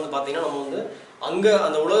 அதனால் வந்து பார்த்திங்கன்னா நம்ம வந்து அங்கே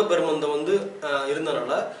அந்த உலக பெருமந்தம் வந்து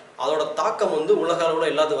இருந்தனால அதோட தாக்கம் வந்து உலக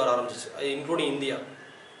அளவில் எல்லாத்துக்கும் வர ஆரம்பிச்சிச்சு, இன்க்ளூடிங் இந்தியா.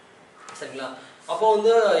 சரிங்களா? அப்போ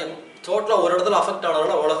வந்து டோட்டலாக ஒரு இடத்துல அஃபெக்ட்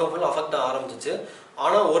ஆனதுனால உலகம் ஃபுல்லாக அஃபெக்ட் ஆக ஆரம்பிச்சிச்சு.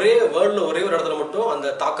 ஆனால் வேர்ல்டில் ஒரே ஒரு இடத்துல மட்டும் அந்த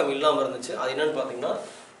தாக்கம் இல்லாமல் இருந்துச்சு. அது என்னன்னு பார்த்தீங்கன்னா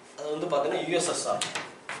அது வந்து பார்த்தீங்கன்னா யுஎஸ்எஸ்ஆர்,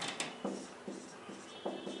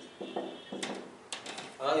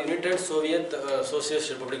 அதாவது யுனைடெட் சோவியத்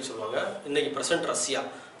சோசியலிஸ்ட் ரிப்பப்ளிக் சொல்லுவாங்க. இன்னைக்கு பிரசன்ட் ரஷ்யா.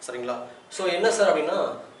 சரிங்களா? ஸோ என்ன சார் அப்படின்னா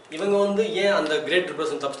இவங்க வந்து ஏன் அந்த கிரேட்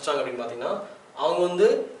டிப்ரெஷன் தப்பிச்சிட்டாங்க அப்படின்னு பார்த்தீங்கன்னா அவங்க வந்து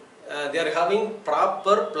they are having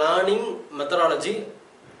proper planning methodology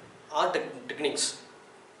or techniques,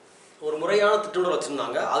 ஒரு முறையான திட்டமிடல்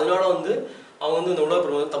வச்சுருந்தாங்க. அதனால வந்து அவங்க வந்து இந்த உலக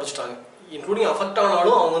பெருமந்தம் தப்பிச்சிட்டாங்க. இன்க்ளூடிங் அஃபெக்ட்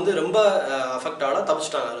ஆனாலும் அவங்க வந்து ரொம்ப அஃபெக்ட் ஆகல,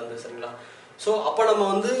 தப்பிச்சிட்டாங்க அதுல இருந்து. சரிங்களா? ஸோ அப்போ நம்ம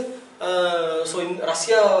வந்து ஸோ இந்த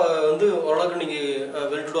ரஷ்யா வந்து ஓரளவுக்கு இன்னைக்கு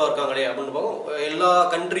வெல்டுடாக இருக்காங்களே அப்படின்னு பார்க்கும். எல்லா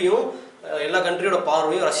கண்ட்ரியோட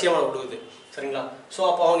பார்வையும் ரஷ்யா மேலே கொடுக்குது. சரிங்களா? ஸோ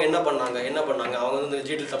அப்போ அவங்க என்ன பண்ணாங்க அவங்க வந்து இந்த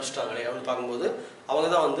ஜிடியில் தப்பிச்சிட்டாங்களே அப்படின்னு பார்க்கும்போது அவங்க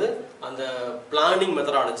தான் வந்து அந்த பிளானிங்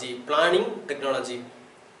மெத்தடாலஜி, பிளானிங் டெக்னாலஜி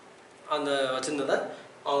அந்த வச்சுருந்ததை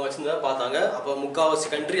பார்த்தாங்க. அப்போ முக்கால்வாசி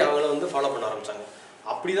கண்ட்ரி அவங்கள வந்து ஃபாலோ பண்ண ஆரம்பித்தாங்க.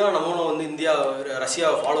 அப்படி தான் நம்மளும் வந்து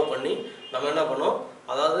ரஷ்யாவை ஃபாலோ பண்ணி நம்ம என்ன பண்ணோம்,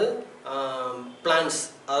 அதாவது பிளான்ஸ்,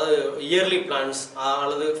 அதாவது இயர்லி பிளான்ஸ்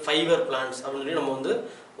அல்லது 5 year பிளான்ஸ் அப்படின்னு சொல்லி நம்ம வந்து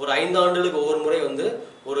ஒரு 5 ஆண்டுகளுக்கு ஒவ்வொரு முறை வந்து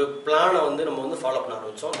ஒரு பிளானை வந்து நம்ம வந்து ஃபாலோ பண்ண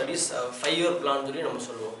ஆரம்பித்தோம். தட் இஸ் 5 year பிளான் சொல்லி நம்ம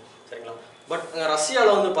சொல்லுவோம். சரிங்களா? பட்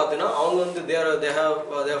ரஷ்யாவில் வந்து பார்த்தீங்கன்னா அவங்க வந்து they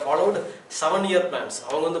have followed 7 year plans.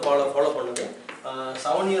 அவங்க வந்து ஃபாலோ பண்ணது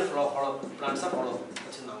 7 year பிளான்ஸாக ஃபாலோ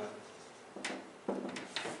வச்சுருந்தாங்க.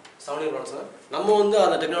 7 year பிளான்ஸ். நம்ம வந்து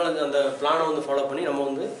அந்த டெக்னாலஜி அந்த பிளானை வந்து ஃபாலோ பண்ணி நம்ம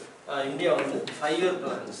வந்து இந்தியா வந்து 5 year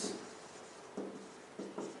பிளான்ஸ்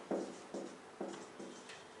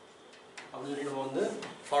அப்படின்னு சொல்லி நம்ம வந்து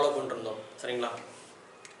ஃபாலோ பண்ணிருந்தோம். சரிங்களா?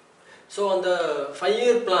 ஸோ அந்த 5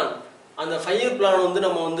 year பிளான், அந்த 5 year பிளான் வந்து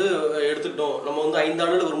நம்ம வந்து எடுத்துக்கிட்டோம். நம்ம வந்து 5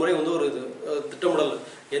 ஆண்டுகளுக்கு ஒரு முறை வந்து ஒரு திட்டமிடல்,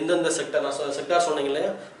 எந்தெந்த செக்டர் நான் செக்டார் சொன்னீங்களே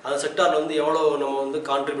அந்த செக்டாரில் வந்து எவ்வளோ நம்ம வந்து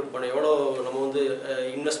கான்ட்ரிபியூட் பண்ணணும், எவ்வளோ நம்ம வந்து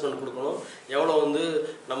இன்வெஸ்ட்மெண்ட் கொடுக்கணும், எவ்வளோ வந்து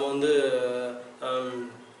நம்ம வந்து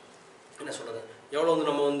என்ன சொல்கிறது, எவ்வளோ வந்து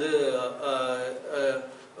நம்ம வந்து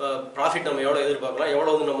ப்ராஃபிட் நம்ம எவ்வளோ எதிர்பார்க்கலாம்,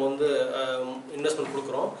 எவ்வளோ வந்து நம்ம வந்து இன்வெஸ்ட்மெண்ட்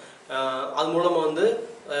கொடுக்குறோம், அது மூலமாக வந்து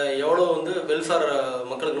எவ்வளோ வந்து வெல்ஃபேர்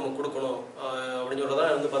மக்களுக்கு நம்ம கொடுக்கணும் அப்படின்னு சொல்கிறதா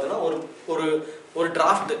வந்து பார்த்தீங்கன்னா ஒரு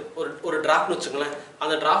டிராஃப்ட்னு வச்சுக்கோங்களேன்.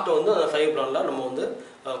 அந்த டிராஃப்ட்டை வந்து அந்த 5 பிளானில் நம்ம வந்து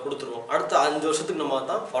கொடுத்துருவோம். அடுத்த 5 வருஷத்துக்கு நம்ம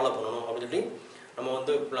தான் ஃபாலோ பண்ணணும் அப்படின்னு சொல்லி நம்ம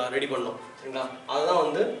வந்து ரெடி பண்ணோம். சரிங்களா? அதுதான்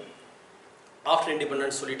வந்து ஆஃப்டர்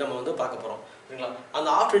இண்டிபெண்டன்ஸ் சொல்லிட்டு நம்ம வந்து பார்க்க போகிறோம். சரிங்களா? அந்த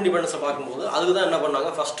ஆஃப்டர் இண்டிபெண்டன்ஸை பார்க்கும்போது அதுக்கு தான் என்ன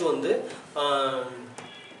பண்ணாங்க, ஃபஸ்ட்டு வந்து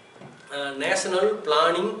நேஷனல்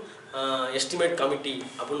பிளானிங் எஸ்டிமேட் கமிட்டி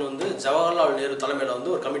அப்படின்னு வந்து ஜவஹர்லால் நேரு தலைமையில்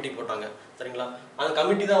வந்து ஒரு கமிட்டி போட்டாங்க. சரிங்களா? அந்த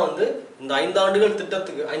கமிட்டி தான் வந்து இந்த 5 ஆண்டுகள்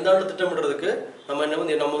திட்டத்துக்கு 5 ஆண்டு திட்டமிடுறதுக்கு நம்ம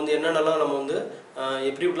என்னென்னலாம் நம்ம வந்து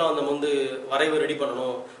எப்படிலாம் நம்ம வந்து வரைவு ரெடி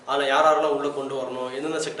பண்ணணும், அதில் யாரெல்லாம் உள்ளே கொண்டு வரணும்,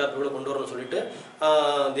 எந்தெந்த செக்டாருக்கு உள்ளே கொண்டு வரணும்னு சொல்லிட்டு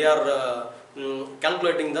they are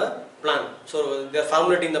calculating the plan. So there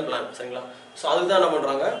formulating the plan. சரிங்களா? ஸோ அதுக்கு தான் என்ன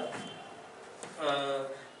பண்ணுறாங்க,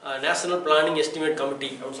 நேஷனல் பிளானிங் எஸ்டிமேட் கமிட்டி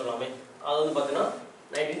அப்படின்னு சொல்லாமே, அது வந்து பார்த்தீங்கன்னா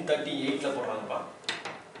 1938 போடுறாங்கப்பா.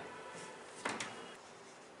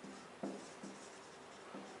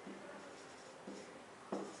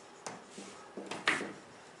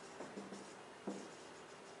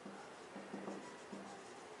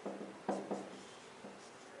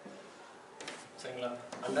 சரிங்களா?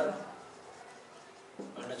 Under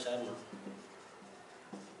chairman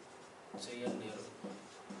Sen years.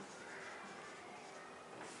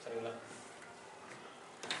 சரிங்களா?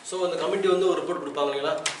 ஸோ அந்த கமிட்டி வந்து ஒரு ரிப்போர்ட் கொடுப்பாங்க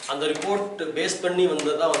இல்லைங்களா, அந்த ரிப்போர்ட் பேஸ் பண்ணி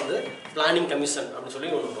வந்தது தான் வந்து பிளானிங் கமிஷன் அப்படின்னு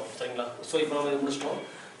சொல்லி ஒன்று வரும். சரிங்களா? ஸோ இப்போ நம்ம இது முடிச்சிட்டோம்.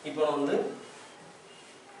 இப்போ வந்து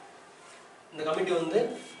இந்த கமிட்டி வந்து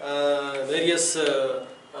various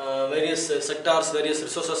sectors, various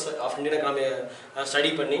resources of Indian economy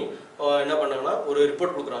study பண்ணி என்ன பண்ணாங்கன்னா ஒரு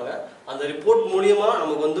ரிப்போர்ட் கொடுக்குறாங்க. அந்த ரிப்போர்ட் மூலியமாக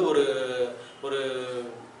நமக்கு வந்து ஒரு ஒரு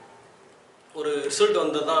ஒரு ரிசல்ட்டாக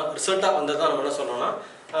வந்தது தான் நம்ம என்ன சொல்கிறோம்னா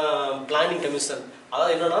பிளானிங் கமிஷன்.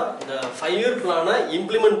 அதாவது என்னன்னா, இந்த 5 இயர் பிளானை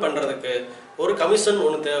இம்ப்ளிமெண்ட் பண்ணுறதுக்கு ஒரு கமிஷன்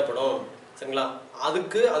ஒன்று தேவைப்படும். சரிங்களா?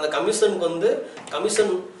 அதுக்கு அந்த கமிஷனுக்கு வந்து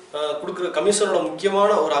கொடுக்குற கமிஷனோட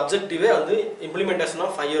முக்கியமான ஒரு அப்ஜெக்டிவே வந்து implementation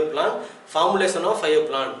of 5 year plan, formulation of 5 year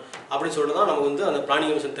plan அப்படின்னு சொல்லிட்டு தான் நமக்கு வந்து அந்த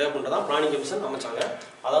பிளானிங் கமிஷன் தேவைப்படுறதான் பிளானிங் கமிஷன் அமைச்சாங்க.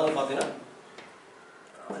 அதாவது பார்த்தீங்கன்னா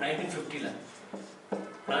 1950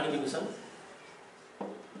 பிளானிங் கமிஷன்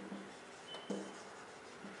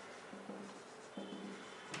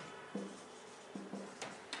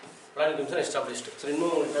எஸ்டாப்ளிஷ்டு. சரி,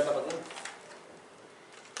 இன்னும் உங்களுக்கு டேட்டா பார்த்தீங்கன்னா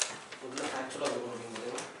ஆக்சுவலாக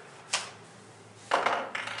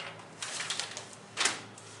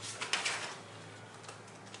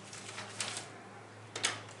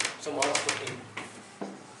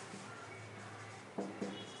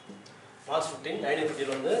மார்ச் 15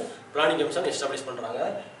 1950 வந்து பிளானிங் கமிஷன் எஸ்டாப்ளிஷ் பண்ணுறாங்க.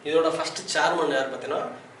 இதோட ஃபர்ஸ்ட் சேர்மன் யார் பார்த்தீங்கன்னா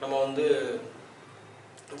நம்ம வந்து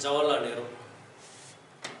Jawaharlal Nehru.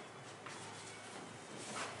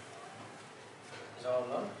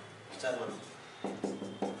 Chairman.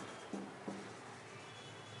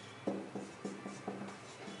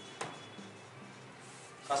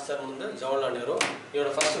 First chairman வந்து ஜவஹர்லால் நேரு.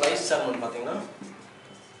 இதோட ஃபர்ஸ்ட் வைஸ் சேர்மன் பார்த்தீங்கன்னா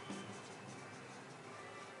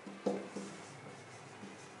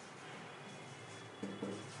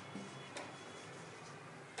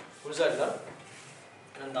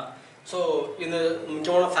தான். ஸோ இந்த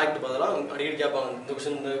முக்கியமான ஃபேக்ட் பார்த்தலாம் அடிக்கடி கேட்பாங்க. இந்த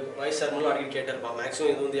கொஸ்டின் இந்த வைஸ் சேர்மன்லாம் அடிக்கடி கேட்டே இருப்பாங்க.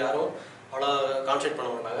 மேக்ஸிமம் இது வந்து யாரும் அவ்வளோ கான்சென்ட்ரேட் பண்ண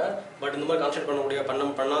மாட்டாங்க. பட் இந்த மாதிரி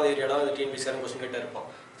கான்சென்ட்ரேட் பண்ணாத ஏரியா தான் இந்த டிஎன்பிஎஸ்சி கொஸ்டின் கேட்டே இருப்போம்.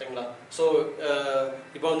 சரிங்களா? ஸோ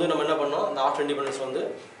இப்போ வந்து நம்ம என்ன பண்ணோம், அந்த ஆஃப்டர் இண்டிபெண்டன்ஸ் வந்து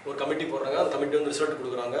ஒரு கமிட்டி போடுறாங்க. அந்த கமிட்டி வந்து ரிசல்ட்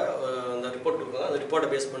கொடுக்குறாங்க, அந்த ரிப்போர்ட் கொடுக்குறாங்க. அந்த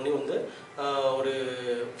ரிப்போர்ட்டை பேஸ் பண்ணி வந்து ஒரு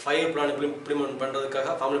 5 இயர் பிளான் இம்ப்ளிமெண்ட் பண்ணுறதுக்காக,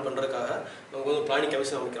 ஃபார்முலேட் பண்ணுறதுக்காக நமக்கு வந்து பிளானிங்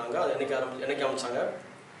கமிஷன் அமைக்கிறாங்க. அது என்னைக்கு அமைச்சாங்க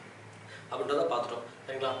அப்படின்றத பார்த்துட்டோம்.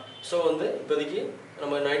 சரிங்களா? ஸோ வந்து இப்போதைக்கு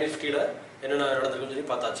நம்ம 1950 என்னென்ன நடந்திருக்குன்னு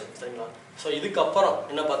சொல்லி பார்த்தாச்சு. சரிங்களா? ஸோ இதுக்கப்புறம்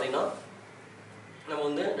என்ன பார்த்தீங்கன்னா நம்ம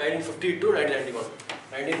வந்து 1950 to 1991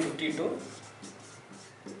 1950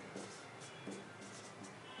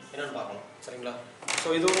 என்னென்னு பார்க்கணும். சரிங்களா? ஸோ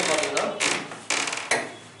இது வந்து பார்த்தீங்கன்னா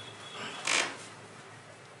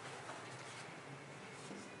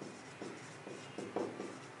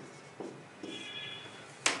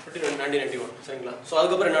 1991. சரிங்களா? ஸோ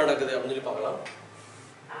அதுக்கப்புறம் என்ன நடக்குது அப்படின்னு சொல்லி பார்க்கலாம்.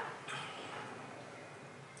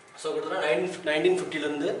 ஸோ கிட்டத்தட்ட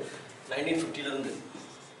 1950 2017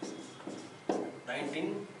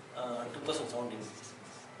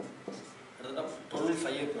 கிட்டத்தட்ட 12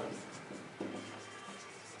 5 இயர் பிளான்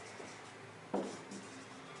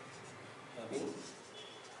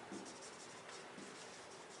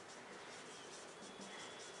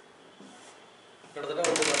கிட்டத்தட்ட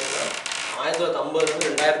வந்து பார்த்தீங்கன்னா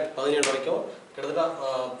 1950 2017 வரைக்கும் கிட்டத்தட்ட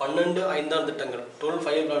 12 5ஆம் திட்டங்கள் 12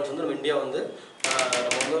 5 இயர் பிளான்ஸ் வந்து நம்ம இந்தியா வந்து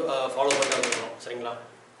நம்ம வந்து ஃபாலோ பண்ணிட்டு வந்துருக்கிறோம். சரிங்களா?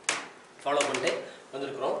 ஃபாலோ பண்ணிட்டு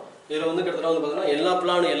வந்துருக்கிறோம். இதில் வந்து கிட்டத்தட்ட வந்து பார்த்தீங்கன்னா எல்லா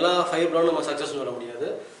 5 இயர் பிளானும் நம்ம சக்ஸஸ் சொல்ல முடியாது.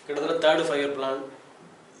 கிட்டத்தட்ட 3rd 5 இயர் பிளான்,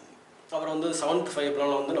 அப்புறம் வந்து 7th 5 இயர்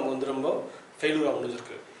பிளான் வந்து நம்ம வந்து ரொம்ப ஃபெயிலியராக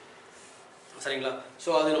முடிஞ்சிருக்கு. சரிங்களா? ஸோ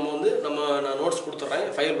அது நம்ம வந்து நான் நோட்ஸ் கொடுத்துட்றேன்.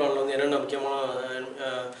 5 இயர் பிளானில் வந்து என்னென்ன முக்கியமான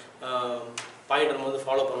பாயிண்ட் நம்ம வந்து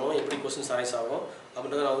ஃபாலோ பண்ணுவோம், எப்படி கொஸ்டின்ஸ் அரைஸ் ஆகும்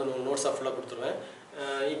அப்படின்றத நான் வந்து நோட்ஸாக ஃபுல்லாக கொடுத்துருவேன்.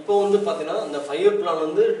 இப்போ வந்து பார்த்தீங்கன்னா இந்த 5 இயர் பிளான்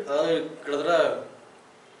வந்து அதாவது கிட்டத்தட்ட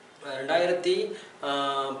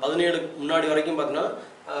 2017 முன்னாடி வரைக்கும் பார்த்தீங்கன்னா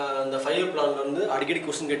இந்த 5 இயர் பிளான்ல வந்து அடிக்கடி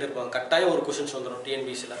கொஸ்டின் கேட்டிருப்பாங்க. கட்டாயம் ஒரு கொஸ்டின்ஸ் வந்துடும்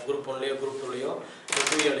டிஎன்பிஎஸ்சியில், குரூப் 1லையோ குரூப் 2லையோ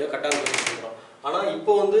 2Aலையோ கட்டாயம் கொஸ்டின்ஸ் வந்துடும். ஆனால்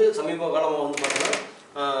இப்போ வந்து சமீப காலமாக வந்து பார்த்தீங்கன்னா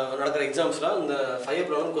நடக்கிற எக்ஸாம்ஸில் இந்த 5 இயர்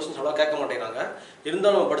பிளான் கொஸ்டின்ஸ் அவ்வளோ கேட்க மாட்டேங்கிறாங்க.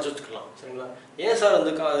 இருந்தாலும் நம்ம படிச்சு வச்சுக்கலாம். சரிங்களா? ஏன் சார்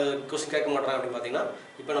வந்து கொஸ்டின் கேட்க மாட்டேறாங்க அப்படின்னு பார்த்தீங்கன்னா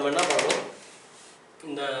இப்போ நம்ம என்ன பண்ணணும்,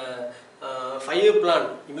 இந்த 5 பிளான்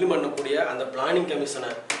இம்ப்ளிமெண்ட் பண்ணக்கூடிய அந்த பிளானிங் கமிஷனை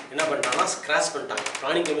என்ன பண்ணிட்டாங்கன்னா ஸ்க்ராச் பண்ணிட்டாங்க.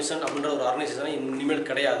 பிளானிங் கமிஷன் அப்படின்ற ஒரு ஆர்கனைசேஷனை இனிமேல்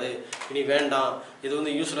கிடையாது, இனி வேண்டாம், இது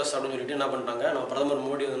வந்து யூஸ்லெஸ் அப்படின்னு சொல்லிட்டு என்ன பண்ணிட்டாங்க, நம்ம பிரதமர்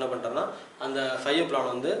மோடி வந்து என்ன பண்ணிட்டாருன்னா அந்த 5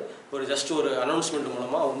 பிளான் வந்து ஒரு ஜஸ்ட் ஒரு அனௌன்ஸ்மெண்ட்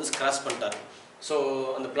மூலமாக வந்து ஸ்க்ராச் பண்ணிட்டார். ஸோ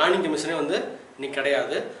அந்த பிளானிங் கமிஷனே வந்து இன்னைக்கு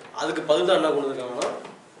கிடையாது. அதுக்கு பதில் தான் என்ன கொண்டு வந்திருக்காங்கன்னா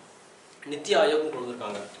நித்தி ஆயோக் கொண்டு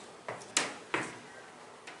வந்திருக்காங்க.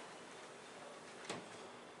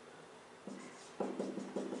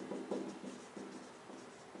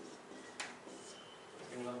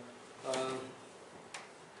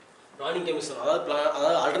 பிளானிங் கமிஷன்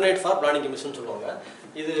அதாவது ஆல்டர்னேட் ஃபார் பிளானிங் கமிஷன் சொல்லுவாங்க.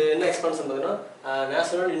 இது என்ன எக்ஸ்பான்ஷன் பார்த்தீங்கன்னா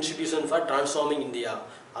national institution for transforming India,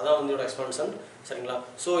 அதான் வந்து இதோட எக்ஸ்பான்ஷன். சரிங்களா?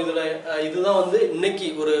 ஸோ இதில் இதுதான் வந்து இன்னைக்கு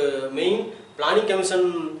ஒரு மெயின் பிளானிங் கமிஷன்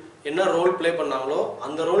என்ன ரோல் ப்ளே பண்ணாங்களோ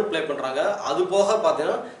அந்த ரோல் ப்ளே பண்ணுறாங்க. அது போக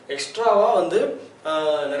பார்த்தீங்கன்னா எக்ஸ்ட்ராவாக வந்து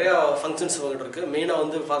நிறையா ஃபங்க்ஷன்ஸ் வந்துட்டு இருக்குது. மெயினாக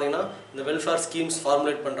வந்து பார்த்தீங்கன்னா இந்த வெல்ஃபேர் ஸ்கீம்ஸ்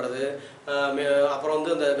ஃபார்முலேட் பண்ணுறது, அப்புறம்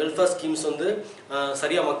வந்து அந்த வெல்ஃபேர் ஸ்கீம்ஸ் வந்து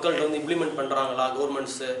சரியாக மக்கள்கிட்ட வந்து இம்ப்ளிமெண்ட் பண்ணுறாங்களா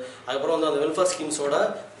கவர்மெண்ட்ஸு, அதுக்கப்புறம் வந்து அந்த வெல்ஃபேர் ஸ்கீம்ஸோட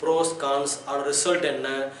ப்ரோஸ் கான்ஸ், அதோட ரிசல்ட் என்ன,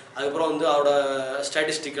 அதுக்கப்புறம் வந்து அதோட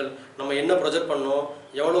ஸ்டாட்டிஸ்டிக்கல் நம்ம என்ன ப்ரொஜெக்ட் பண்ணோம்,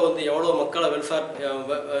 எவ்வளோ மக்களை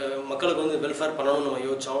மக்களுக்கு வந்து வெல்ஃபேர் பண்ணணும்னு நம்ம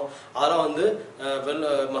யோசித்தோம், அதெல்லாம் வந்து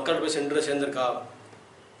மக்கள்கிட்ட போய் சேர்ந்துருக்கா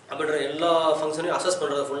அப்படின்ற எல்லா ஃபங்க்ஷனையும் அசஸ்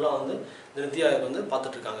பண்ணுறது ஃபுல்லாக வந்து இந்த நித்தி ஆயோக் வந்து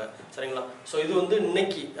பார்த்துட்ருக்காங்க. சரிங்களா? ஸோ இது வந்து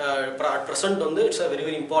இன்னைக்கு அட் ப்ரெசென்ட் வந்து it's a very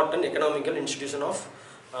very important economical institution of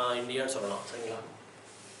இந்தியான்னு சொல்லலாம். சரிங்களா?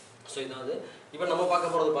 ஸோ இதாவது இப்போ நம்ம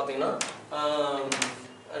பார்க்க போகிறது பார்த்தீங்கன்னா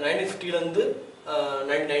 1950லேருந்து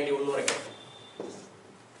 1991 வரைக்கும்,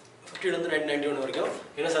 50லேருந்து 1991 வரைக்கும்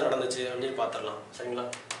என்ன சார் நடந்துச்சு அப்படின்னு பார்த்துடலாம். சரிங்களா?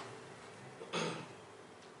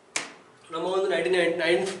 நம்ம வந்து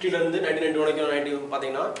 1950லேருந்து 1991 வரைக்கும்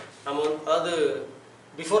பார்த்தீங்கன்னா நம்ம வந்து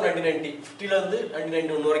பிஃபோர் 1990 50லேருந்து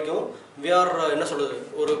 1991 வரைக்கும் வி ஆர் என்ன சொல்கிறது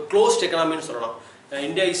ஒரு க்ளோஸ்ட் எக்கனாமின்னு சொல்லலாம்.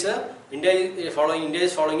 India is following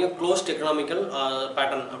closed economical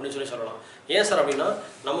pattern அப்படின்னு சொல்லலாம். ஏன் சார் அப்படின்னா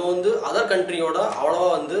நம்ம வந்து அதர் கண்ட்ரியோட அவ்வளோவா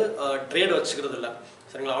வந்து ட்ரேட் வச்சுக்கிறது இல்லை.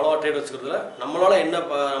 சரிங்களா? அவ்வளோவா ட்ரேட் வச்சுக்கிறது இல்லை. நம்மளால்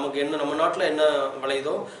நமக்கு என்ன நம்ம நாட்டில் என்ன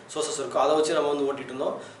விளையுதோ சோர்சஸ் இருக்கோ அதை வச்சு நம்ம வந்து ஓட்டிகிட்டு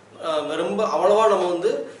இருந்தோம். ரொம்ப அவ்வளோவா நம்ம வந்து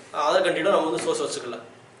அதர் கண்ட்ரியோட நம்ம வந்து சோர்ஸ் வச்சுக்கல.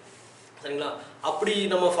 சரிங்களா? அப்படி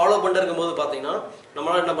நம்ம ஃபாலோ பண்ணிட்டு இருக்கும்போது பார்த்தீங்கன்னா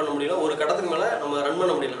நம்மளால் என்ன பண்ண முடியல, ஒரு கட்டத்துக்கு மேலே நம்ம ரன்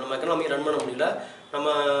பண்ண முடியல, நம்ம எக்கனாமிக் ரன் பண்ண முடியல.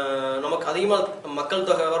 நமக்கு அதிகமாக மக்கள்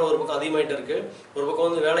தொகை வேறு ஒரு பக்கம் அதிகமாகிட்டு இருக்குது, ஒரு பக்கம்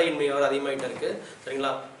வந்து வேலையின்மை வேறு அதிகமாகிட்டு இருக்குது.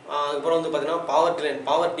 சரிங்களா? அதுக்கப்புறம் வந்து பார்த்தீங்கன்னா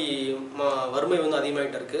பாவர்ட்டி வறுமை வந்து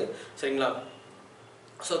அதிகமாகிட்டு இருக்குது. சரிங்களா?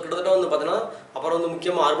 ஸோ கிட்டத்தட்ட வந்து பார்த்தீங்கன்னா அப்புறம் வந்து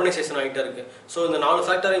முக்கியமாக அர்பனைசேஷன் ஆகிட்டே இருக்குது. ஸோ இந்த 4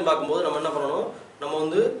 ஃபேக்டரையும் பார்க்கும்போது நம்ம என்ன பண்ணணும், நம்ம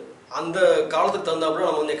வந்து அந்த காலத்துக்கு தகுந்தாப்புல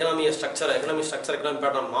நம்ம வந்து எக்கனாமிக் ஸ்ட்ரக்சர்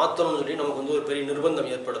பேட்டர்ன் மாற்றணும்னு சொல்லி நமக்கு வந்து ஒரு பெரிய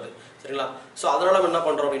நிர்பந்தம் ஏற்படுது. சரிங்களா? ஸோ அதனால் நம்ம என்ன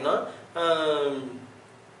பண்ணுறோம் அப்படின்னா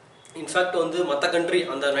இன்ஃபேக்ட் வந்து மற்ற கண்ட்ரி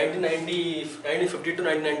அந்த 1950 to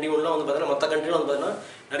 1991 வந்து பார்த்தீங்கன்னா மற்ற கண்ட்ரியில் வந்து பார்த்தீங்கன்னா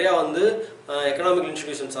நிறையா வந்து எக்கனாமிக்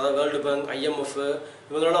இன்ஸ்டிடியூஷன்ஸ், அதாவது வேர்ல்டு பேங்க், IMF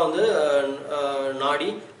இவங்களெல்லாம் வந்து நாடி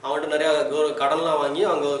அவங்கள்ட்ட நிறையா கடன்லாம் வாங்கி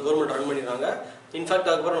அவங்க கவர்மெண்ட் ரன் பண்ணிடுறாங்க.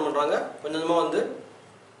 இன்ஃபேக்ட் அதுக்கப்புறம் என்ன பண்ணுறாங்க, கொஞ்சமாக வந்து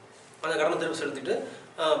அந்த கடனை திருப்பி செலுத்திட்டு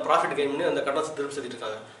ப்ராஃபிட் கெயின் பண்ணி அந்த கடனை திருப்பி செலுத்திட்டு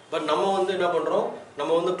இருக்காங்க. பட் நம்ம வந்து என்ன பண்ணுறோம்,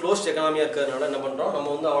 நம்ம வந்து க்ளோஸ்ட் எக்கனாமியாக இருக்கிறதுனால என்ன பண்ணுறோம், நம்ம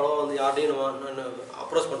வந்து அவ்வளோவா வந்து யார்ட்டையும் நம்ம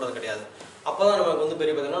அப்ரோச் பண்ணுறது கிடையாது. அப்போ தான் நமக்கு வந்து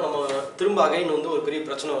பெரிய பார்த்தீங்கன்னா நம்ம திரும்ப அகைன் வந்து ஒரு பெரிய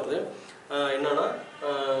பிரச்சனை வருது. என்னென்னா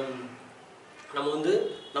நம்ம வந்து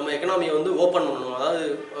நம்ம எக்கனாமியை வந்து ஓப்பன் பண்ணணும், அதாவது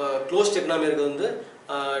க்ளோஸ்ட் எக்கனாமி இருக்கிறது வந்து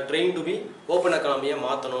ட்ரெயின் டு பி ஓப்பன் எக்கனாமியாக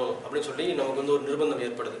மாற்றணும் அப்படின்னு சொல்லி நமக்கு வந்து ஒரு நிர்பந்தம்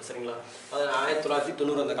ஏற்படுது. சரிங்களா? அது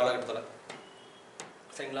 1990 அந்த காலகட்டத்தில்.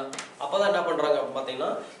 சரிங்களா? அப்போ தான் என்ன பண்ணுறாங்க அப்படின்னு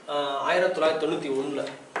பார்த்தீங்கன்னா 1991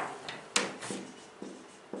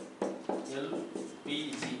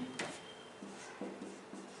 LPG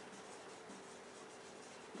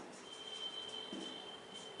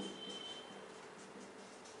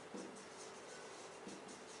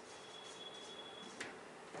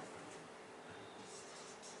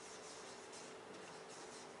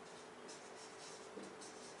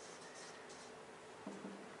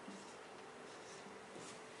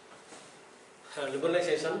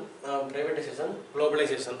லிபரலைசேஷன், ப்ரைவேட்டைசேஷன்,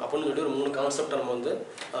 குளோபலைசேஷன் அப்படின்னு சொல்லிட்டு ஒரு 3 கான்செப்ட் நம்ம வந்து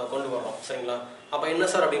கொண்டு வரோம். சரிங்களா? அப்போ என்ன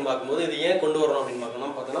சார் அப்படின்னு பார்க்கும்போது இது ஏன் கொண்டு வரோம் அப்படின்னு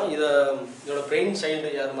பார்க்கணும் பார்த்தோன்னா இதோட பிரெயின்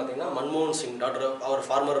சைல்டு யாருன்னு பார்த்தீங்கன்னா மன்மோகன் சிங், அவர்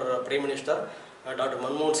ஃபார்மர் பிரைம் மினிஸ்டர் டாக்டர்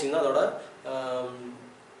மன்மோகன் சிங் தான் அதோட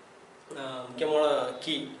முக்கியமான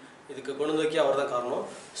கீ, இதுக்கு கொண்டு வந்ததுக்கே அவர் தான் காரணம்.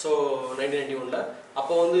 ஸோ 1991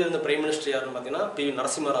 அப்போ வந்து இருந்த பிரைம் மினிஸ்டர் யாருன்னு பார்த்தீங்கன்னா PV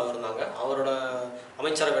நரசிம்மராவ் இருந்தாங்க. அவரோட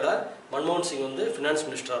அமைச்சரை விட மன்மோகன் சிங் வந்து ஃபினான்ஸ்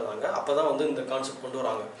மினிஸ்டராக இருந்தாங்க. அப்போ தான் வந்து இந்த கான்செப்ட் கொண்டு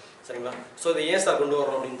வராங்க. சரிங்களா? ஸோ இதை ஏன் சார் கொண்டு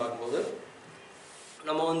வரோம் அப்படின்னு பார்க்கும்போது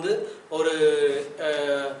நம்ம வந்து ஒரு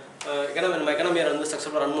நம்ம எக்கனாமியை வந்து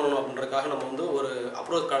சக்ஸஸ்ஃபுல்லாக ரன் பண்ணணும் அப்படின்றதுக்காக நம்ம வந்து ஒரு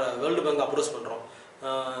வேர்ல்டு பேங்க் அப்ரோச் பண்ணுறோம்.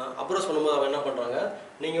 அப்ரோச் பண்ணும்போது அவன் என்ன பண்ணுறாங்க,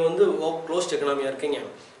 நீங்கள் வந்து க்ளோஸ்ட் எக்கனாமியாக இருக்கீங்க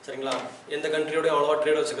சரிங்களா, எந்த கண்ட்ரியோடய அவ்வளோவா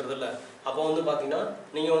ட்ரேட் வச்சுக்கிறது இல்லை, அப்போ வந்து பார்த்தீங்கன்னா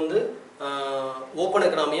நீங்கள் வந்து ஓப்பன்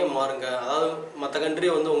எக்கனாமியாக மாறுங்க. அதாவது மற்ற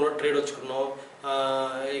கண்ட்ரியை வந்து உங்களோட ட்ரேட் வச்சுக்கணும்,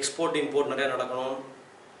 எக்ஸ்போர்ட் இம்போர்ட் நிறையா நடக்கணும்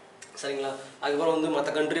சரிங்களா. அதுக்கப்புறம் வந்து மற்ற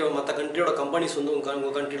கண்ட்ரியோட கம்பெனிஸ் வந்து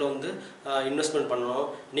உங்கள் கண்ட்ரியில் வந்து இன்வெஸ்ட்மெண்ட் பண்ணணும்,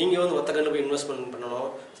 நீங்கள் வந்து மற்ற கண்ட்ரி போய் இன்வெஸ்ட்மெண்ட் பண்ணணும்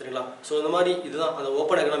சரிங்களா. ஸோ இந்த மாதிரி இதுதான் அந்த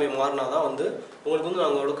ஓப்பன் எக்கனாமி மாறினா தான் வந்து உங்களுக்கு வந்து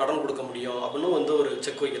நாங்கள் கடன் கொடுக்க முடியும் அப்படின்னு வந்து ஒரு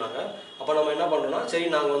செக் வைக்கிறாங்க. அப்போ நம்ம என்ன பண்ணுறோம்னா, சரி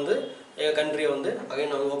நாங்கள் வந்து எங்கள் கண்ட்ரியை வந்து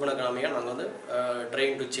அகைன் நாங்கள் ஓப்பன் எக்கனாமியாக நாங்கள் வந்து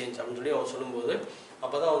ட்ரைங் டு சேஞ்ச் அப்படின்னு சொல்லி அவங்க சொல்லும்போது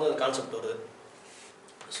அப்போ தான் வந்து அந்த கான்செப்ட் வருது.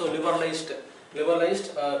 So லிபரலைஸ்ட்,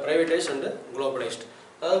 ப்ரைவேடைஸ்ட் and globalised.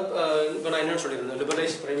 அதாவது இப்போ நான் என்னென்னு சொல்லியிருந்தேன்,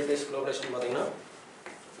 லிபரலைஸ்ட், ப்ரைவேடைஸ்ட், குளோபலைஸ்ட்னு பார்த்தீங்கன்னா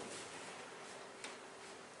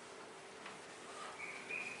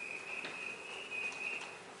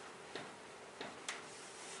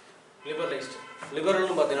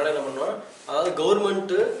லிபரல்னு பார்த்தீங்கன்னா என்ன பண்ணுவோம், அதாவது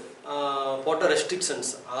கவர்மெண்ட்டு போட்ட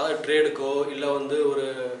ரெஸ்ட்ரிக்ஷன்ஸ், அதாவது ட்ரேடுக்கோ இல்லை வந்து ஒரு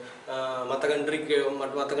மற்ற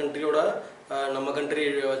கண்ட்ரியோட நம்ம கண்ட்ரி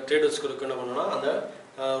ட்ரேட் வச்சுக்கிறதுக்கு என்ன பண்ணோன்னா அந்த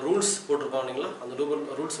ரூல்ஸ் போட்டிருக்கோம் இல்லைங்களா, அந்த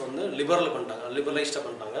ரூல்ஸ் வந்து லிபரலைஸ்டாக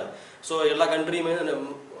பண்ணிட்டாங்க. ஸோ எல்லா கண்ட்ரியுமே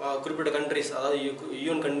குறிப்பிட்ட கண்ட்ரிஸ், அதாவது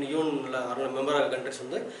யூனில் மெம்பர் ஆகிற கண்ட்ரிஸ்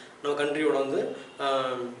வந்து நம்ம கண்ட்ரியோட வந்து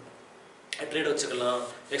ட்ரேட் வச்சுக்கலாம்,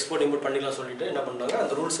 எக்ஸ்போர்ட் இம்போர்ட் பண்ணிக்கலாம் சொல்லிட்டு என்ன பண்ணுறாங்க,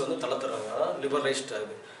 அந்த ரூல்ஸ் வந்து தளர்த்துறாங்க. அதான் லிபரலைஸ்ட்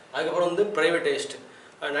ஆகுது. அதுக்கப்புறம் வந்து ப்ரைவேடைஸ்ட்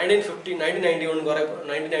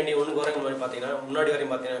 1991 வரைக்கும் பார்த்தீங்கன்னா, முன்னாடி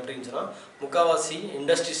வரையும் பார்த்தீங்கன்னா எப்படி இருந்துச்சுன்னா, முக்கால்வாசி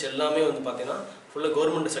இண்டஸ்ட்ரீஸ் எல்லாமே வந்து பார்த்தீங்கன்னா ஃபுல்லாக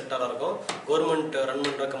கவர்மெண்ட் செக்டராக இருக்கும், கவர்மெண்ட் ரன்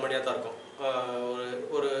பண்ணுற கம்பெனியாக தான் இருக்கும்.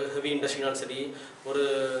 ஒரு ஹெவி இண்டஸ்ட்ரினாலும் சரி, ஒரு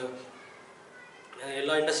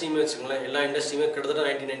எல்லா இண்டஸ்ட்ரியுமே வச்சுக்கோங்களேன், எல்லா இண்டஸ்ட்ரியுமே கிட்டத்தட்ட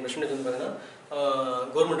 99% வந்து பார்த்தீங்கன்னா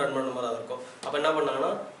கவர்மெண்ட் ரன் பண்ண மாதிரி தான் இருக்கும். அப்போ என்ன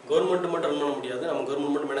பண்ணாங்கன்னா, கவர்மெண்ட் மட்டும் ரன் பண்ண முடியாது, நம்ம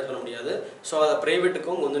கவர்மெண்ட் மட்டும் மேனேஜ் பண்ண முடியாது, ஸோ அதை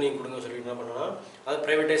ப்ரைவேட்டுக்கும் வந்து நீங்கள் கொடுங்க சொல்லிட்டு என்ன பண்ணோன்னா, அதை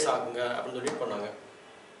ப்ரைவேட்டைஸ் ஆகுங்க அப்படின்னு சொல்லிட்டு பண்ணாங்க.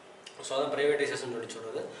 ஸோ அதான் ப்ரைவேட்டைசேஷன் சொல்லி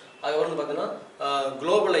சொல்கிறது. அதுக்கப்புறம் வந்து பார்த்தீங்கன்னா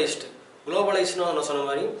குளோபலைஸ்ட்னா நான் சொன்ன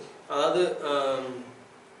மாதிரி, அதாவது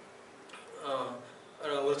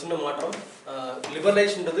ஒரு சின்ன மாற்றம்.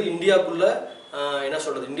 லிபரலைஸ்ன்றது இந்தியாவுக்குள்ளே என்ன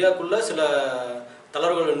சொல்கிறது, இந்தியாவுக்குள்ளே சில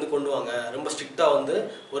தளர்வுகள் வந்து கொண்டு வாங்க, ரொம்ப ஸ்ட்ரிக்டாக வந்து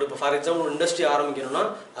ஒரு இப்போ ஃபார் எக்ஸாம்பிள் ஒரு இண்டஸ்ட்ரி ஆரம்பிக்கணும்னா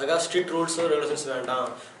அதுக்காக ஸ்ட்ரிக்ட் ரூல்ஸு ரெகுலேஷன்ஸ் வேண்டாம்,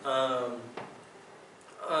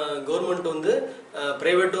 கவர்மெண்ட் வந்து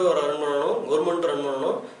ப்ரைவேட்டும் ரன் பண்ணணும், கவர்மெண்ட்டும் ரன்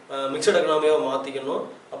பண்ணணும், மிக்சட் எக்கனாமியாக மாற்றிக்கணும்.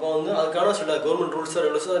 அப்போ வந்து அதுக்கான சில கவர்மெண்ட் ரூல்ஸை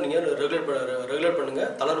நீங்கள் ரெகுலேட்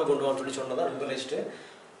பண்ணுங்கள், தளர்வு கொண்டு வான்னு சொல்லி சொன்னதான் லிபரலைஸ்டு.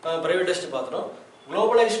 ப்ரைவேடைஸ்டு பார்த்தோம்.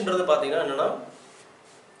 குளோபலைஸ்டுன்றது பார்த்தீங்கன்னா என்னென்னா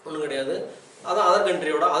ஒன்றும் கிடையாது, அதான் அதர்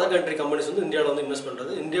கண்ட்ரி கம்பெனிஸ் வந்து இந்தியாவில் வந்து இன்வெஸ்ட்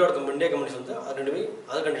பண்ணுறது, இந்தியா கம்பெனிஸ் வந்து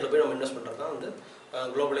அதர் கண்ட்ரியில் போய் நம்ம இன்வெஸ்ட் பண்ணுறது தான் வந்து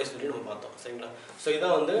குளோபலைஸ் சொல்லி நம்ம பார்த்தோம் சரிங்களா. ஸோ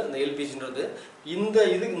இதான் வந்து இந்த எல்பிஜின்றது.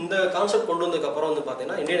 இந்த கான்செப்ட் கொண்டு வந்ததுக்கப்புறம் வந்து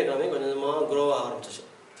பார்த்தீங்கன்னா இந்தியன் எக்கனாமி கொஞ்சம் கொஞ்சமாக க்ரோ ஆக ஆரம்பிச்சிச்சு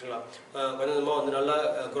சரிங்களா. கொஞ்சம் கொஞ்சமாக வந்து நல்லா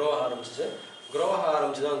க்ரோ ஆக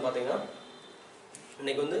ஆரம்பிச்சு தான் வந்து பார்த்தீங்கன்னா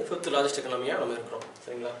இன்றைக்கி வந்து 5th லார்ஜஸ்ட் எக்கனாமியாக நம்ம இருக்கிறோம்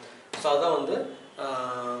சரிங்களா. ஸோ அதுதான் வந்து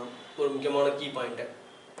ஒரு முக்கியமான கீ பாயிண்ட்டு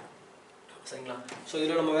சரிங்களா. ஸோ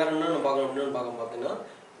இதில் நம்ம வேறு என்னென்ன பார்க்கணும் பார்த்தீங்கன்னா,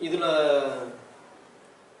 இதில்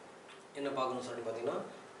என்ன பார்க்கணும்னு சொல்லி பார்த்தீங்கன்னா,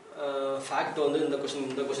 ஃபேக்ட் வந்து இந்த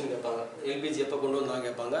கொஷின் கேட்பாங்க, எல்பிஜி எப்போ கொண்டு வந்தாங்க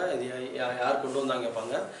கேட்பாங்க, இது யார் கொண்டு வந்தாங்க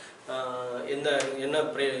கேட்பாங்க,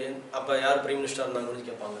 அப்போ யார் பிரைம் மினிஸ்டர் இருந்தாங்கன்னு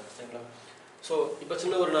கேட்பாங்க சரிங்களா. ஸோ இப்போ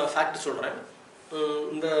சின்ன ஒரு நான் ஃபேக்ட் சொல்கிறேன்.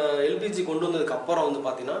 இந்த எல்பிஜி கொண்டு வந்ததுக்கு அப்புறம் வந்து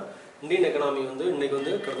பார்த்தீங்கன்னா இந்தியன் எக்கனாமி வந்து இன்றைக்கி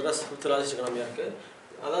வந்து கிட்டத்தட்ட 5th லார்ஜஸ்ட் எக்கனாமியாக இருக்குது.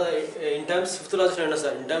 அதாவது இன் டேர்ம்ஸ் 5th லார்ஜஸ்ட் என்ன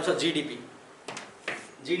sir, in terms of GDP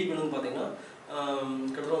வந்து பார்த்தீங்கன்னா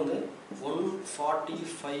கிட்டத்தட்ட வந்து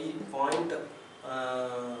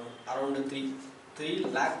 145.3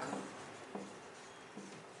 lakh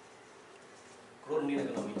crore Indian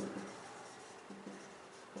economy.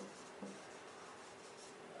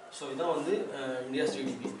 So இதான் வந்து India's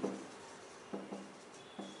GDP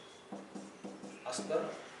as per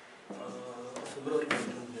February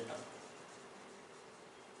 2020 data.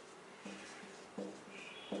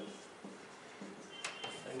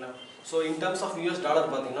 So in terms of US dollar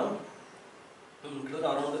பார்த்தீங்கன்னா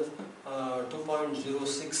அரௌண்ட்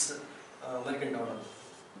 2.06 அமெரிக்கன் டாலர்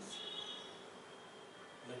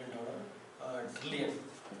ட்ரில்லியன்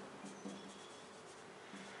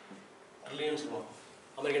சொல்லுவாங்க.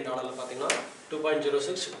 அமெரிக்கன் டாலரில் பார்த்தீங்கன்னா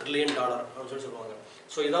 2.06 ட்ரில்லியன் டாலர் அப்படின்னு சொல்லி சொல்லுவாங்க.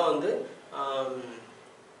 ஸோ இதான் வந்து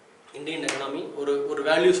இந்தியன் எக்கனாமி ஒரு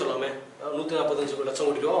வேல்யூ சொல்லாமே 145 லட்சம்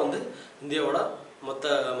கோடி ரூபா வந்து இந்தியாவோட மொத்த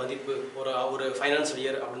மதிப்பு ஒரு ஃபைனான்சியல்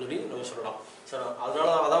இயர் அப்படின்னு சொல்லி நம்ம சொல்லலாம் சார்.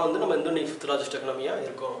 அதான் வந்து நம்ம இந்த 5th லார்ஜஸ்ட் எக்கனாமியாக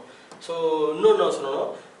இருக்கோம். ஸோ இன்னொன்று நான் சொல்லணும்,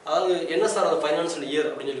 அதாவது என்ன சார் அந்த ஃபைனான்சியல் இயர்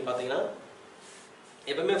அப்படின்னு சொல்லி பார்த்தீங்கன்னா,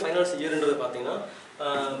 எப்பவுமே ஃபைனான்சியல் இயர்ன்றது பார்த்தீங்கன்னா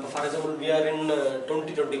இப்போ ஃபார் எக்ஸாம்பிள் வி ஆர் இன்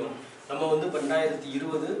 2021, நம்ம வந்து இப்போ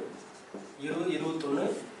 2020-2021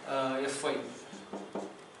 FY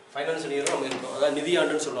ஃபைனான்சியல் இயர் நம்ம இருக்கோம். அதாவது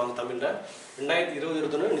நிதியாண்டுன்னு சொல்லுவாங்க தமிழில்.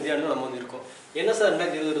 2020-21 நிதியாண்டு நம்ம வந்து இருக்கோம். என்ன சார்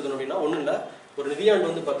 2020-21 அப்படின்னா ஒன்றும் இல்லை, ஒரு நிதியாண்டு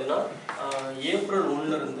வந்து பார்த்தீங்கன்னா ஏப்ரல் 1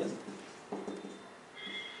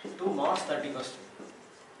 டு மார்ச் 31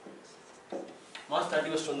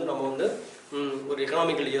 வந்து நம்ம வந்து ஒரு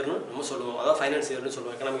எக்கனாமிக்கல் இயர்னு நம்ம சொல்லுவோம். அதாவது ஃபைனான்ஸ் இயர்னு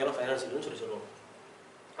சொல்லுவோம். எக்கனாமிக்கலாக ஃபைனான்ஸ் இயர்னு சொல்லுவோம்.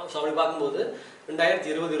 ஸோ அப்படி பார்க்கும்போது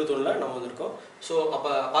 2020-21 நம்ம வந்து இருக்கோம். ஸோ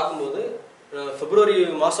அப்போ பார்க்கும்போது பிப்ரவரி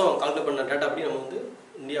மாதம் கால்குலேட் பண்ண டேட்டா அப்படி நம்ம வந்து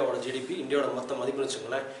இந்தியாவோட ஜிடிபி, இந்தியாவோட மொத்த மதிப்புன்னு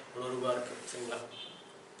வச்சுக்கோங்களேன், ₹100 இருக்குது. சரிங்களா?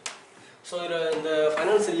 ஸோ இதில் இந்த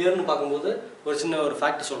ஃபைனான்சியல் இயர்னு பார்க்கும்போது ஒரு சின்ன ஒரு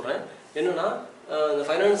ஃபேக்ட் சொல்கிறேன். என்னென்னா இந்த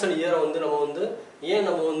ஃபைனான்சியல் இயரை வந்து நம்ம வந்து ஏன்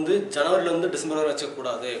நம்ம வந்து ஜனவரிலேருந்து டிசம்பர் வரை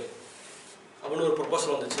வச்சுக்கூடாது அப்படின்னு ஒரு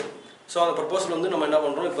ப்ரொப்போசல் வந்துச்சு. ஸோ அந்த ப்ரொப்போசல் வந்து நம்ம என்ன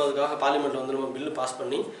பண்ணுறோம், இப்போ அதுக்காக பார்லிமெண்ட்டில் வந்து நம்ம பில்லு பாஸ்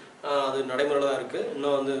பண்ணி அது நடைமுறையில் தான் இருக்குது.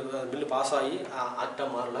 இன்னும் வந்து பில்லு பாஸ் ஆகி ஆக்டாக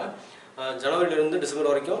மாறல. ஜனவரியிலேருந்து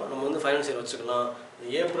டிசம்பர் வரைக்கும் நம்ம வந்து ஃபைனான்ஸ் இயர் வச்சுக்கலாம்,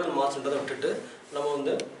 ஏப்ரல் மார்ச்ன்றதை விட்டுட்டு நம்ம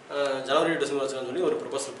வந்து ஜனவரி டிசம்பர் வச்சுக்கலாம்னு சொல்லி ஒரு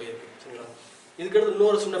ப்ரொப்போசல் போயிருக்கு. சரிங்களா? இதுக்கடுத்து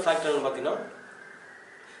இன்னொரு சின்ன ஃபேக்ட் என்னென்னு பார்த்தீங்கன்னா,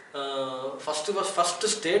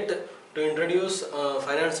 first state to introduce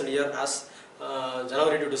financial year as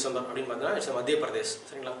January to December அப்படின்னு பார்த்தீங்கன்னா இட்ஸ் மத்திய பிரதேஷ்.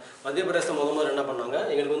 சரிங்களா? மத்திய பிரதேசத்தை முதல்ல என்ன பண்ணாங்க,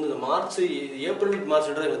 எங்களுக்கு வந்து இந்த ஏப்ரல்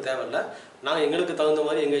மார்ச்ன்றது எங்களுக்கு தேவையில்லை, நாங்கள் எங்களுக்கு தகுந்த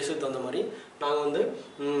மாதிரி எங்கள் இஷ்யூக்கு தகுந்த மாதிரி நாங்கள் வந்து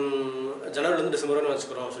ஜனவரிலேருந்து டிசம்பர் வரை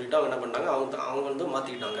வச்சுக்கிறோம் சொல்லிட்டு அவங்க என்ன பண்ணாங்க, அவங்க வந்து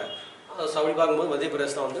மாற்றிக்கிட்டாங்க. ஸோ அப்படி பார்க்கும்போது மத்திய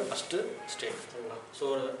பிரதேஷ் தான் வந்து ஃபஸ்ட்டு ஸ்டேட். சரிங்களா? ஸோ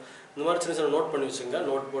இந்த மாதிரி சின்ன சின்ன நோட் பண்ணி வச்சுங்க,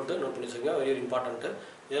 நோட் பண்ணி வச்சுங்க, வெரி இம்பார்ட்டன்ட்டு.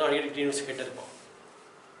 இதெல்லாம் அடிக்கடி டிஎன்பிஎஸ்சி கேட்டே இருப்போம்.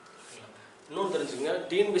 இன்னொன்று தெரிஞ்சுங்க,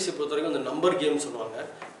 டிஎன்பிஎஸ்சி பொறுத்த வரைக்கும் இந்த நம்பர் கேம் சொல்லுவாங்க.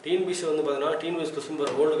 டிஎன்பிஎஸ்சி வந்து பார்த்தீங்கன்னா TNPSC question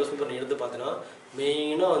paper, old question paper எடுத்து பார்த்தீங்கன்னா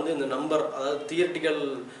மெயினாக வந்து இந்த நம்பர், அதாவது தியரிட்டிக்கல்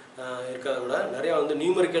இருக்கிறத விட நிறையா வந்து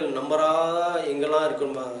நியூமரிக்கல் நம்பராக எங்கெல்லாம்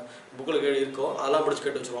இருக்கும் புக்கில் இருக்கோ அதெல்லாம் படித்து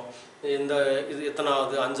கேட்டு வச்சுருவோம். இது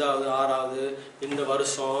எத்தனாவது, 5வது, 6வது, இந்த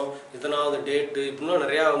வருஷம், எத்தனாவது டேட்டு, இப்படிலாம்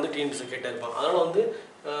நிறையா வந்து டிஎன்பிஎஸ்சி கேட்டே இருப்பாங்க. அதனால் வந்து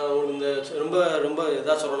இந்த ரொம்ப ரொம்ப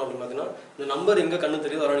எதாக சொல்லணும் அப்படின்னு பார்த்தீங்கன்னா, இந்த நம்பர் எங்கே கண்ணு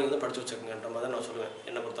தெரியுதோ அதெல்லாம் நீங்கள் வந்து படித்து வச்சுக்கோங்கன்ற மாதிரி நான் சொல்லுவேன்,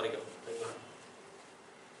 என்னை பொறுத்த வரைக்கும்.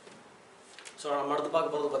 ஸோ நம்ம அடுத்து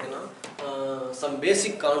பார்க்க போகிறது பார்த்தீங்கன்னா some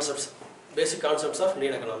basic concepts of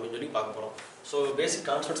Indian எக்கனாமின்னு சொல்லி பார்க்க போகிறோம். ஸோ பேசிக்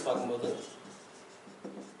கான்செப்ட்ஸ் பார்க்கும்போது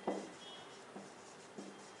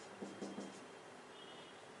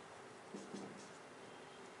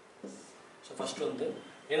ஃபஸ்ட்டு வந்து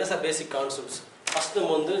என்ன சார் பேசிக் கான்செப்ட்ஸ். ஃபஸ்ட்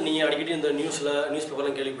நம்ம வந்து நீங்கள் அடிக்கடி இந்த நியூஸ்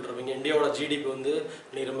பேப்பர்லாம் கேள்விப்பட்டிருப்பீங்க, இந்தியாவோட ஜிடிபி வந்து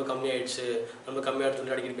நீ ரொம்ப கம்மியாயிடுச்சு, ரொம்ப கம்மியாகிடுச்சு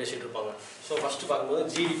சொல்லி அடிக்கடி பேசிகிட்டு இருப்பாங்க. ஸோ ஃபஸ்ட்டு பார்க்கும்போது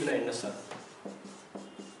ஜிடிபினா என்ன சார்,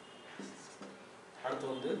 அடுத்து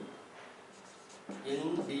வந்து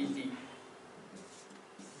என்டிபி,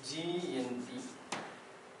 ஜிஎன்பி,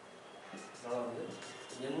 வந்து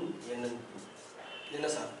என்என்பி. என்ன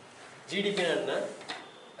சார் ஜிடிபின்னு என்ன,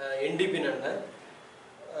 என்டிபின்னு என்ன,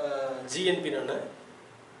 ஜிஎன்பின்னு என்ன,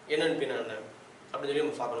 என்என்பின்னு என்ன அப்படின்னு சொல்லி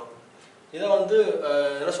நம்ம பார்க்கணும். இதை வந்து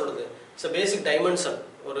என்ன சொல்கிறது, இட்ஸ் பேசிக் டைமென்ஷன்.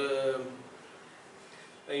 ஒரு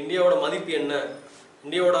இந்தியாவோட மதிப்பு என்ன,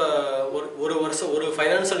 இந்தியாவோட ஒரு வருஷம் ஒரு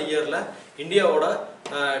ஃபைனான்சியல் இயரில் இந்தியாவோட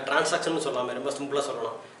டிரான்சாக்ஷன் சொல்லலாமே, ரொம்ப சிம்பிளாக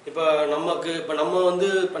சொல்லலாம். இப்போ நம்ம வந்து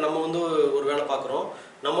ஒரு வேலை பார்க்குறோம்,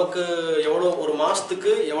 நமக்கு எவ்வளோ ஒரு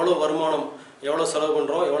மாதத்துக்கு எவ்வளோ வருமானம், எவ்வளோ செலவு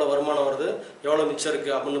பண்ணுறோம், எவ்வளோ வருமானம் வருது, எவ்வளோ மிச்சம்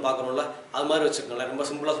இருக்குது அப்படின்னு பார்க்குறோம்ல, அது மாதிரி வச்சுக்கோங்களேன். ரொம்ப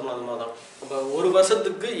சிம்பிளாக சொல்லலாம், அது மாதிரி தான். இப்போ ஒரு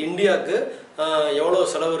வருஷத்துக்கு இந்தியாவுக்கு எவ்வளோ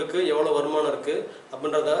செலவு இருக்குது, எவ்வளோ வருமானம் இருக்குது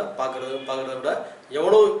அப்படின்றத பார்க்குறத விட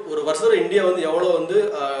எவ்வளோ ஒரு வருஷத்தில் இந்தியா வந்து எவ்வளோ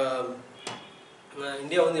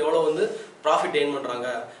வந்து ப்ராஃபிட் எயின் பண்ணுறாங்க,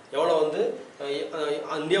 எவ்வளோ வந்து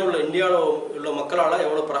இந்தியாவில் உள்ள மக்களால்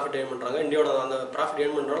எவ்வளோ ப்ராஃபிட் எயின் பண்ணுறாங்க, இந்தியாவோட அந்த ப்ராஃபிட்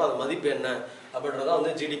எயின் பண்ணுறாலும் அந்த மதிப்பு என்ன அப்படின்றத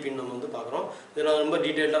வந்து ஜிடிபின்னு நம்ம வந்து பார்க்குறோம். இது நான் ரொம்ப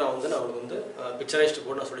டீட்டெயிலாக நான் உங்களுக்கு வந்து பிக்சரைஸ்டு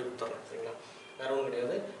போட்டு நான் சொல்லி கொடுத்துட்றேன். சரிங்களா? வேறு ஒன்றும்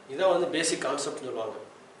கிடையாது. இதான் வந்து பேசிக் கான்செப்ட்னு சொல்லுவாங்க.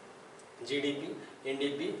 GDP,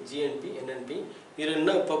 NDB, GNB, NNP. இதில்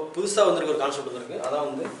இன்னும் இப்போ புதுசாக வந்துருக்க ஒரு கான்செப்ட் இருக்குது, அதான்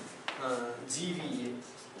வந்து ஜிவிஏ,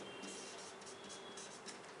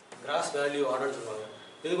 கிராஸ் வேல்யூ ஆர்டர்னு சொல்லுவாங்க.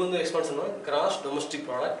 இதுக்கு வந்து எக்ஸ்பான்ஷன்னா gross domestic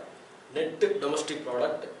product, net domestic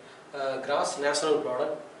product, cross national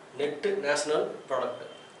product, net national product.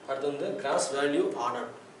 அடுத்து வந்து கிராஸ் வேல்யூ ஆர்டர்.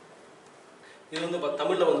 இது வந்து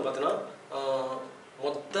தமிழில் வந்து பார்த்தீங்கன்னா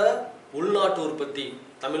மொத்த உள்நாட்டு உற்பத்தி,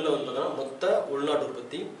 தமிழில் வந்து பார்த்தீங்கன்னா மொத்த உள்நாட்டு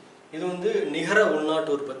உற்பத்தி. இது வந்து நிகர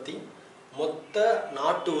உள்நாட்டு உற்பத்தி, மொத்த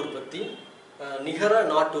நாட்டு உற்பத்தி, நிகர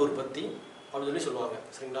நாட்டு உற்பத்தி அப்படின்னு சொல்லி சொல்லுவாங்க.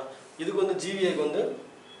 சரிங்களா? இதுக்கு வந்து ஜிவிஏக்கு வந்து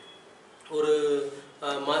ஒரு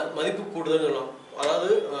மதிப்பு கூடுதல் சொல்லலாம். அதாவது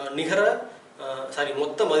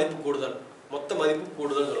மொத்த மதிப்பு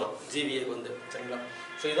கூடுதல் சொல்லலாம் ஜிவிஏக்கு வந்து. சரிங்களா?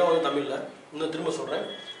 ஸோ இதான் வந்து தமிழில். இன்னும் திரும்ப சொல்கிறேன்,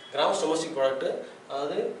 கிராஸ் டொமஸ்டிக் ப்ராடக்ட்டு,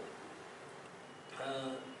 அதாவது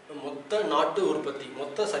மொத்த நாட்டு உற்பத்தி,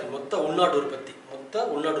 மொத்த உள்நாட்டு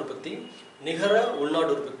உற்பத்தி, நிகர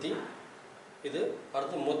உள்நாட்டு உற்பத்தி. இது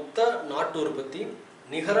அடுத்து மொத்த நாட்டு உற்பத்தி,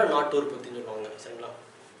 நிகர நாட்டு உற்பத்தின்னு சொல்லுவாங்க. சரிங்களா,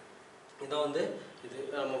 இதான் வந்து இது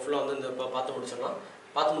நம்ம ஃபுல்லாக வந்து இந்த பார்த்து முடிச்சிடலாம்.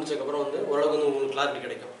 பார்த்து முடிச்சதுக்கப்புறம் வந்து ஓரளவுக்கு வந்து உங்களுக்கு கிளாரிட்டி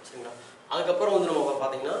கிடைக்கும். சரிங்களா, அதுக்கப்புறம் வந்து நம்ம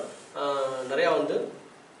பார்த்தீங்கன்னா நிறையா வந்து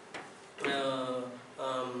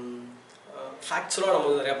ஃபேக்ட்ஸ்லாம் நம்ம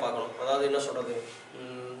வந்து நிறையா பார்க்கணும். அதாவது என்ன சொல்கிறது,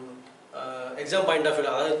 எக்ஸாம் பாயிண்ட் ஆஃப் வியூ,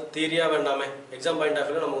 அதாவது தியரியாக வேண்டாமே, எக்ஸாம் பாயிண்ட் ஆஃப்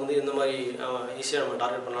வியூவில் நம்ம வந்து இந்த மாதிரி ஈஸியாக நம்ம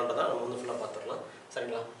டார்கெட் பண்ணலான்றதான் நம்ம வந்து ஃபுல்லாக பார்த்துடலாம்.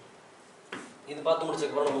 சரிங்களா, இது பார்த்து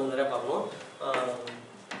முடிச்சதுக்கப்புறம் நம்ம வந்து நிறையா பார்க்கணும்.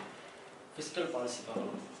 ஃபிஸ்கல் பாலிசி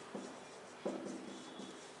பார்க்கணும்.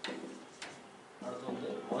 அடுத்து வந்து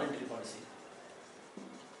மானிட்டரி பாலிசி.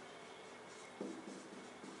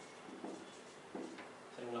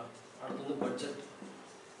 சரிங்களா, அடுத்து வந்து budget.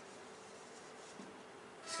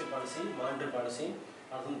 Fiscal policy, monetary policy,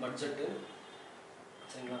 அடுத்து வந்து பட்ஜெட்டு.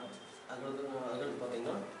 சரிங்களா, அதுக்கடுத்து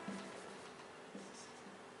பார்த்தீங்கன்னா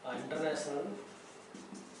international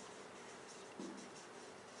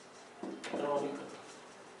economic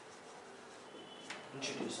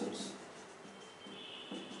institutions.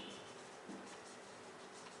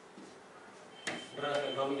 International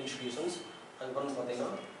economic institutions. அதுக்கப்புறம் பார்த்தீங்கன்னா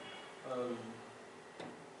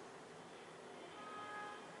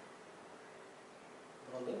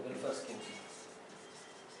அப்புறம் வந்து வெல்ஃபேர் ஸ்கீம்ஸ்.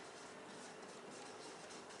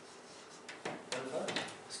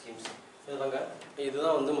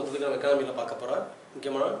 இதுதான் வந்து மொத்தத்துக்கு நம்ம எக்கானமியில் பார்க்க போகிற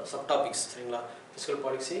முக்கியமான சப் டாபிக்ஸ். சரிங்களா, fiscal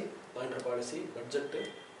policy, monetary policy, budget,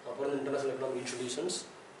 அப்புறம் இன்டர்நேஷனல் எக்கனாமிக் இன்ஸ்டிடியூஷன்ஸ்,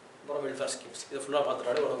 அப்புறம் வெல்ஃபேர் ஸ்கீம்ஸ். இதை ஃபுல்லாக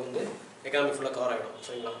பார்த்துட்டாலே உனக்கு வந்து எக்கானமி ஃபுல்லாக கவர் ஆகிடும்.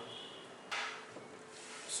 சரிங்களா,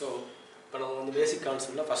 ஸோ இப்போ நம்ம வந்து பேசிக்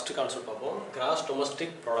கான்செப்டில் ஃபஸ்ட்டு கான்செப்ட் பார்ப்போம். Gross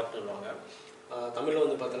domestic ப்ராடக்ட்னுவாங்க. தமிழில்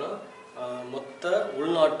வந்து பார்த்தீங்கன்னா மொத்த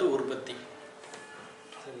உள்நாட்டு உற்பத்தி.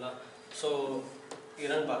 சரிங்களா, ஸோ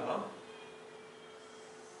என்னன்னு பார்க்கலாம்.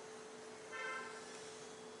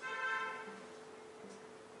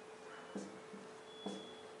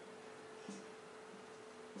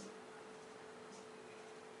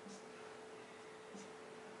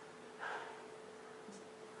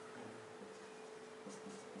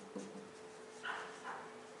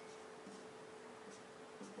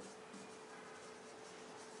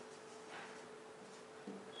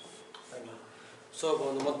 ஸோ இப்போ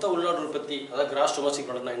வந்து மொத்த உள்நாட்டு உற்பத்தி, அதாவது கிராஸ் டொமஸ்டிக்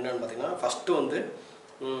ப்ராடக்ட்னா என்னன்னு பார்த்தீங்கன்னா, ஃபஸ்ட்டு வந்து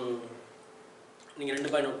நீங்கள் 2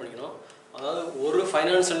 பாயிண்ட் நோட் பண்ணிக்கணும். அதாவது ஒரு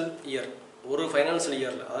ஃபைனான்சியல் இயரில்,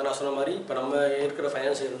 அதாவது நான் சொன்ன மாதிரி இப்போ நம்ம இருக்கிற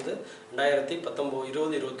ஃபைனான்சியல் இயர் வந்து 2019,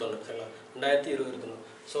 20, 21. சரிங்களா, 2020, 21.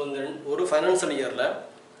 ஸோ இந்த ஒரு ஃபைனான்சியல் இயரில்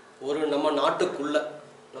நம்ம நாட்டுக்குள்ளே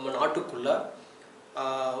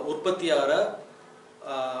உற்பத்தியாகிற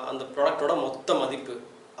அந்த ப்ராடக்டோட மொத்த மதிப்பு,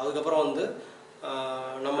 அதுக்கப்புறம் வந்து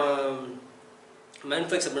நம்ம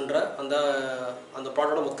மேனுஃபேக்சர் பண்ணுற அந்த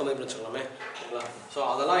ப்ராடக்டோட மொத்த மதிப்புன்னு வச்சுக்கலாமே. சரிங்களா, ஸோ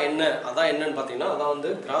அதான் என்னன்னு பார்த்தீங்கன்னா அதான் வந்து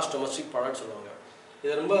கிராஸ் டொமஸ்டிக் ப்ராடக்ட் சொல்லுவாங்க.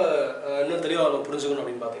 இதை ரொம்ப இன்னும் தெளிவாக நம்ம புரிஞ்சுக்கணும்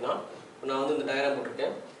அப்படின்னு பார்த்தீங்கன்னா, நான் வந்து இந்த டயக்ராம்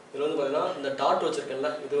போட்டிருக்கேன். இதில் வந்து பார்த்தீங்கன்னா இந்த டாட்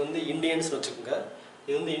வச்சுருக்கேன்ல, இது வந்து இண்டியன்ஸ்னு வச்சுக்கோங்க.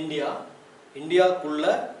 இது வந்து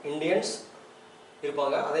இந்தியாவுக்குள்ளே இண்டியன்ஸ்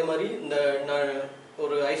இருப்பாங்க. அதே மாதிரி இந்த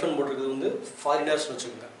ஒரு ஐஃபோன் போட்டிருக்கிறது வந்து ஃபாரினர்ஸ்னு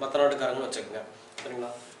வச்சுக்கோங்க, மற்ற நாட்டுக்காரங்கன்னு வச்சுக்கோங்க.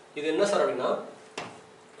 சரிங்களா, இது என்ன சார் அப்படின்னா,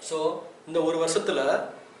 ஸோ இந்த ஒரு வருஷத்தில்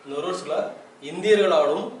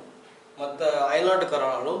இந்தியர்களாலும் மற்ற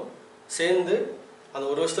அயல்நாட்டுக்காரர்களும் சேர்ந்து அந்த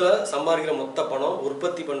ஒரு வருஷத்தில் சம்பாதிக்கிற மொத்த பணம்,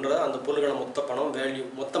 உற்பத்தி பண்ணுற அந்த பொருள்களை மொத்த பணம், வேல்யூ,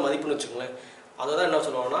 மொத்த மதிப்புன்னு வச்சுக்கோங்களேன். அதை தான் என்ன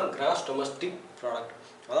சொல்லுவாங்கன்னா கிராஸ் டொமஸ்டிக் ப்ராடக்ட்,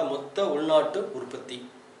 அதாவது மொத்த உள்நாட்டு உற்பத்தி.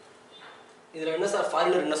 இதில் என்ன சார்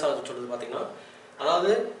ஃபாரினர் என்ன சார் சொல்கிறது பார்த்தீங்கன்னா,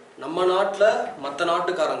 அதாவது நம்ம நாட்டில் மற்ற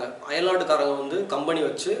நாட்டுக்காரங்க, அயல்நாட்டுக்காரங்க வந்து கம்பெனி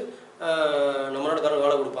வச்சு நம்ம நாட்டுக்காரங்க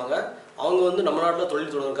வேலை கொடுப்பாங்க. அவங்க வந்து நம்ம நாட்டில்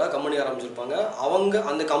தொழில் தொடர்க்காக கம்பெனி ஆரம்பிச்சிருப்பாங்க. அவங்க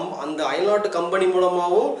அந்த அயல்நாட்டு கம்பெனி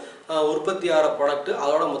மூலமாகவும் உற்பத்தி ஆகிற ப்ராடக்ட்டு,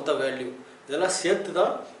 அதோட மொத்த வேல்யூ, இதெல்லாம் சேர்த்து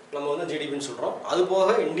தான் நம்ம வந்து ஜிடிபின்னு சொல்கிறோம். அதுபோக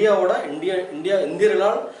இந்தியர்களால்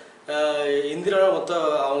மொத்த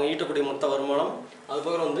அவங்க ஈட்டக்கூடிய மொத்த வருமானம்,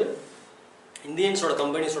 அதுபோக வந்து இந்தியன்ஸோட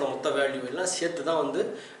கம்பெனிஸோட மொத்த வேல்யூ எல்லாம் சேர்த்து தான் வந்து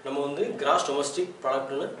நம்ம வந்து கிராஸ் டொமஸ்டிக்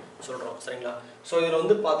ப்ராடக்ட்னு சொல்கிறோம். சரிங்களா, ஸோ இதில்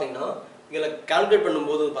வந்து பார்த்தீங்கன்னா இதில் கால்குலேட்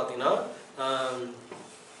பண்ணும்போது பார்த்தீங்கன்னா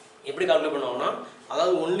எப்படி கால்குலேட் பண்ணுவாங்கன்னா,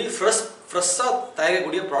 அதாவது ஒன்லி ஃப்ரெஷ்ஷாக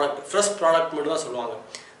தயாரிக்கக்கூடிய ஃப்ரெஷ் ப்ராடக்ட் மட்டும் தான் சொல்லுவாங்க.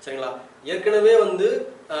 சரிங்களா, ஏற்கனவே வந்து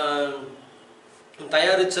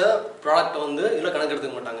தயாரித்த ப்ராடக்டை வந்து இதில்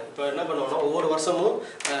கணக்கெடுத்துக்க மாட்டாங்க. இப்போ என்ன பண்ணுவாங்கன்னா ஒவ்வொரு வருஷமும்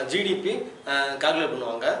ஜிடிபி கால்குலேட்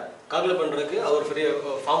பண்ணுவாங்க. கால்குலேட் பண்ணுறதுக்கு ஒரு பெரிய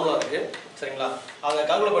ஃபார்முலா இருக்குது. சரிங்களா, அதை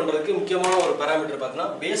கால்குலேட் பண்ணுறதுக்கு முக்கியமான ஒரு பேராமீட்டர்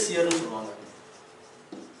பார்த்தீங்கன்னா பேஸ் இயர்னு சொல்லுவாங்க.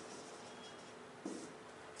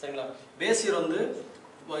 சரிங்களா, பேஸ் இயர் வந்து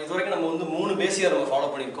இதுவரைக்கும் நம்ம வந்து 3 பேஸ் இயர் நம்ம ஃபாலோ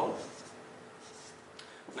பண்ணியிருக்கோம்.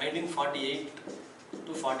 1948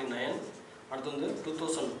 to 49, அடுத்து வந்து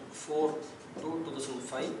 2004 to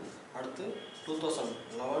 2005, அடுத்து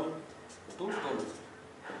 2011 to 12.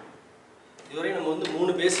 இதுவரைக்கும் நம்ம வந்து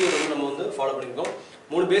 3 பேஸ் இயர் வந்து நம்ம வந்து ஃபாலோ பண்ணியிருக்கோம்.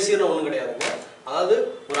 3 பேஸ் இயர்னு ஒன்றும் கிடையாதுங்க. அதாவது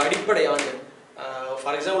ஒரு அடிப்படை ஆண்டு.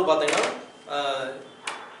 ஃபார் எக்ஸாம்பிள் பார்த்தீங்கன்னா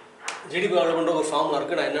ஜிடிபி கால்குலேட் பண்ணுற ஒரு ஃபார்முலா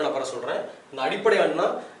இருக்குது. நான் என்னென்ன அப்புறம் சொல்கிறேன். இந்த அடிப்படை ஆண்டுனா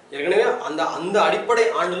ஏற்கனவே அந்த அடிப்படை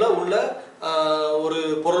ஆண்டில் உள்ள ஒரு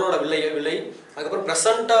பொருளோட விலை, அதுக்கப்புறம்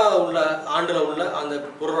ப்ரெசண்ட்டாக உள்ள ஆண்டில் உள்ள அந்த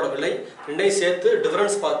பொருளோட விலை ரெண்டையும் சேர்த்து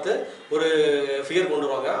டிஃப்ரென்ஸ் பார்த்து ஒரு ஃபிகர் கொண்டு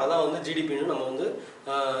வருவாங்க. அதான் வந்து ஜிடிபின்னு நம்ம வந்து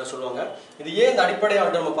சொல்லுவாங்க. இது ஏன் இந்த அடிப்படை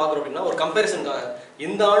ஆண்டு நம்ம பார்க்குறோம் அப்படின்னா ஒரு கம்பேரிசனுக்காக.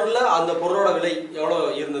 இந்த ஆண்டில் அந்த பொருளோட விலை எவ்வளோ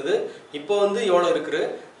இருந்தது, இப்போ வந்து எவ்வளோ இருக்குது,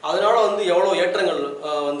 அதனால வந்து எவ்வளோ ஏற்றங்கள்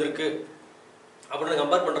வந்திருக்கு அப்படின்னு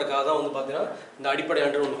கம்பேர் பண்ணுறதுக்காக தான் வந்து பார்த்தீங்கன்னா இந்த அடிப்படை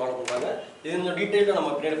ஆண்டு ஒன்று ஃபாலோ பண்ணுறாங்க. இது கொஞ்சம் டீட்டெயிலாக நம்ம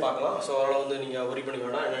பின்னாடி பார்க்கலாம். ஸோ அதனால் வந்து நீங்கள் ஒரி பண்ணி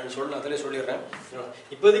வேணாம், என்னென்னு சொல்லி நான் அதிலே சொல்லிடுறேன்.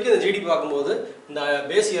 இப்போதைக்கு இந்த ஜிடிபி பார்க்கும்போது இந்த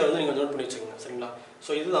பேஸ் இயர் வந்து நீங்கள் நோட் பண்ணி வச்சுக்கோங்க. சரிங்களா?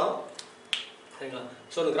 ஸோ இதுதான். சரிங்களா?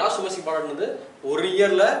 ஸோ இந்த கிராஸ் டொமஸ்டிக் ப்ராடக்ட் வந்து ஒரு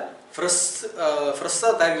இயரில்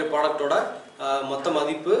ஃப்ரெஷ்ஷாக தயாரிக்கிற ப்ராடக்டோட மொத்த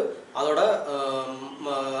மதிப்பு, அதோட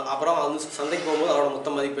அப்புறம் வந்து சந்தைக்கு போகும்போது அதோட மொத்த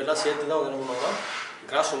மதிப்பு எல்லாம் சேர்த்து தான் வந்து என்ன பண்ணுவாங்கன்னா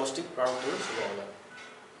கிராஸ் டொமஸ்டிக் ப்ராடக்ட்னு சொல்லுவாங்க.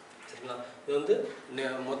 சரிங்களா? இது வந்து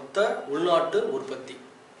மொத்த உள்நாட்டு உற்பத்தி.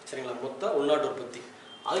 சரிங்களா? மொத்த உள்நாட்டு உற்பத்தி.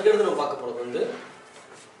 அதுக்கடுத்து நம்ம பார்க்க போகிறது வந்து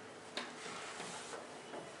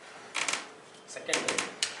second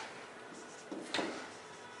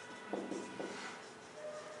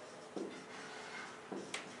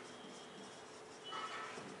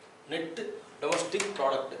net domestic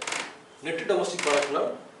product. Net domestic ப்ராடக்ட்னா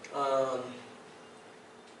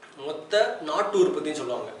மொத்த நாட்டு உற்பத்தின்னு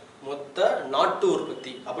சொல்லுவாங்க. மொத்த நாட்டு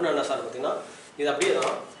உற்பத்தி அப்படின்னு என்ன சார் பார்த்தீங்கன்னா இது அப்படியே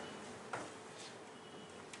தான்.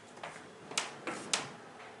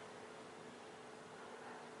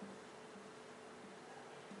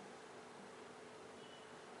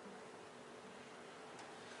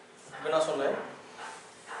 இப்போ நான் சொன்னேன்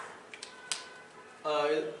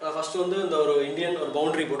ஃபஸ்ட்டு வந்து இந்த ஒரு இந்தியன் ஒரு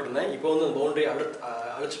பவுண்டரி போட்டிருந்தேன். இப்போ வந்து அந்த பவுண்டரி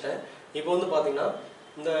அழிச்சிட்டேன். இப்போ வந்து பார்த்தீங்கன்னா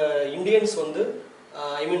இந்த இந்தியன்ஸ் வந்து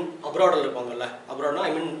ஐ மீன் அப்ராடில் இருப்பாங்கல்ல, அப்ராட்னா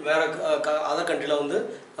ஐ மீன் வேறு அதர் கண்ட்ரியில் வந்து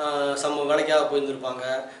வேலைக்காக போயிருந்துருப்பாங்க.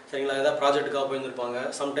 சரிங்களா? ஏதாவது ப்ராஜெக்ட்டுக்காக போயிருந்துருப்பாங்க.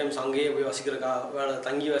 சம்டைம்ஸ் அங்கேயே போய் வசிக்கிறதுக்காக வேலை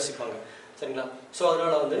தங்கி வசிப்பாங்க. சரிங்களா? ஸோ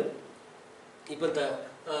அதனால் வந்து இப்போ இந்த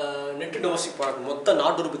நெட் டொமஸ்டிக் ப்ராடக்ட் மொத்த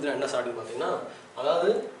நாட்டு உற்பத்தினா என்ன சார் அப்படின்னு பார்த்தீங்கன்னா, அதாவது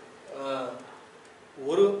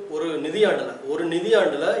ஒரு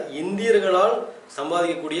நிதியாண்டில் இந்தியர்களால்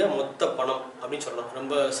சம்பாதிக்கக்கூடிய மொத்த பணம் அப்படின்னு சொல்லலாம்.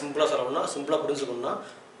 ரொம்ப சிம்பிளாக சொல்லணும்னா, சிம்பிளாக புரிஞ்சுக்கணும்னா,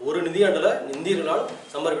 ஒரு நிதியாண்டில் இந்தியர்களால்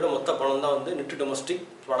சம்பாதிக்கக்கூடிய மொத்த பணம் தான் வந்து நெட் டொமஸ்டிக்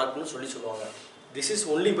ப்ராடக்ட்னு சொல்லுவாங்க. This is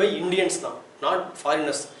only by Indians தான், நாட்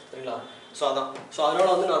ஃபாரினர்ஸ். சரிங்களா? ஸோ அதான். ஸோ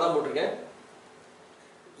அதனால் வந்து நான் தான் போட்டிருக்கேன்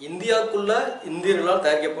இந்தியாவுக்குள்ள இந்தியர்களால்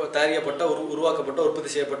தயாரிக்கப்பட்ட உருவாக்கப்பட்ட உற்பத்தி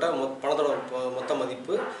செய்யப்பட்ட பணத்தோட மொத்த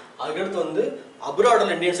மதிப்பு. அதுக்கடுத்து வந்து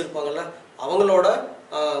அப்ராடில் இந்தியன்ஸ் இருப்பாங்கல்ல, அவங்களோட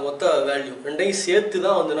மொத்த வேல்யூ ரெண்டையும் சேர்த்து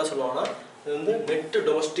தான் வந்து என்ன சொல்லுவாங்கன்னா இது வந்து நெட்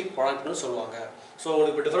டொமஸ்டிக் ப்ராடக்ட்னு சொல்லுவாங்க. ஸோ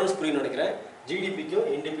உங்களுக்கு இப்போ டிஃபரன்ஸ் புரியும்னு நினைக்கிறேன். ஜிடிபிக்கும்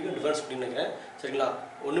என்டிபிக்கும் டிஃபரன்ஸ் புரியும்னு நினைக்கிறேன். சரிங்களா?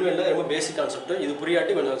 ஒன்றுமே இல்லை, ரொம்ப பேசிக் கான்செப்ட். இது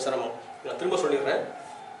புரியாட்டி கொஞ்சம் சிரமம். நான் திரும்ப சொல்லிடுறேன்.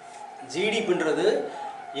 ஜிடிபின்றது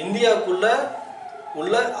இந்தியாவுக்குள்ள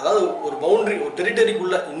உள்ள, அதாவது ஒரு பவுண்டரி, ஒரு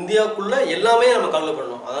டெரிட்டரிக்குள்ள இந்தியாவுக்குள்ள எல்லாமே நம்ம கால்குலேட்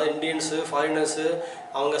பண்ணணும். அதாவது இந்தியன்ஸு, ஃபாரினர்ஸு,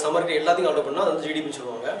 அவங்க சம்மருக்கு எல்லாத்தையும் கால்குலேட் பண்ணால் அது வந்து ஜிடிபின்னு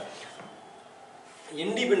சொல்லுவாங்க.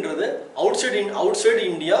 என்டிபின்றது out side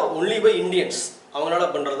India only by Indians, அவங்களால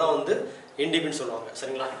பண்ணுறது தான் வந்து என்டிபின்னு சொல்லுவாங்க.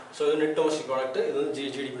 சரிங்களா? ஸோ இது நெட் டொமஸ்டிக் ப்ராடக்ட், இது வந்து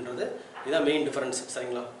ஜிடிபின்றது. இதுதான் மெயின் டிஃபரன்ஸ்.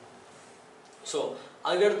 சரிங்களா? ஸோ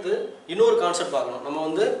அதுக்கடுத்து இன்னொரு கான்செப்ட் பார்க்கணும். நம்ம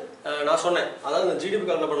வந்து நான் சொன்னேன், அதாவது இந்த ஜிடிபி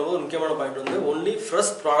கால்குலேட் பண்ணும்போது ஒரு முக்கியமான பாயிண்ட் வந்து ஒன்லி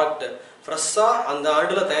ஃப்ரெஷ் ப்ராடக்ட், ஃப்ரெஷ்ஷாக அந்த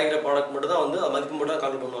ஆண்டில் தயாரிக்கிற ப்ராடக்ட் மட்டும் தான் வந்து மதிப்பு மட்டும் தான்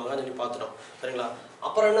கால்குலேட் பண்ணுவாங்கன்னு சொல்லி பார்த்துட்டோம். சரிங்களா?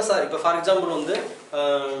 அப்புறம் என்ன சார், இப்போ ஃபார் எக்ஸாம்பிள் வந்து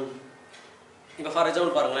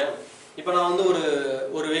பாருங்களேன், இப்போ நான் வந்து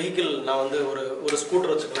ஒரு வெஹிக்கிள், நான் வந்து ஒரு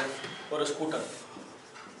ஸ்கூட்டர் வச்சுக்கிறேன். ஒரு ஸ்கூட்டர்.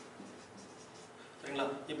 சரிங்களா?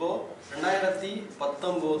 இப்போது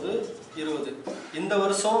 2019-20 இந்த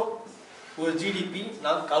வருஷம் ஒரு ஜிடிபி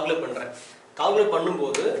நான் கால்குலேட் பண்ணுறேன். கால்குலேட்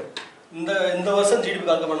பண்ணும்போது இந்த வருஷம் ஜிடிபி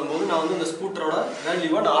கால்குலேட் பண்ணும்போது நான் வந்து இந்த ஸ்கூட்டரோட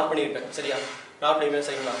வேல்யூவை நான் ஆட் பண்ணியிருப்பேன். சரியா? நான் ஆட் பண்ணியிருப்பேன்.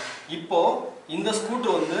 சரிங்களா? இப்போது இந்த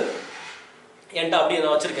ஸ்கூட்டர் வந்து என்கிட்ட அப்படியே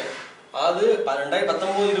நான் வச்சுருக்கேன். அதாவது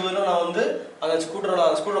 2019-20 நான் வந்து அந்த ஸ்கூட்டரோட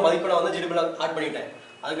மதிப்பை நான் வந்து ஜிடிபியில் ஆட் பண்ணிட்டேன்.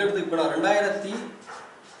 அதுக்கடுத்து இப்போ நான்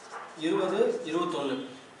 2020-21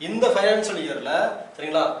 இந்த ஃபைனான்சியல் இயரில்,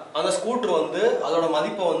 சரிங்களா, அந்த ஸ்கூட்டர் வந்து அதோட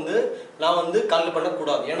மதிப்பை வந்து நான் வந்து கால்குலேட்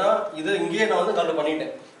பண்ணக்கூடாது. ஏன்னா இது இங்கேயே நான் வந்து கால்குலேட்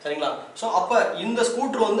பண்ணிட்டேன். சரிங்களா? ஸோ அப்போ இந்த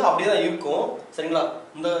ஸ்கூட்டர் வந்து அப்படியே தான் இருக்கும். சரிங்களா?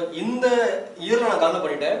 இந்த இயரில் நான் கால்குலேட்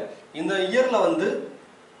பண்ணிட்டேன். இந்த இயரில் வந்து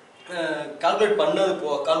கால்குலேட் பண்ணது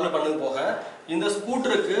போக இந்த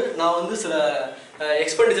ஸ்கூட்டருக்கு நான் வந்து சில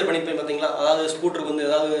எக்ஸ்பெண்டிச்சர் பண்ணியிருப்பேன். பார்த்தீங்களா? அதாவது ஸ்கூட்டருக்கு வந்து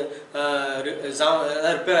ஏதாவது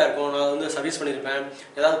ரிப்பேர் ஆகிருக்கும், நான் வந்து சர்வீஸ் பண்ணியிருப்பேன்.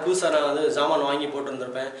 ஏதாவது புதுசாக நான் வந்து சாமான் வாங்கி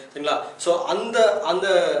போட்டுருந்துருப்பேன். சரிங்களா? ஸோ அந்த அந்த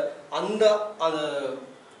அந்த அந்த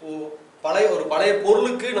பழைய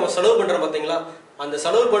பொருளுக்கு நம்ம செலவு பண்ணுறோம் பார்த்தீங்களா, அந்த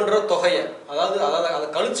செலவு பண்ணுற தொகையை அதாவது அதை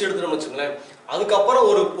கழிச்சு எடுத்துட்டோம்னு வச்சுங்களேன், அதுக்கப்புறம்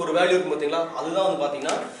ஒரு வேல்யூ இருக்கும் பார்த்தீங்களா, அதுதான் வந்து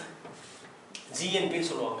பார்த்தீங்கன்னா ஜிஎன்பின்னு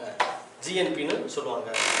சொல்லுவாங்க. ஜிஎன்பின்னு சொல்லுவாங்க.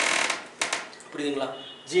 புரியுதுங்களா?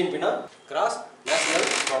 ஜிஎன்பினா கிராஸ் நேஷனல்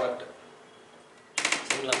ப்ராடக்ட்.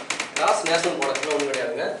 சரிங்களா? கிராஸ் நேஷனல் ப்ராடக்ட்ல ஒன்றும்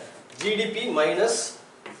கிடையாதுங்க. GDP minus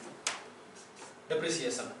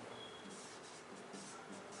depreciation.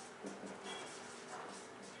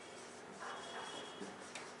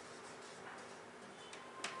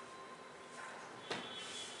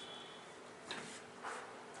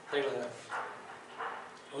 சரிங்களாங்க?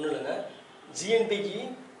 ஒன்றும் இல்லைங்க. ஜிஎன்பிக்கு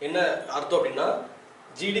என்ன அர்த்தம் அப்படின்னா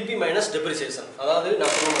ஜிடிபி மைனஸ் டெப்ரிசியேஷன். அதாவது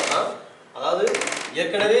நான் சொன்னோம்னா, அதாவது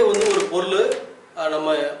ஏற்கனவே வந்து ஒரு பொருள் நம்ம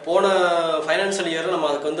போன ஃபைனான்சியல் இயரில் நம்ம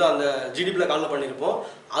அதுக்கு வந்து அந்த ஜிடிபியில் கால்குலேட் பண்ணியிருப்போம்.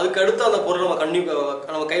 அதுக்கு அடுத்து அந்த பொருள் நம்ம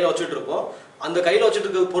கையில் வச்சுட்டு இருப்போம். அந்த கையில் வச்சுட்டு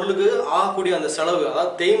இருக்க பொருளுக்கு ஆகக்கூடிய அந்த செலவு,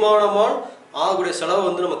 அதாவது தேய்மானமால் ஆகக்கூடிய செலவு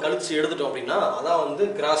வந்து நம்ம கழிச்சு எடுத்துட்டோம் அப்படின்னா அதான் வந்து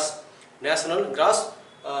கிராஸ் நேஷனல்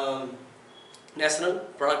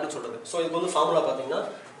ப்ராடக்ட்னு சொல்கிறது. ஸோ இதுக்கு வந்து ஃபார்முலா பார்த்தீங்கன்னா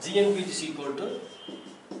GNB is equal to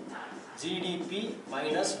GDP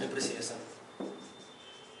minus depreciation.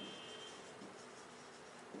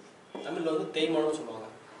 தமிழில் வந்து தேய்மானம் சொல்லுவாங்க.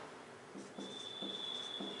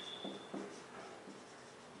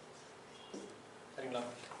 சரிங்களா?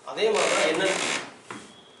 அதே மாதிரி தான் என்என்பி.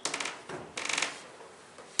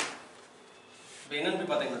 இப்போ என்என்பி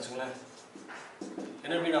பார்த்தீங்கன்னு வச்சுங்களேன்,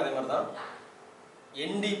 என்என்பி அதே மாதிரி தான்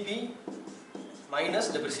என்டிபி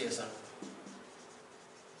மைனஸ் டெப்ரிசியேஷன்.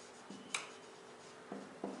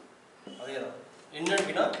 அதே தான்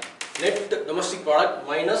என்என்பினா net domestic product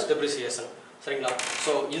minus depreciation. சரிங்களா?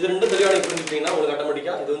 ஸோ இது ரெண்டும் தெளிவாக புரிஞ்சுக்கிட்டீங்கன்னா உங்களுக்கு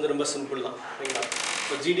ஆட்டோமேட்டிக்காக இது வந்து ரொம்ப சிம்பிள் தான். சரிங்களா?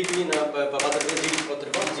 இப்போ ஜிடிபி நான் இப்போ பார்த்துருக்கோம், ஜிடிபி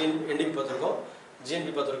பார்த்துருக்கோம், என்டிபி பார்த்துருக்கோம்,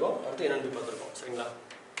 ஜிஎன்பி பார்த்துருக்கோம், அடுத்து என்என்பி பார்த்துருக்கோம். சரிங்களா?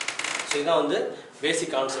 ஸோ இதுதான் வந்து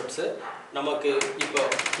பேசிக் கான்செப்ட்ஸு. நமக்கு இப்போ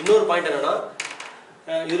இன்னொரு பாயிண்ட் என்னென்னா,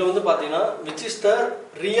 இதில் வந்து பார்த்தீங்கன்னா which is the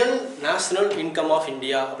real national income of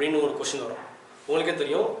India அப்படின்னு ஒரு கொஸ்டின் வரும். உங்களுக்கே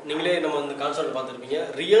தெரியும், நீங்களே நம்ம இந்த கான்செப்ட் பார்த்துருப்பீங்க.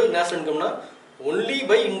 Real national இன்கம்னா only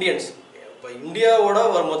by Indians. இப்போ இந்தியாவோட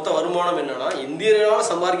மொத்த வருமானம் என்னன்னா, இந்தியாவால்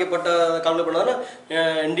சம்பாதிக்கப்பட்ட கால்குலேட் பண்ணால்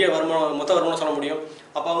இந்தியா வருமானம் மொத்த வருமானம் சொல்ல முடியும்.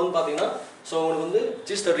 அப்போ வந்து பார்த்தீங்கன்னா ஸோ உங்களுக்கு வந்து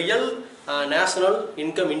just real national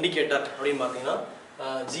income indicator அப்படின்னு பார்த்தீங்கன்னா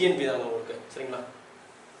ஜிஎன்பி தாங்க உங்களுக்கு. சரிங்களா?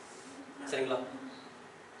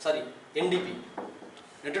 Sorry, NDB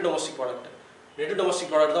net domestic product. Net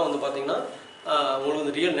domestic product தான் வந்து பார்த்தீங்கன்னா உங்களுக்கு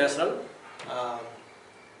வந்து ரியல் நேஷனல்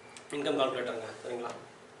இன்கம் கால்குலேட்டருங்க. சரிங்களா?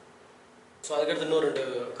 ஸோ அதுக்கடுத்து இன்னொரு 2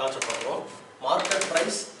 கான்செப்ட் பார்க்குறோம். Market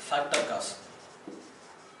price, factor cost.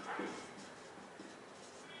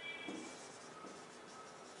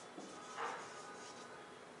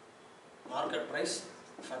 Market price,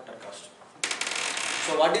 factor cost.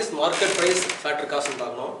 So what is market price, factor காஸ்ட்னு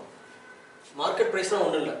பார்க்கணும். மார்க்கெட் ப்ரைஸ்னால்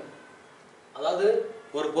ஒன்றும் இல்லை, அதாவது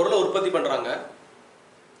ஒரு பொருளை உற்பத்தி பண்ணுறாங்க.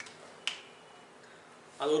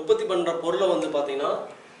 அது உற்பத்தி பண்ணுற பொருளை வந்து பார்த்தீங்கன்னா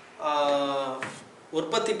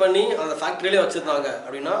உற்பத்தி பண்ணி அந்த ஃபேக்ட்ரியிலே வச்சுருந்தாங்க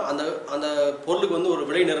அப்படின்னா அந்த அந்த பொருளுக்கு வந்து ஒரு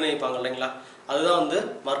விலை நிர்ணயிப்பாங்க இல்லைங்களா, அதுதான் வந்து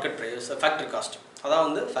மார்க்கெட் ப்ரைஸ், ஃபேக்ட்ரி காஸ்ட். அதான்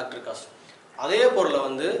வந்து ஃபேக்ட்ரி காஸ்ட். அதே பொருளை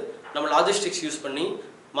வந்து நம்ம லாஜிஸ்டிக்ஸ் யூஸ் பண்ணி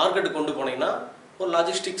மார்க்கெட்டுக்கு கொண்டு போனீங்கன்னா ஒரு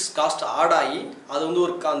லாஜிஸ்டிக்ஸ் காஸ்ட் ஆட் ஆகி அது வந்து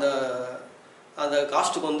ஒரு அந்த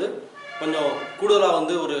காஸ்ட்டுக்கு வந்து கொஞ்சம் கூடுதலாக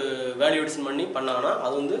வந்து ஒரு வேல்யூவேஷன் பண்ணி பண்ணாங்கன்னா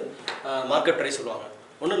அது வந்து மார்க்கெட் ப்ரைஸ் சொல்லுவாங்க.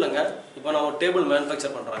 ஒன்றும் இல்லைங்க, இப்போ நான் ஒரு டேபிள்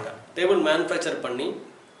மேனுஃபேக்சர் பண்ணுறாங்க. டேபிள் மேனுஃபேக்சர் பண்ணி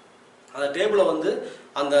அந்த டேபிளை வந்து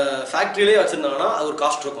அந்த ஃபேக்ட்ரியிலே வச்சுருந்தாங்கன்னா அது ஒரு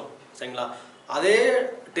காஸ்ட் இருக்கும். சரிங்களா? அதே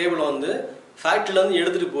டேபிளை வந்து ஃபேக்ட்ரியிலேருந்து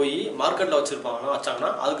எடுத்துகிட்டு போய் மார்க்கெட்டில் வச்சாங்கன்னா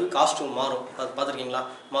அதுக்கு காஸ்ட்டும் மாறும். அது பார்த்துருக்கீங்களா?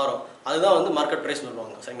 மாறும். அதுதான் வந்து மார்க்கெட் ப்ரைஸ்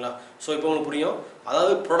சொல்லுவாங்க. சரிங்களா? ஸோ இப்போ உங்களுக்கு புரியும்.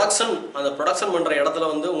 அதாவது அந்த ப்ரொடக்ஷன் பண்ணுற இடத்துல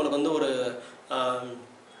வந்து உங்களுக்கு வந்து ஒரு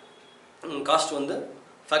காஸ்ட் வந்து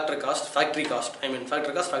ஃபேக்ட்ரி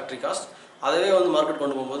காஸ்ட். அதுவே வந்து மார்க்கெட்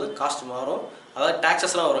கொண்டு போகும்போது காஸ்ட் மாறும். அதாவது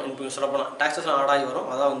டேக்ஸஸ்லாம் வரும். இப்போ சொல்லப்போனால் டேக்ஸஸ்லாம் ஆட் ஆகி வரும்.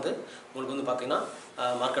 அதான் வந்து உங்களுக்கு வந்து பார்த்தீங்கன்னா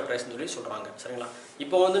மார்க்கெட் ப்ரைஸ்னு சொல்லி சொல்கிறாங்க. சரிங்களா?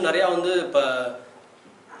 இப்போ வந்து நிறையா வந்து இப்போ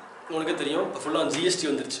உங்களுக்கே தெரியும், இப்போ ஃபுல்லாக ஜிஎஸ்டி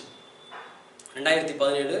வந்துருச்சு.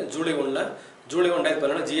 2017 ஜூலை 1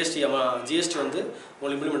 2017 ஜிஎஸ்டி வந்து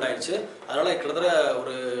உங்களுக்கு இம்ப்ளிமெண்ட் ஆகிடுச்சு. அதனால் கிட்டத்தட்ட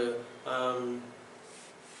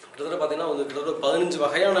பார்த்தீங்கன்னா வந்து கிட்டத்தட்ட 15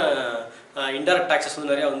 வகையான இன்டைரக்ட் டேக்ஸஸ்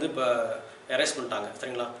வந்து நிறையா வந்து இப்போ எரேஸ் பண்ணிட்டாங்க.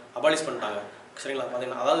 சரிங்களா? அபாலிஷ் பண்ணிட்டாங்க. சரிங்களா?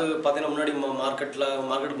 பார்த்தீங்கன்னா அதாவது பார்த்தீங்கன்னா முன்னாடி மார்க்கெட்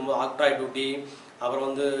போகும்போது ஆக்ட்ராய் டியூட்டி, அப்புறம்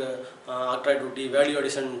வந்து octroi duty, value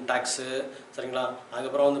addition tax, சரிங்களா?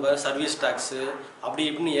 அதுக்கப்புறம் வந்து பார்த்தீங்கன்னா சர்வீஸ் டேக்ஸு, அப்படி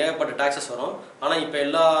இப்படின்னு ஏகப்பட்ட டேக்ஸஸ் வரும். ஆனால் இப்போ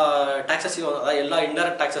எல்லா டேக்ஸஸையும் அதாவது எல்லா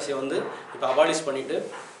இன்டைரக்ட் டேக்ஸஸையும் வந்து இப்போ அபாலிஷ் பண்ணிவிட்டு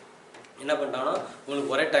என்ன பண்ணிட்டாங்கன்னா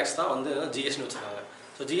உங்களுக்கு ஒரே டேக்ஸ் தான் வந்து ஜிஎஸ்டின்னு வச்சுருக்காங்க.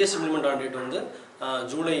 ஸோ ஜிஎஸ்டி இம்ப்ளிமெண்ட் ஆன டேட் வந்து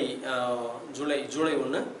ஜூலை 1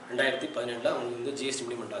 2017 உங்களுக்கு வந்து ஜிஎஸ்டி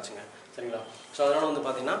இம்ப்ளிமெண்ட் ஆச்சுங்க. சரிங்களா. ஸோ அதனால் வந்து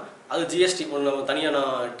பார்த்தீங்கன்னா அது ஜிஎஸ்டி நம்ம தனியாக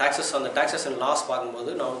நான் டாக்ஸஸ் அந்த டாக்ஸஸ் அண்ட் லாஸ்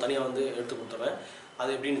பார்க்கும்போது நான் தனியாக வந்து எடுத்து கொடுத்துருவேன். அது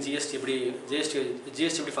எப்படின்னு ஜிஎஸ்டி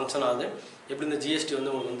எப்படி ஃபங்க்ஷன் ஆகுது, எப்படி இந்த ஜிஎஸ்டி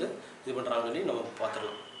வந்து உங்களுக்கு வந்து இது பண்ணுறாங்கன்னு சொல்லி நம்ம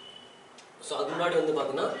பார்த்துடலாம். ஸோ அதுக்கு முன்னாடி வந்து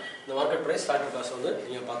பார்த்தீங்கன்னா இந்த மார்க்கெட் ப்ரைஸ் ஃபேக்டர் காஸ்ட் வந்து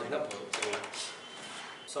நீங்கள் பார்த்துட்டிங்கன்னா போதும். சரிங்களா.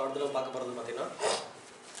 ஸோ அடுத்து நம்ம பார்க்க போகிறது பார்த்தீங்கன்னா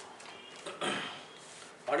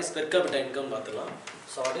what is per capita income பார்த்துக்கலாம்.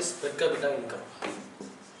 So what is per capita income.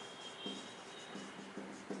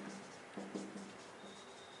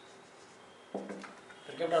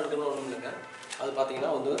 Per capita income ஒன்றும் இல்லைங்க, அது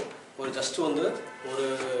பார்த்தீங்கன்னா வந்து ஒரு ஜஸ்ட்டு வந்து ஒரு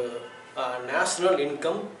national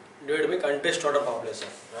income divide by countries total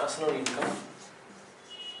population. National income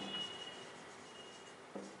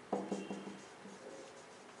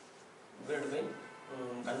divided by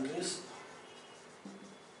countries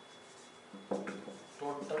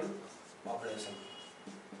total population.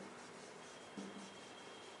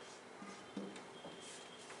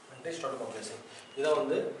 Countries total population. இதான்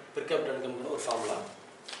வந்து per capita income ஒரு ஃபார்முலா.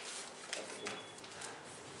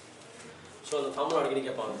 ஸோ அந்த ஃபார்முலா அடிக்கடி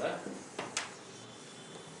கேட்பாங்க.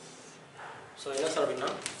 ஸோ என்ன சார் அப்படின்னா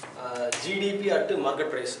ஜிடிபி அட்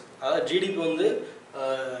மார்க்கெட் ப்ரைஸ், அதாவது ஜிடிபி வந்து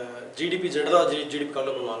ஜிடிபி ஜெனரலாக ஜிடிபி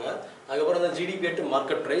கால்குலேட் பண்ணுவாங்க. அதுக்கப்புறம் அந்த GDP at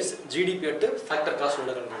market price, GDP at factor cost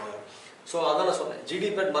ஒன்று கால்குலேட் பண்ணுவாங்க. ஸோ அதான் நான் சொன்னேன்,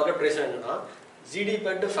 ஜிடிபி அட் மார்க்கெட் ப்ரைஸ் என்னன்னா GDP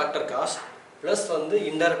at factor cost plus வந்து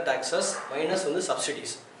இன்டைரக்ட் டாக்ஸஸ் மைனஸ் வந்து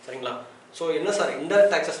சப்சிடிஸ். சரிங்களா. ஸோ என்ன சார்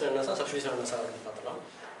இன்டைரக்ட் டாக்ஸஸ் என்ன சார், சப்சிடிஸ் என்ன சார் அப்படின்னு பார்த்தலாம்.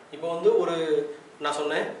 இப்போ வந்து ஒரு நான்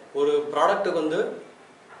சொன்னேன் ஒரு ப்ராடக்ட்டுக்கு வந்து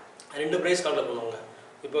 2 ப்ரைஸ் கால்குலேட் பண்ணுவாங்க.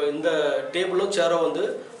 இப்போ இந்த டேபிளோ சேரோ வந்து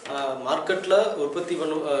மார்க்கெட்டில் உற்பத்தி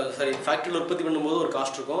ஃபேக்ட்ரியில் உற்பத்தி பண்ணும்போது ஒரு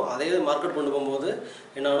காஸ்ட் இருக்கும், அதே மார்க்கெட் கொண்டு போகும்போது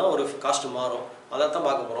என்னன்னா ஒரு காஸ்ட் மாறும். அதை தான்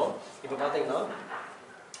பார்க்க போகிறோம். இப்போ பார்த்தீங்கன்னா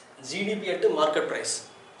ஜிடிபி அட் மார்க்கெட் ப்ரைஸ்.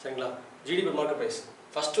 சரிங்களா. ஜிடிபி மார்க்கெட் ப்ரைஸ்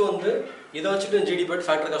ஃபஸ்ட்டு வந்து இதை வச்சுட்டு ஜிடிபி அட்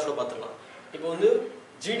ஃபேக்டர் காஸ்ட்டில் பார்த்துக்கலாம். இப்போ வந்து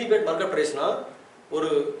ஜிடிபி அட் மார்க்கெட் ப்ரைஸ்னால்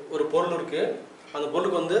ஒரு பொருள் இருக்குது, அந்த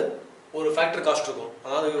பொருளுக்கு வந்து ஒரு ஃபேக்டர் காஸ்ட் இருக்கும்.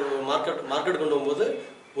 அதாவது மார்க்கெட் கொண்டு போகும்போது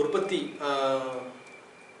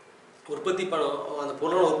உற்பத்தி பண்ண அந்த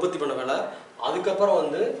பொருளோட உற்பத்தி பண்ண வேலை, அதுக்கப்புறம்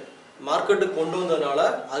வந்து மார்க்கெட்டுக்கு கொண்டு வந்ததுனால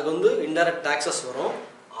அதுக்கு வந்து இன்டைரக்ட் டாக்ஸஸ் வரும்,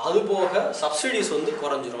 அது போக சப்சிடிஸ் வந்து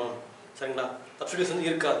குறைஞ்சிரும். சரிங்களா. சப்சிடிஸ் வந்து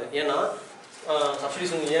இருக்காது. ஏன்னா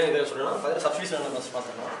சப்சிடிஸ் வந்து ஏன் இதை சொல்கிறேன்னா பார்த்தீங்கன்னா சப்சிடிஸ் என்ன ஃபஸ்ட்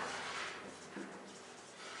பார்த்துக்கலாம்.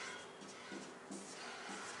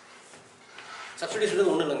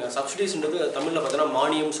 சப்சிடிஸ்ன்றது ஒன்றும் இல்லைங்க, சப்சிடிஸ்ன்றது தமிழில் பார்த்தீங்கன்னா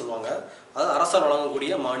மானியம் சொல்லுவாங்க, அதாவது அரசால்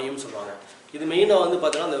வழங்கக்கூடிய மானியம் சொல்லுவாங்க. இது மெயினாக வந்து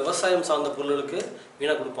பார்த்தீங்கன்னா அந்த விவசாயம் சார்ந்த பொருளுக்கு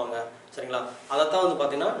மெயினாக கொடுப்பாங்க. சரிங்களா. அதைத்தான் வந்து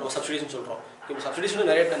பார்த்தீங்கன்னா நம்ம சப்சிடிஸ்னு சொல்கிறோம். இப்போ சப்சிடிஸ்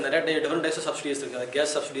நிறைய டிஃப்ரெண்ட் டைப்ஸ் ஆஃப் சப்சிடிஸ் இருக்குது.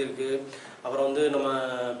 கேஸ் சப்சிடி இருக்குது, அப்புறம் வந்து நம்ம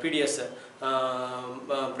BDS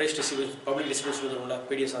price distribution public distribution சொல்லுவோம்ல,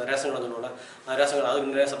 பிடிஎஸ் அந்த ரேஷன் கார்டு சொல்லுவோம்ல, ரேஷன் கார்டு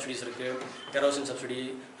அதுக்கு நிறைய சப்சிடிஸ் இருக்குது. கெரோசின் சப்சிடி,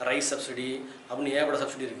 ரைஸ் சப்சிடி அப்படின்னு ஏகப்பட்ட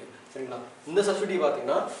சப்சிடி இருக்குது. சரிங்களா. இந்த சப்சிடி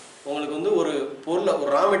பார்த்தீங்கன்னா உங்களுக்கு வந்து ஒரு பொருளை ஒரு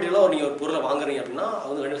ரா மெட்டீரியலாக நீங்கள் ஒரு பொருளை வாங்குறீங்க அப்படின்னா அது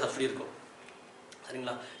வந்து கண்டிப்பாக சப்சிடி இருக்கும்.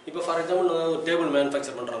 சரிங்களா. இப்போ ஃபார் எக்ஸாம்பிள் ஒரு டேபிள்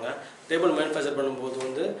மேனுஃபேக்சர் பண்ணுறாங்க. டேபிள் மேனுஃபேக்சர் பண்ணும்போது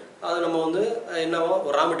வந்து அது நம்ம வந்து என்னவோ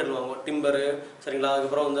ஒரு ரா மெட்டீரியல் வாங்குவோம், டிம்பரு. சரிங்களா.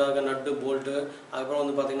 அதுக்கப்புறம் வந்து அதுக்கு நட்டு போல்ட்டு, அதுக்கப்புறம்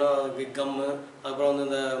வந்து பார்த்திங்கன்னா கம்மு, அதுக்கப்புறம் வந்து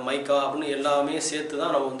இந்த மைக்கா அப்படின்னு எல்லாமே சேர்த்து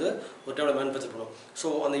தான் நம்ம வந்து ஒரு டேபிளை மேனுஃபேக்சர் பண்ணுவோம். ஸோ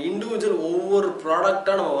அந்த இண்டிவிஜுவல் ஒவ்வொரு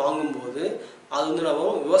ப்ராடக்டாக நம்ம வாங்கும்போது அது வந்து நம்ம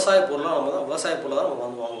விவசாய பொருளை தான் நம்ம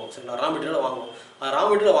வந்து வாங்குவோம். சரிங்களா. ரா மெட்டீரியலாக வாங்குவோம். ரா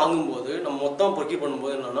மெட்டீரியல் வாங்கும்போது நம்ம மொத்தம் பொறுக்கி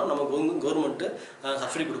பண்ணும்போது என்னென்னா நமக்கு வந்து கவர்மெண்ட்டு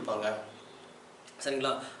சப்சிடி கொடுப்பாங்க.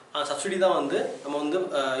 சரிங்களா. சப்சிடி தான் வந்து நம்ம வந்து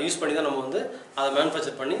யூஸ் பண்ணி தான் நம்ம வந்து அதை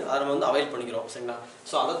மேனுஃபேக்சர் பண்ணி அதை நம்ம வந்து அவைல் பண்ணிக்கிறோம். சரிங்களா.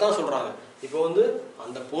 ஸோ அதை தான் சொல்கிறாங்க. இப்போ வந்து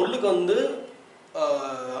அந்த பொருளுக்கு வந்து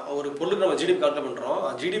ஒரு பொருளுக்கு நம்ம ஜிடிபி கால்குலேட் பண்ணுறோம்.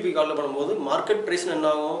 ஜிடிபி கால்குலேட் பண்ணும்போது மார்க்கெட் ப்ரைஸ்னு என்ன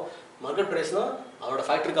ஆகும், மார்க்கெட் ப்ரைஸ்னால் அதோட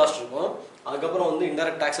ஃபேக்ட்ரி காஸ்ட் இருக்கும், அதுக்கப்புறம் வந்து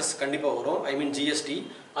இன்டைரக்ட் டாக்ஸஸ் கண்டிப்பாக வரும், ஐ மீன் ஜிஎஸ்டி,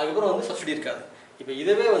 அதுக்கப்புறம் வந்து சப்சிடி இருக்காது. இப்போ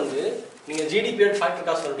இதுவே வந்து நீங்கள் GDP at factory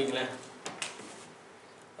cost சொல்லிட்டீங்களேன்,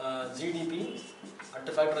 GDP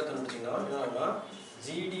at factor கண்டுபிடிச்சிங்கன்னா என்னன்னா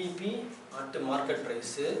ஜிடிபி அட் மார்க்கெட்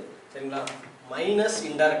ப்ரைஸு. சரிங்களா. Minus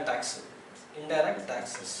indirect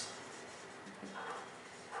taxes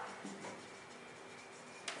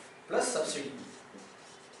plus subsidy.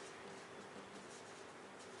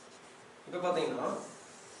 இப்போ பார்த்தீங்கன்னா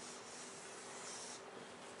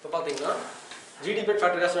ஜிடிபி அட்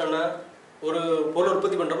ஃபேக்டர் காஸ்ட் என்ன, ஒரு பொருள்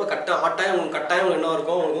உற்பத்தி பண்ணுறப்ப கட்டாயம் என்ன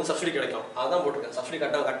இருக்கும், உங்களுக்கு வந்து சப்சிடி கிடைக்கும். அதுதான் போட்டிருக்கேன். சப்சிடி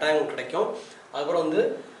கட்டாயம் கிடைக்கும். அதுக்கப்புறம் வந்து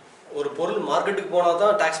ஒரு பொருள் மார்க்கெட்டுக்கு போனால்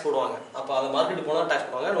தான் டேக்ஸ் போடுவாங்க. அப்போ அது மார்க்கெட்டுக்கு போனால் டேக்ஸ்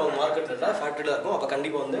போடுவாங்க. நம்ம மார்க்கெட்டில் ஃபேக்ட்ரியில் இருக்கும், அப்போ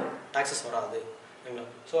கண்டிப்பாக வந்து டாக்ஸஸ் வராது. சரிங்களா.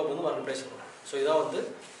 ஸோ அப்போ வந்து மார்க்கெட் ப்ரைஸ் வரும். ஸோ இதான் வந்து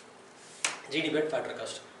GDP at factor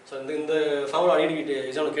cost. So இந்த ஃபார்முலா அடிக்கடி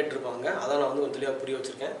எக்ஸாம்பிள் கேட்டிருப்பாங்க, அதான் நான் வந்து கொஞ்சம் தெளிவாக புரிய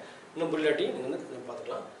வச்சுருக்கேன். இன்னும் புரியாட்டி நீங்கள் வந்து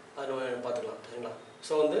பார்த்துக்கலாம், அது நம்ம பார்த்துக்கலாம். சரிங்களா.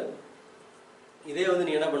 ஸோ வந்து இதே வந்து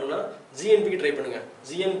நீங்கள் என்ன பண்ணுங்கன்னா ஜிஎன்பிக்கு ட்ரை பண்ணுங்கள்.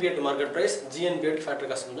 GNB at market price, GNB at factory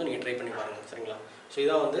cost வந்து நீங்கள் ட்ரை பண்ணி பாருங்கள். சரிங்களா? ஸோ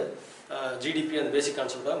இதான் வந்து ஜிடிபி அந்த பேசிக்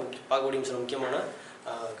கான்செப்டாக பார்க்கக்கூடிய சில முக்கியமான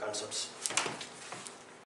கான்செப்ட்ஸ்.